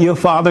Is that your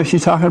father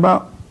she's talking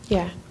about?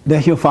 Yeah.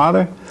 That's your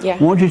father?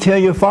 Yeah. Won't you tell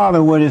your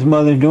father what his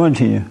mother's doing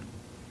to you?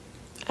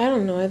 I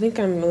don't know. I think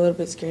I'm a little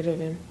bit scared of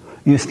him.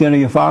 You're scared of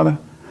your father?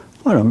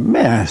 What a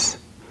mess.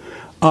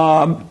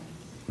 Can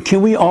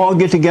we all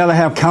get together,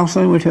 have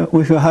counseling with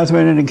your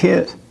husband and the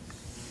kids?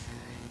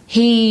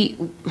 He,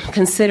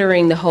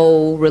 considering the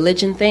whole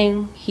religion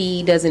thing,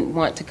 he doesn't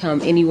want to come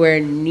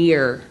anywhere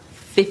near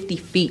 50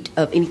 feet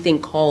of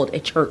anything called a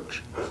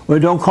church. Well,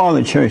 don't call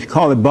it church.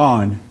 Call it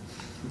bond.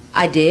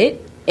 I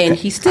did, and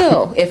he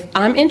still, if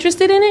I'm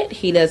interested in it,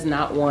 he does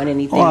not want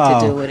anything to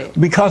do with it.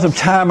 Because of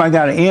time, I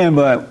got to end,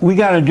 but we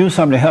got to do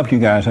something to help you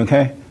guys,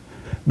 okay?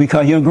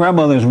 Because your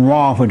grandmother is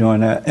wrong for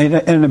doing that.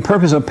 And the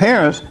purpose of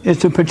parents is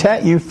to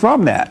protect you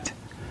from that.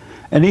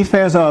 And these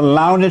parents are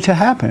allowing it to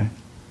happen.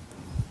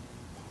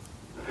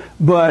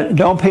 But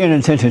don't pay any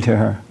attention to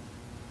her.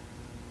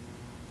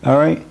 All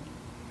right?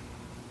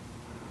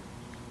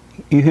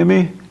 You hear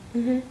me?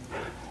 Mm-hmm.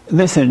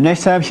 Listen,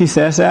 next time she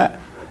says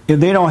that, if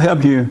they don't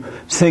help you,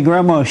 say,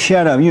 Grandma,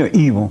 shut up, you're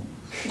evil.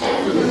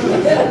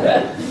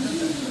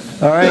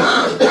 All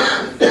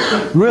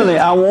right? Really,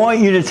 I want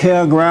you to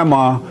tell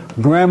Grandma,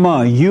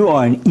 Grandma, you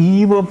are an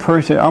evil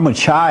person. I'm a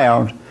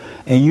child,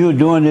 and you're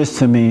doing this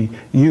to me.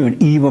 You're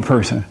an evil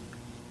person.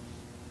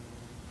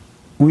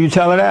 Will you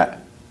tell her that?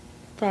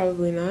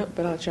 Probably not,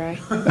 but I'll try.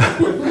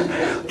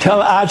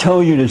 Tell her I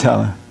told you to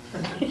tell her.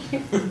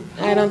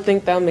 I don't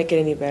think that'll make it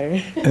any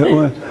better.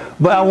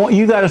 But I want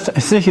you got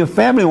to, since your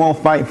family won't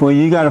fight for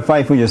you, you got to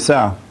fight for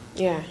yourself.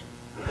 Yeah.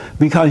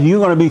 Because you're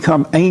going to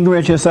become angry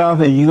at yourself,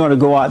 and you're going to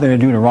go out there and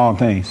do the wrong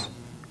things.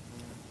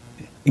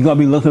 You're going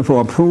to be looking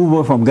for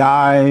approval from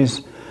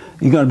guys.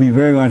 You're going to be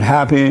very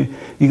unhappy.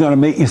 You're going to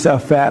make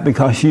yourself fat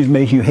because she's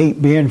made you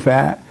hate being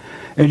fat.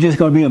 It's just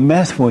going to be a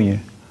mess for you.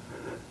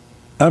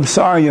 I'm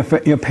sorry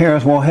your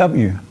parents won't help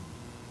you.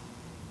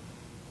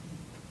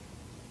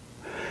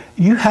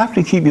 You have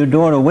to keep your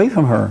daughter away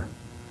from her.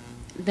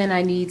 Then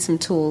I need some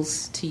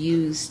tools to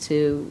use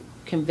to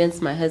convince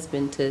my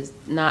husband to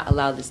not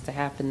allow this to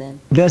happen then.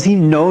 Does he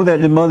know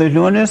that the mother's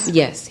doing this?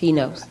 Yes, he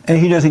knows. And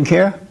he doesn't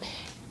care?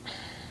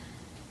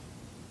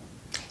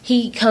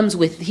 He comes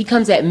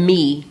at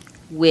me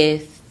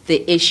with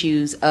the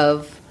issues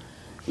of,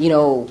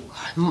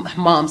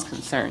 mom's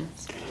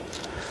concerns.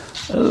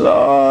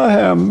 Lord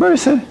have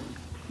mercy.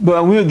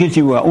 But we'll get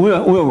you well.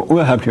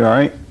 We'll help you, all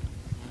right?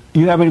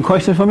 You have any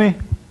questions for me?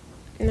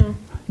 No.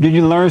 Did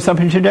you learn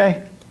something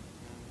today?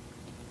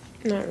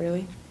 Not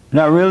really.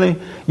 Not really?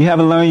 You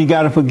haven't learned you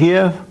got to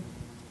forgive?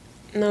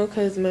 No,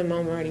 because my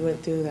mom already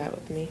went through that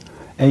with me.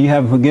 And you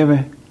haven't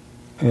forgiven?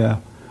 Yeah.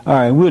 All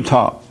right, we'll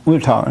talk. We'll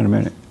talk in a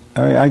minute.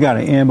 All right, I got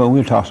to end, but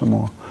we'll talk some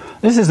more.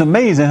 This is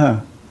amazing, huh?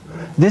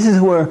 This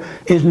is where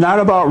it's not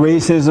about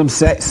racism,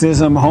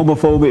 sexism,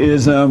 homophobia,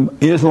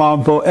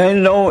 Islamophobia,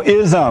 and no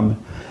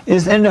ism.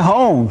 It's in the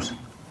homes.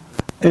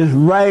 It's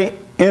right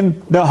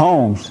in the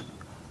homes.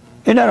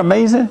 Isn't that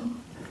amazing?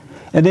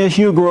 And then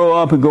she'll grow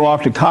up and go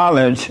off to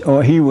college,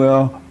 or he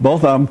will,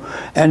 both of them,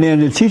 and then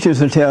the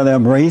teachers will tell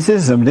them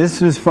racism,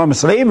 this is from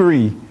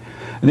slavery,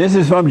 this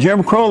is from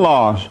Jim Crow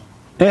laws.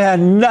 It had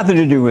nothing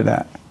to do with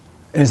that.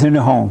 It's in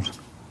the homes.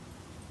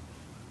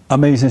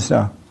 Amazing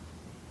stuff.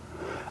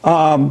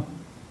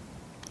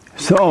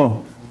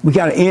 So we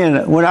got to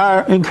end. What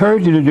I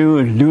encourage you to do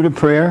is do the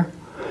prayer.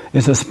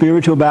 It's a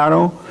spiritual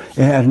battle.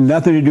 It has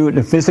nothing to do with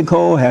the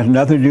physical. It has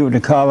nothing to do with the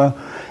color.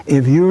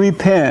 If you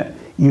repent,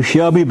 you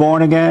shall be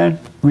born again,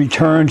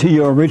 return to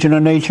your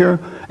original nature,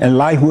 and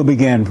life will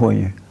begin for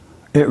you.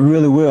 It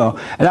really will.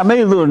 And I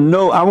made a little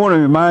note. I want to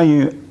remind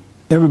you,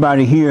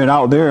 everybody here and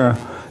out there,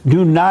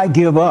 do not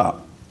give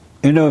up.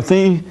 And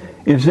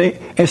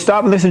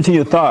stop listening to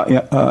your thought,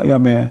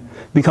 young man,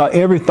 because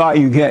every thought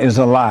you get is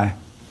a lie.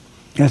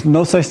 There's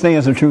no such thing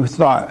as a true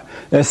thought.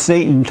 That's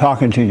Satan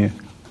talking to you.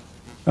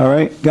 All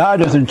right? God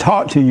doesn't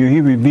talk to you.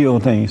 He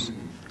reveals things.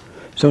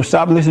 So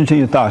stop listening to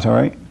your thoughts, all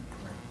right?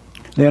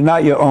 They're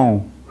not your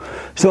own.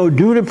 So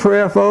do the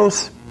prayer,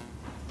 folks.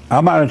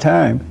 I'm out of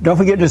time. Don't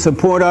forget to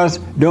support us.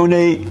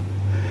 Donate.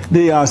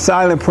 The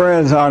silent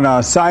prayers on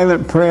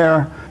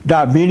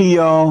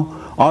silentprayer.video.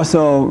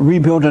 Also,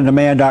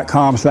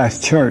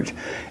 rebuildingdemand.com/church.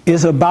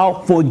 It's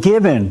about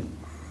forgiving.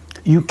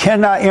 You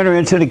cannot enter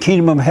into the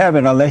kingdom of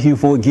heaven unless you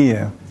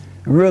forgive.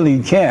 Really,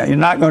 you can't. You're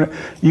not going to.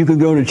 You can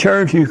go to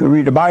church. You can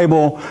read the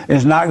Bible.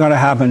 It's not going to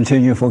happen until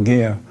you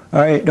forgive.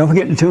 All right. Don't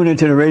forget to tune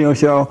into the radio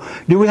show.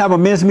 Do we have a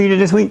men's meeting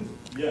this week?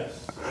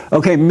 Yes.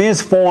 Okay.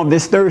 Men's forum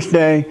this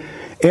Thursday.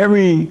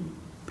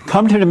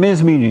 Come to the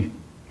men's meeting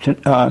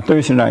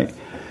Thursday night.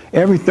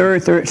 Every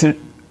first Thursday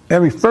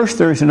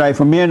night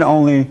for men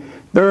only.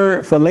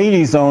 Third for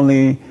ladies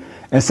only.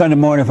 And Sunday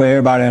morning for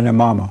everybody and their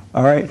mama.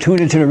 All right?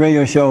 Tune into the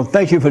radio show.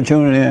 Thank you for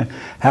tuning in.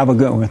 Have a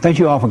good one. Thank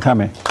you all for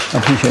coming. I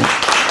appreciate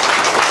it.